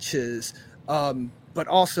matches, but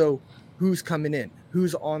also who's coming in,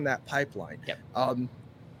 who's on that pipeline.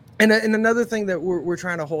 And another thing that we're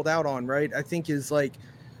trying to hold out on, right, I think is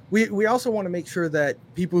we also want to make sure that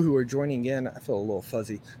people who are joining in, I feel a little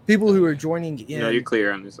fuzzy, people who are joining in. No, you're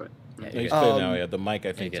clear on this side. Yeah, you're clear now. Yeah, the mic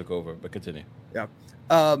I think took over, but continue. Yeah.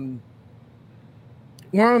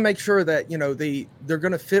 We want to make sure that they're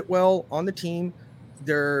going to fit well on the team.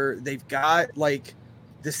 They've got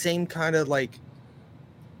the same kind of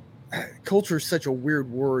culture is such a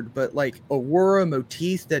weird word, but aurora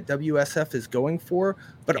motif that WSF is going for,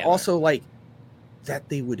 but also that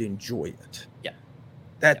they would enjoy it.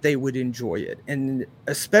 They would enjoy it, and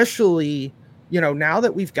especially now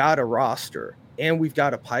that we've got a roster and we've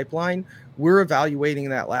got a pipeline, we're evaluating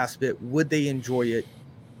that last bit. Would they enjoy it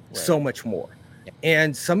so much more?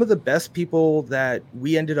 And some of the best people that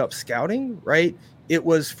we ended up scouting, right, it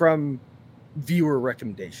was from viewer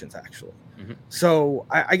recommendations, actually. So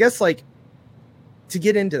I guess to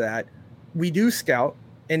get into that, we do scout,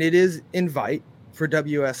 and it is invite for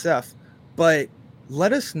WSF, but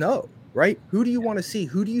let us know, right? Who do you want to see?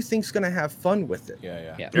 Who do you think's going to have fun with it?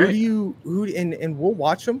 And we'll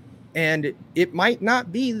watch them. And it might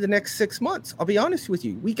not be the next 6 months. I'll be honest with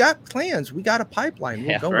you. We got plans. We got a pipeline.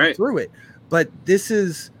 We're going through it. But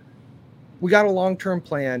we got a long-term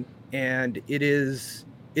plan, and it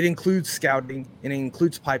includes scouting, and it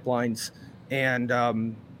includes pipelines. And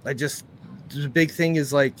the big thing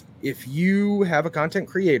is if you have a content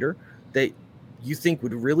creator that you think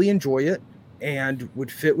would really enjoy it and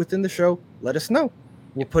would fit within the show, let us know.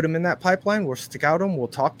 We'll put them in that pipeline. We'll scout them. We'll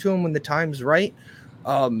talk to them when the time's right.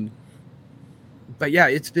 But yeah,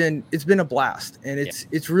 it's been a blast, and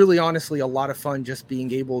it's really honestly a lot of fun just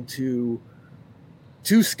being able to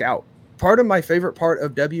scout. Part of my favorite part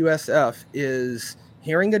of WSF is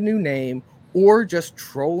hearing a new name or just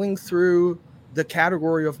trolling through the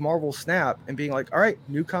category of Marvel Snap and being all right,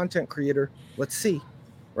 new content creator, let's see,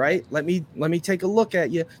 right? Let me take a look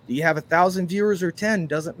at you. Do you have 1,000 viewers or 10?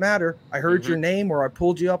 Doesn't matter. I heard your name or I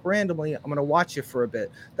pulled you up randomly. I'm going to watch you for a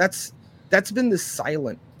bit. That's been the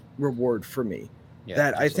silent reward for me.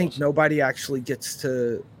 that I think nobody actually gets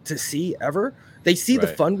to see ever. They see the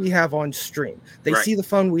fun we have on stream. They see the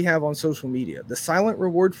fun we have on social media. The silent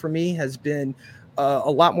reward for me has been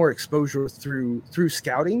a lot more exposure through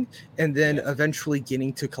scouting, and then eventually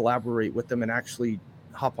getting to collaborate with them and actually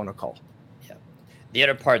hop on a call. Yeah. The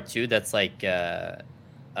other part too, that's like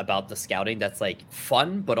about the scouting, that's like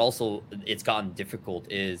fun, but also it's gotten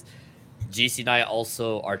difficult, is GC and I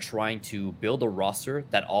also are trying to build a roster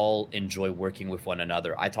that all enjoy working with one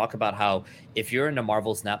another. I talk about how if you're in a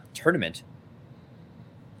Marvel Snap tournament,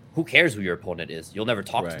 who cares who your opponent is? You'll never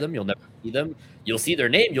talk to them. You'll never see them. You'll see their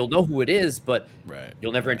name. You'll know who it is, but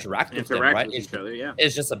you'll never interact with them, right? With each other,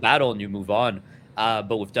 it's just a battle and you move on.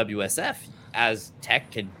 But with WSF, as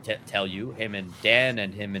Tech can tell you, him and Dan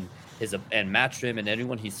and him and Matchrim and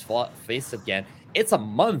anyone he's faced again, it's a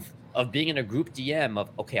month of being in a group DM of,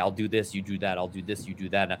 okay, I'll do this, you do that, I'll do this, you do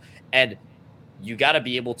that. And you got to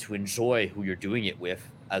be able to enjoy who you're doing it with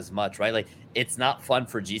as much, right? Like, it's not fun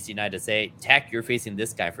for GC and I to say, Tech, you're facing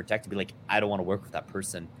this guy, for Tech to be like, I don't want to work with that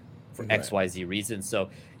person for XYZ reason. So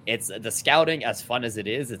it's the scouting, as fun as it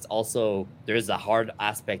is, it's also, there's a hard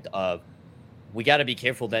aspect of, we got to be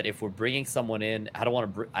careful that if we're bringing someone in, I don't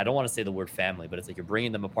want to say the word family, but it's like you're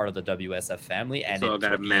bringing them a part of the WSF family, and it's got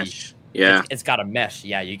to mesh. It's got to mesh.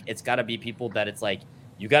 Yeah, it's got to be people that it's like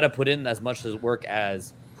you got to put in as much work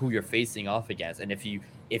as who you're facing off against. And if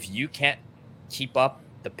you can't keep up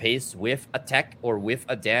the pace with a Tech or with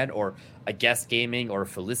a Dan or a Guest Gaming or a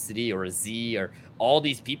Felicity or a Z or all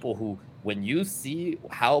these people who, when you see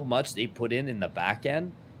how much they put in the back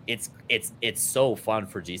end, it's so fun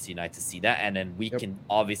for GC and I to see that, and then we can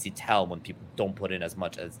obviously tell when people don't put in as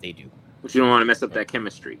much as they do. But you don't want to mess up that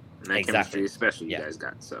chemistry, and that chemistry especially you guys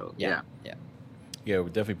got. So yeah, we're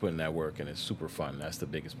definitely putting that work, and it's super fun. That's the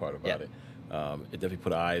biggest part about it. It definitely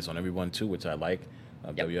put eyes on everyone too, which I like.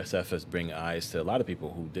 WSF has bring eyes to a lot of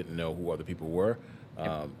people who didn't know who other people were.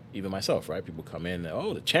 Even myself, right? People come in,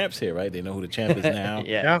 oh, the champ's here, right? They know who the champ is now,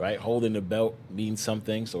 right? Holding the belt means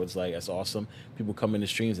something, so it's like, that's awesome. People come in the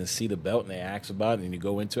streams and see the belt and they ask about it, and you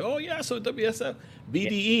go into, oh yeah, so WSF,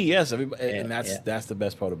 BDE, yes, everybody, and that's the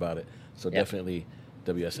best part about it. So definitely,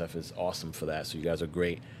 WSF is awesome for that. So you guys are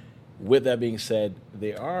great. With that being said,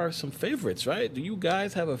 there are some favorites, right? Do you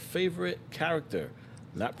guys have a favorite character,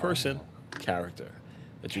 not person, character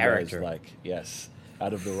that you guys like? Yes.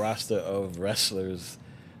 Out of the roster of wrestlers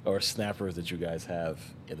or snappers that you guys have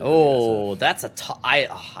in the WSF. That's a tough.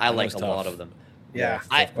 I like a lot of them. Yeah.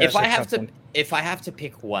 If I have to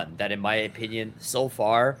pick one that, in my opinion, so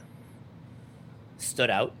far stood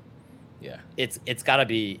out, it's got to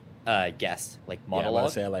be Guest, like monologue. Yeah, I want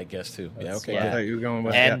to say I like Guest too. Yeah, okay. I thought you were going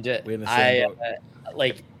with and we're in the same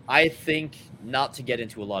boat. I think, not to get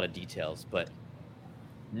into a lot of details, but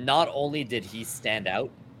not only did he stand out,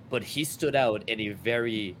 but he stood out in a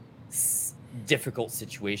very difficult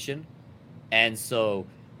situation. And so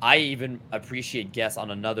I even appreciate Guess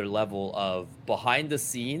on another level of behind the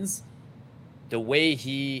scenes, the way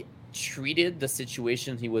he treated the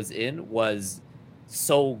situation he was in was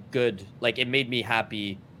so good. Like, it made me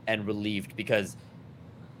happy and relieved, because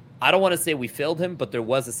I don't want to say we failed him, but there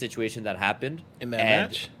was a situation that happened. In that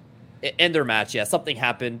match? In their match, yeah. Something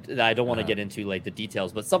happened that I don't want to get into, like, the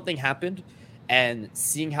details, but something happened. And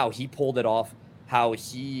seeing how he pulled it off, how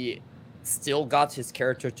he still got his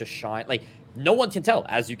character to shine. Like, no one can tell,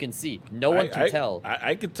 as you can see. No one can tell.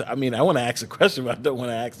 I want to ask a question, but I don't want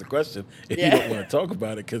to ask the question if you don't want to talk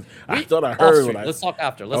about it, because I thought I heard. Let's talk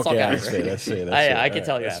after. Let's talk after. That's fair. I can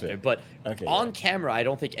tell you after. Fair. But on camera, I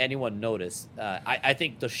don't think anyone noticed. I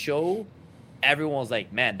think the show, everyone was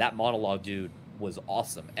like, man, that monologue dude was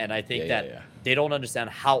awesome. And I think they don't understand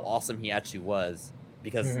how awesome he actually was,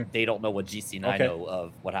 because they don't know what GC and I know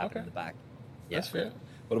of what happened in the back. Yeah. That's fair.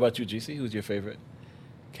 What about you, GC? Who's your favorite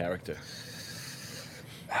character?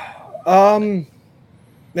 Man,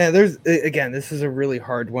 this is a really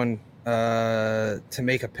hard one to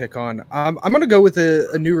make a pick on. I'm gonna go with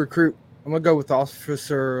a new recruit. I'm gonna go with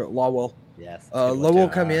Officer Lawwell. Yes.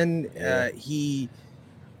 Lawwell come in. He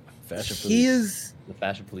is the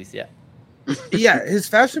fashion police. Yeah. Yeah, his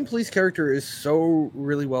fashion police character is so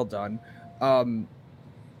really well done.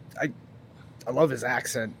 I love his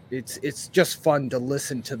accent. It's just fun to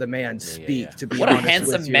listen to the man speak. To be what honest a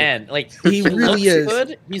handsome man! Like, he really is.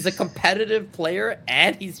 Good. He's a competitive player,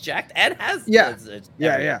 and he's jacked, and has yeah. The it's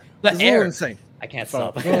a little insane. I can't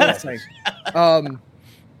stop.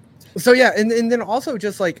 So yeah, and then also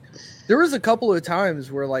just like there was a couple of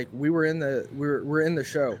times where like we're in the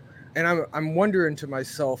show, and I'm wondering to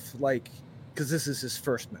myself, like, because this is his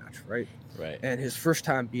first match, right? Right. And his first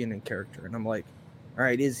time being in character, and I'm like, all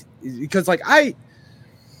right, is because like I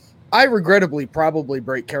I regrettably probably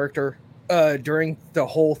break character during the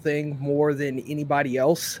whole thing more than anybody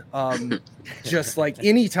else. Just like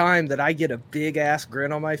any time that I get a big ass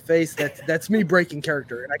grin on my face, that's me breaking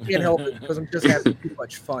character, and I can't help it because I'm just having too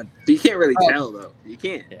much fun. You can't really tell though. You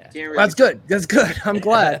can't. Yeah. You can't really That's good. That's good. I'm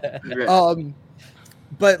glad. Right.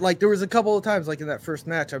 But like there was a couple of times, like in that first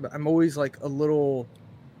match, I'm always like a little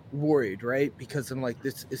worried, right? Because I'm like,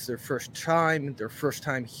 this is their first time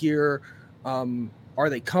here. Are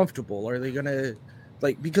they comfortable? Are they gonna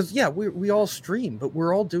like? Because yeah, we all stream, but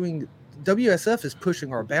we're all doing. WSF is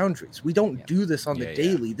pushing our boundaries. We don't do this on the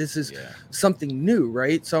daily. This is something new,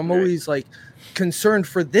 right? So I'm always like concerned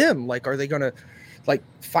for them. Like, are they gonna like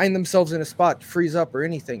find themselves in a spot, freeze up, or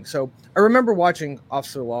anything? So I remember watching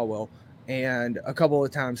Officer Lawwell, and a couple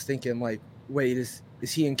of times thinking like, wait, is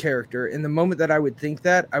he in character? And the moment that I would think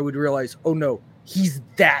that, I would realize, oh no, he's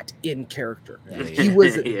that in character. He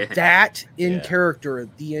was that in character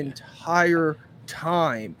the entire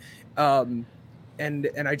time. And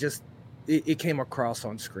I just, it came across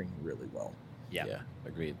on screen really well. Yeah,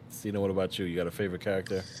 agreed. Cena, what about you? You got a favorite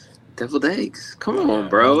character? Deviled Eggs. Come on,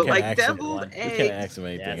 bro. Like Deviled Eggs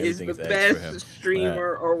Eggs is the best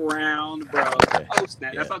streamer around, bro. Okay. Oh,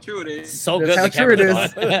 snap. That's how true it is. So good. That's how true it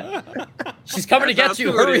is. She's coming to get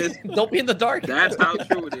you. Hurry. Don't be in the dark. That's how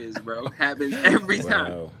true it is, bro. Happens every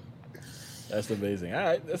time. That's amazing. All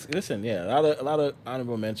right. Listen, a lot of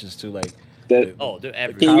honorable mentions too. Like, dude,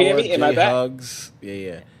 can you hear me? Am I back? Hugs.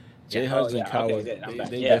 J Hugs and Coward.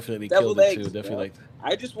 They definitely Deviled killed it Eggs, too. Definitely like.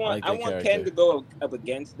 I want Ken to go up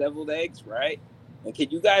against Deviled Eggs, right? And can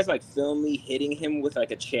you guys like film me hitting him with like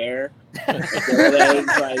a chair? Deviled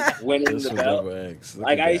Eggs, like winning the belt.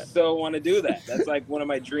 Like I so want to do that. That's like one of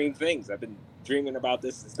my dream things. I've been dreaming about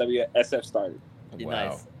this since WSF started.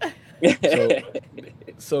 Wow. Nice.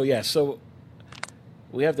 So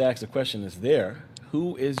we have to ask the question: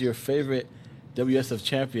 who is your favorite WSF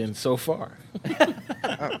champion so far?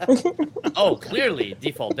 Oh, clearly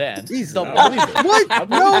Default Dan. I believe it. What?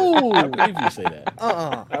 No. I believe you say that.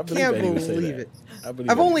 I can't believe it.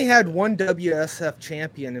 I've only had one WSF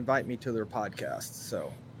champion invite me to their podcast,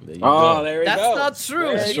 so. There you go. There we That's go. not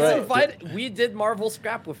true. That's He's right. invited. We did Marvel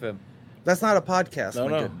Scrap with him. That's not a podcast, No.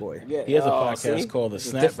 good boy. Yeah. He has a podcast called the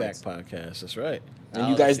There's a Snapback difference. Podcast. That's right. And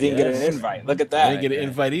you guys didn't get an invite. Look at that. I didn't get an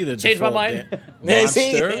invite either. Changed my Default mind.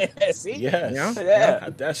 Monster. See? Yes. Yeah.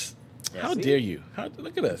 That's how dare you?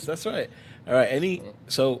 Look at us. That's right. All right.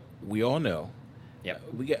 So we all know. Yep.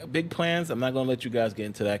 We got big plans. I'm not going to let you guys get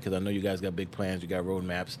into that because I know you guys got big plans. You got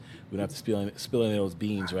roadmaps. We don't have to spill any of those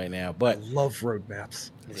beans right now. But I love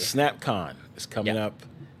roadmaps. SnapCon is coming up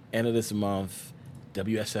end of this month.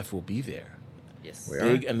 WSF will be there. Yes.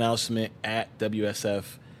 Big announcement at WSF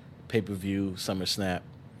pay-per-view Summer Snap.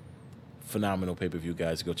 Phenomenal pay-per-view,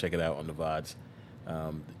 guys. Go check it out on the VODs.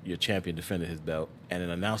 Your champion defended his belt, and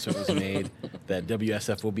an announcement was made that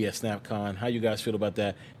WSF will be at SnapCon. How you guys feel about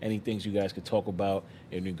that? Any things you guys could talk about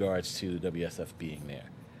in regards to WSF being there?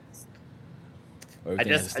 Or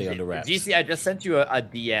everything has to stay under wraps? GC, I just sent you a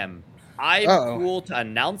DM. I'm cool to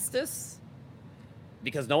announce this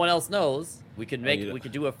because no one else knows. We could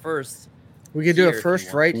do it first. We could do it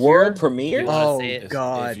first right here. World premiere? Oh,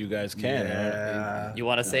 God. If you guys can. Yeah. You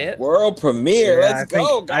want to say it? World premiere. Let's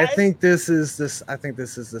go, guys. I think this is the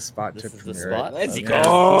spot to premiere. The spot? Let's Okay.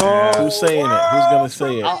 go. Who's saying it? Who's going to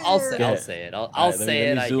say it? I'll say it. I'll say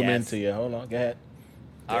it. Let me zoom I guess. into you. Hold on. Go ahead.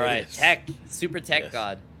 All right. Super Tech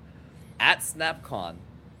God. At SnapCon,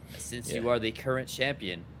 since you are the current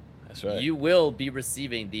champion, that's right. You will be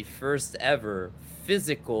receiving the first ever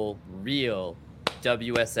physical, real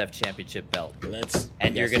WSF championship belt.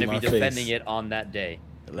 And you're going to be defending it on that day.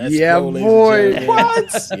 Let's go, boy.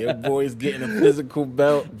 What? Your boy's getting a physical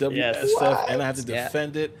belt, WSF, and I have to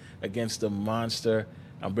defend it against the monster.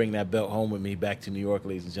 I'm bringing that belt home with me back to New York,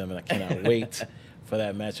 ladies and gentlemen. I cannot wait for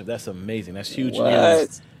that matchup. That's amazing. That's huge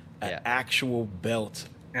news. An actual belt.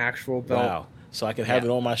 Wow. So I can have it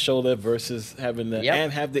on my shoulder versus having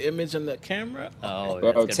and have the image on the camera. Oh,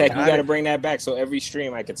 bro, Tech, you got to bring that back so every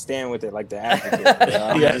stream I could stand with it like the African.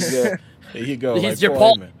 Yes. There you go. He's your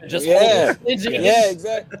Paul. Just exactly.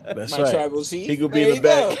 That's my right. tribal chief. He gonna be in the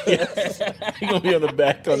back. He gonna be on the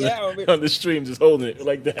back on the stream, just holding it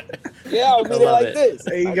like that. Yeah, I'll be there like this.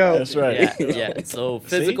 There you go. That's right. Yeah. So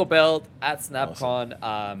physical belt at SnapCon.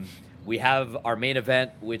 Awesome. We have our main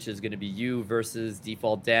event, which is going to be you versus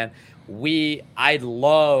Default Dan. I'd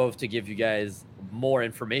love to give you guys more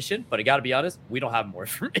information, but I got to be honest, we don't have more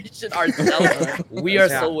information ourselves. We are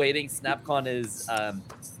still waiting. SnapCon is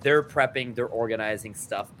they're prepping, they're organizing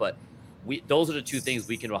stuff, but those are the two things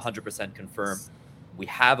we can 100% confirm. We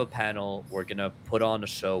have a panel. We're going to put on a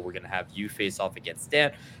show. We're going to have you face off against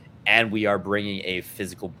Dan. and we are bringing a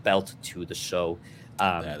physical belt to the show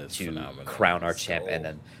to phenomenal. Crown our champ. And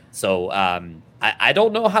then I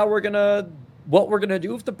don't know what we're gonna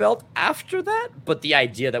do with the belt after that, but the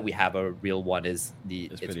idea that we have a real one it's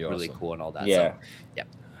really awesome. cool and all that. Yeah.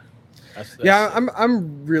 So,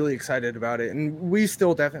 I'm really excited about it, and we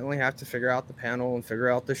still definitely have to figure out the panel and figure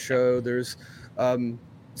out the show. There's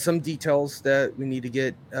some details that we need to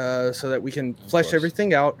get so that we can flesh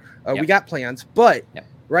everything out. We got plans, but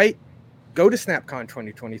right, go to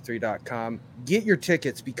snapcon2023.com, get your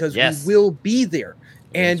tickets, because we will be there,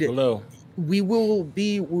 and we will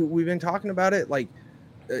be. We've been talking about it, like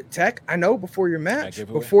Tech. I know before your match,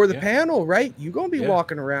 before the panel, right? You're gonna be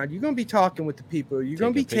walking around. You're gonna be talking with the people. You're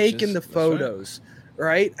gonna be taking the photos.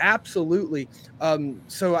 Right. Absolutely.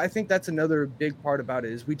 So I think that's another big part about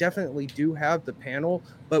it is we definitely do have the panel,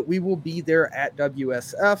 but we will be there at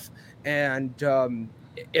WSF, and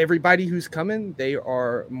everybody who's coming, they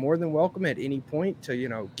are more than welcome at any point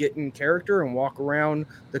to, get in character and walk around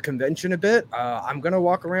the convention a bit. I'm going to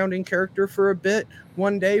walk around in character for a bit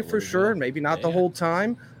one day for sure. Maybe not the whole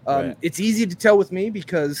time. It's easy to tell with me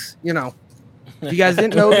because, if you guys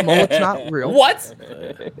didn't know, the mullet's not real. What?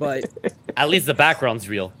 But at least the background's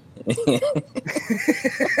real. It's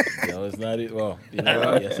not. Well, you know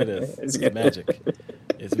what? Yes, it is. It's magic.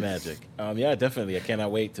 It's magic. Yeah, definitely. I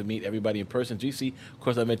cannot wait to meet everybody in person. GC, of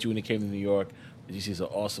course, I met you when you came to New York. GC's an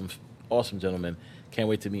awesome gentleman. Can't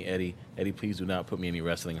wait to meet Eddie. Eddie, please do not put me in any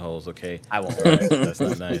wrestling holes, okay? I won't. Right, that's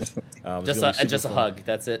not nice. Just a hug.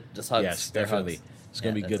 That's it. Just hugs. Yes, definitely. It's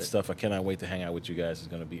going to be good stuff. I cannot wait to hang out with you guys. It's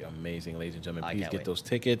going to be amazing, ladies and gentlemen. Please get those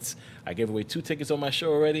tickets. I gave away 2 tickets on my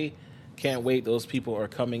show already. Can't wait. Those people are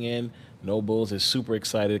coming in. No Bulls is super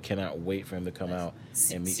excited. Cannot wait for him to come out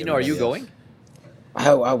and meet. Are you going?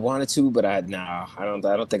 I wanted to, but I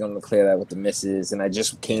don't think I'm gonna clear that with the misses. And I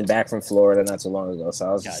just came back from Florida not too long ago, so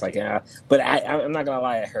I was just But I'm not gonna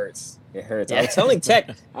lie, it hurts. It hurts. I was telling Tech,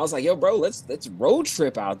 I was like, "Yo, bro, let's road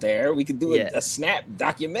trip out there. We could do a Snap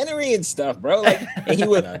documentary and stuff, bro." Like, and he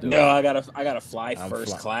would, "No, I gotta fly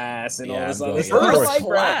first class and all this other stuff." First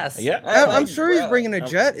class. Yeah, I'm sure he's bringing a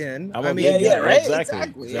jet in. Right?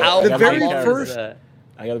 Exactly. The very first.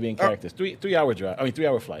 I got to be in character. 3 hour drive. 3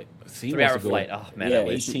 hour flight. 3 hour flight. Oh man,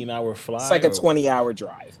 18-hour flight. It's like a 20-hour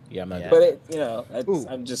drive. Yeah, I'm not. But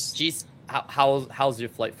I'm just. Jeez, how's your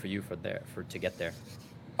flight for you to get there?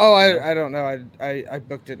 Oh, I don't know. I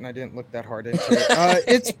booked it and I didn't look that hard into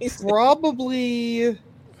it. It's probably.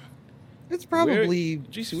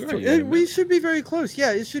 GC, we should be very close.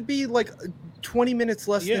 Yeah, it should be like 20 minutes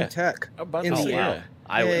less than Tech in the air.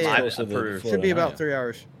 It should be about 3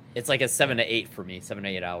 hours. It's like a 7 to 8 for me, 7 to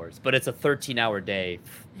 8 hours. But it's a 13-hour day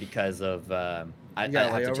because of I have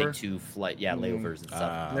to take 2 layovers and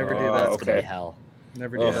stuff. Never do that. It's gonna be hell.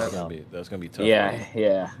 Never do that. That's gonna be tough.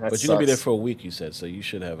 Yeah. But you're gonna be there for a week, you said, so you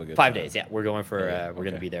should have a good 5 time. days. Yeah, we're going for. We're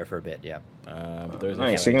gonna be there for a bit. Yeah.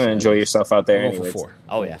 Nice. You're gonna enjoy yourself out there. I'm going for 4.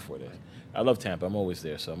 Oh yeah. 4 days. I love Tampa. I'm always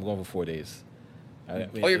there, so I'm going for 4 days.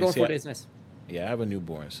 You're going 4 days. Nice. Yeah, I have a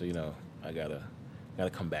newborn, so I gotta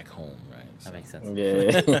come back home, right? So. That makes sense.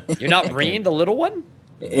 Yeah. You're not bringing the little one?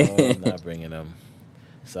 No, I'm not bringing them.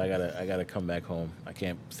 So I gotta come back home. I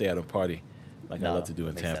can't stay out and party like I love to do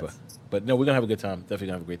in Tampa. Sense. But no, we're gonna have a good time. Definitely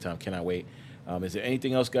gonna have a great time. Cannot wait. Is there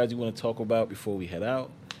anything else, guys, you want to talk about before we head out?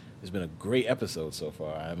 It's been a great episode so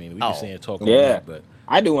far. I mean, we can say and talk about it, but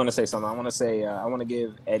I do want to say something. I want to say I want to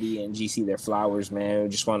give Eddie and GC their flowers, man. I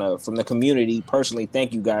just want to, from the community, personally,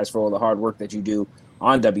 thank you guys for all the hard work that you do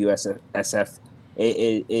on WSF.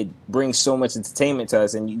 It brings so much entertainment to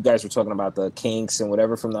us, and you guys were talking about the kinks and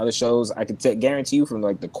whatever from the other shows. I could guarantee you, from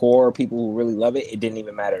like the core people who really love it, it didn't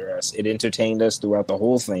even matter to us. It entertained us throughout the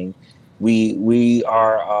whole thing. We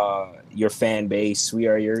are your fan base. We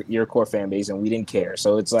are your core fan base, and we didn't care.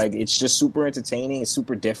 So it's like it's just super entertaining. It's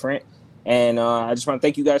super different, and I just want to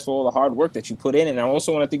thank you guys for all the hard work that you put in, and I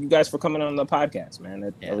also want to thank you guys for coming on the podcast,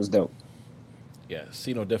 man. That was dope. Yeah,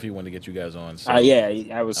 Cino definitely wanted to get you guys on. So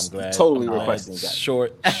I was totally requesting that.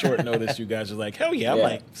 Short notice, you guys are like, hell yeah. I'm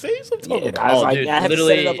like, say something. I was I had to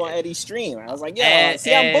set it up on Eddie's stream. I was like,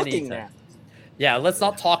 I'm booking that. Yeah, let's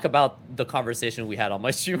not talk about the conversation we had on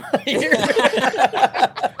my stream here.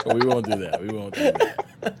 We won't do that.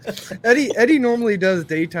 Eddie normally does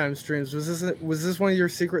daytime streams. Was this one of your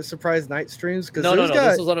secret surprise night streams? No.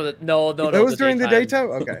 This was one of the no. That was during the daytime.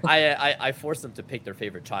 Okay. I forced them to pick their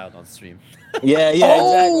favorite child on stream. Yeah.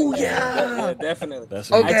 Oh, exactly. yeah, definitely.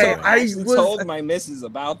 That's okay. I told my missus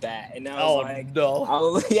about that, and I was like, no. I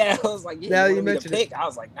was like, now you mentioned it. I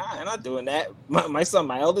was like, nah, I'm not doing that. My son,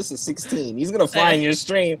 my eldest, is 16. He's gonna fly in your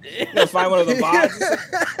stream. He's gonna find one of the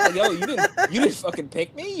VODs. Like, yo, you didn't fucking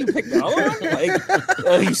pick me. You picked the other one. Like,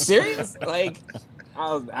 Are you serious? Like,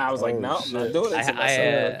 I was like, no, I'm not doing it to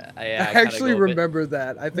myself. I actually remember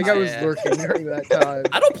that. I think I was lurking during that time.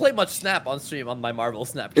 I don't play much Snap on stream on my Marvel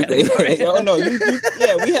Snapcast. Oh no,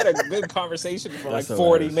 we had a good conversation for like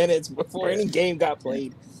 40 minutes before any game got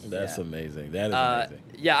played. That's amazing. That is amazing.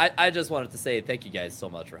 Yeah, I just wanted to say thank you guys so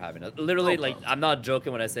much for having us. Literally, I'm not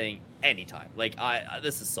joking when I'm saying anytime. Like,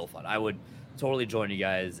 this is so fun. I would totally join you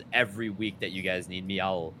guys every week that you guys need me.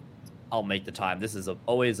 I'll make the time. This is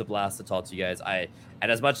always a blast to talk to you guys.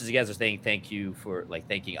 And as much as you guys are saying thank you for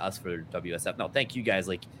thanking us for WSF, no, thank you guys.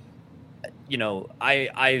 I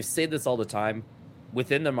say this all the time.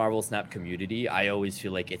 Within the Marvel Snap community, I always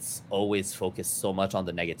feel like it's always focused so much on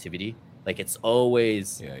the negativity. Like, it's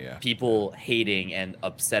always people hating and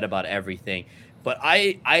upset about everything. But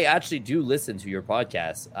I actually do listen to your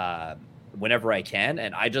podcast whenever I can,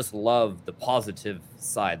 and I just love the positive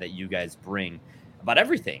side that you guys bring about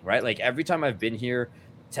everything, right? Like, every time I've been here,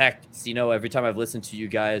 Tech, Sino, every time I've listened to you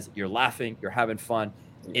guys, you're laughing, you're having fun.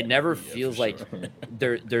 It never feels like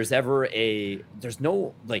there's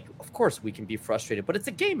no, like, of course we can be frustrated, but it's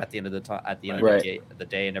a game at the end of the time, at the end of the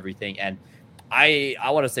day and everything. And I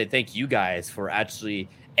want to say thank you guys for actually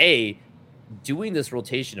doing this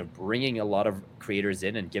rotation of bringing a lot of creators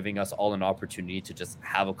in and giving us all an opportunity to just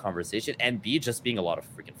have a conversation, and just being a lot of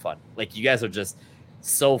freaking fun. Like, you guys are just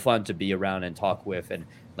so fun to be around and talk with. And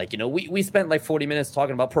we spent like 40 minutes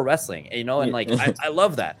talking about pro wrestling, and I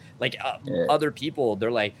love that. Like, other people,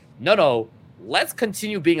 they're like, no, let's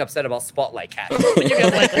continue being upset about Spotlight Cat. You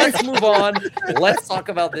guys like, let's move on. Let's talk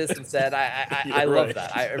about this instead. I love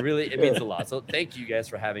that. It means a lot. So thank you guys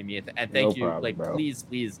for having me, and thank you. Problem, bro.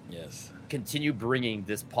 Please, continue bringing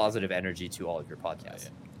this positive energy to all of your podcasts.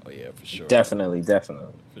 Oh yeah, for sure. Definitely, for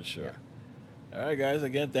sure. All right, guys.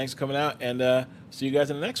 Again, thanks for coming out, and see you guys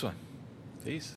in the next one. Peace.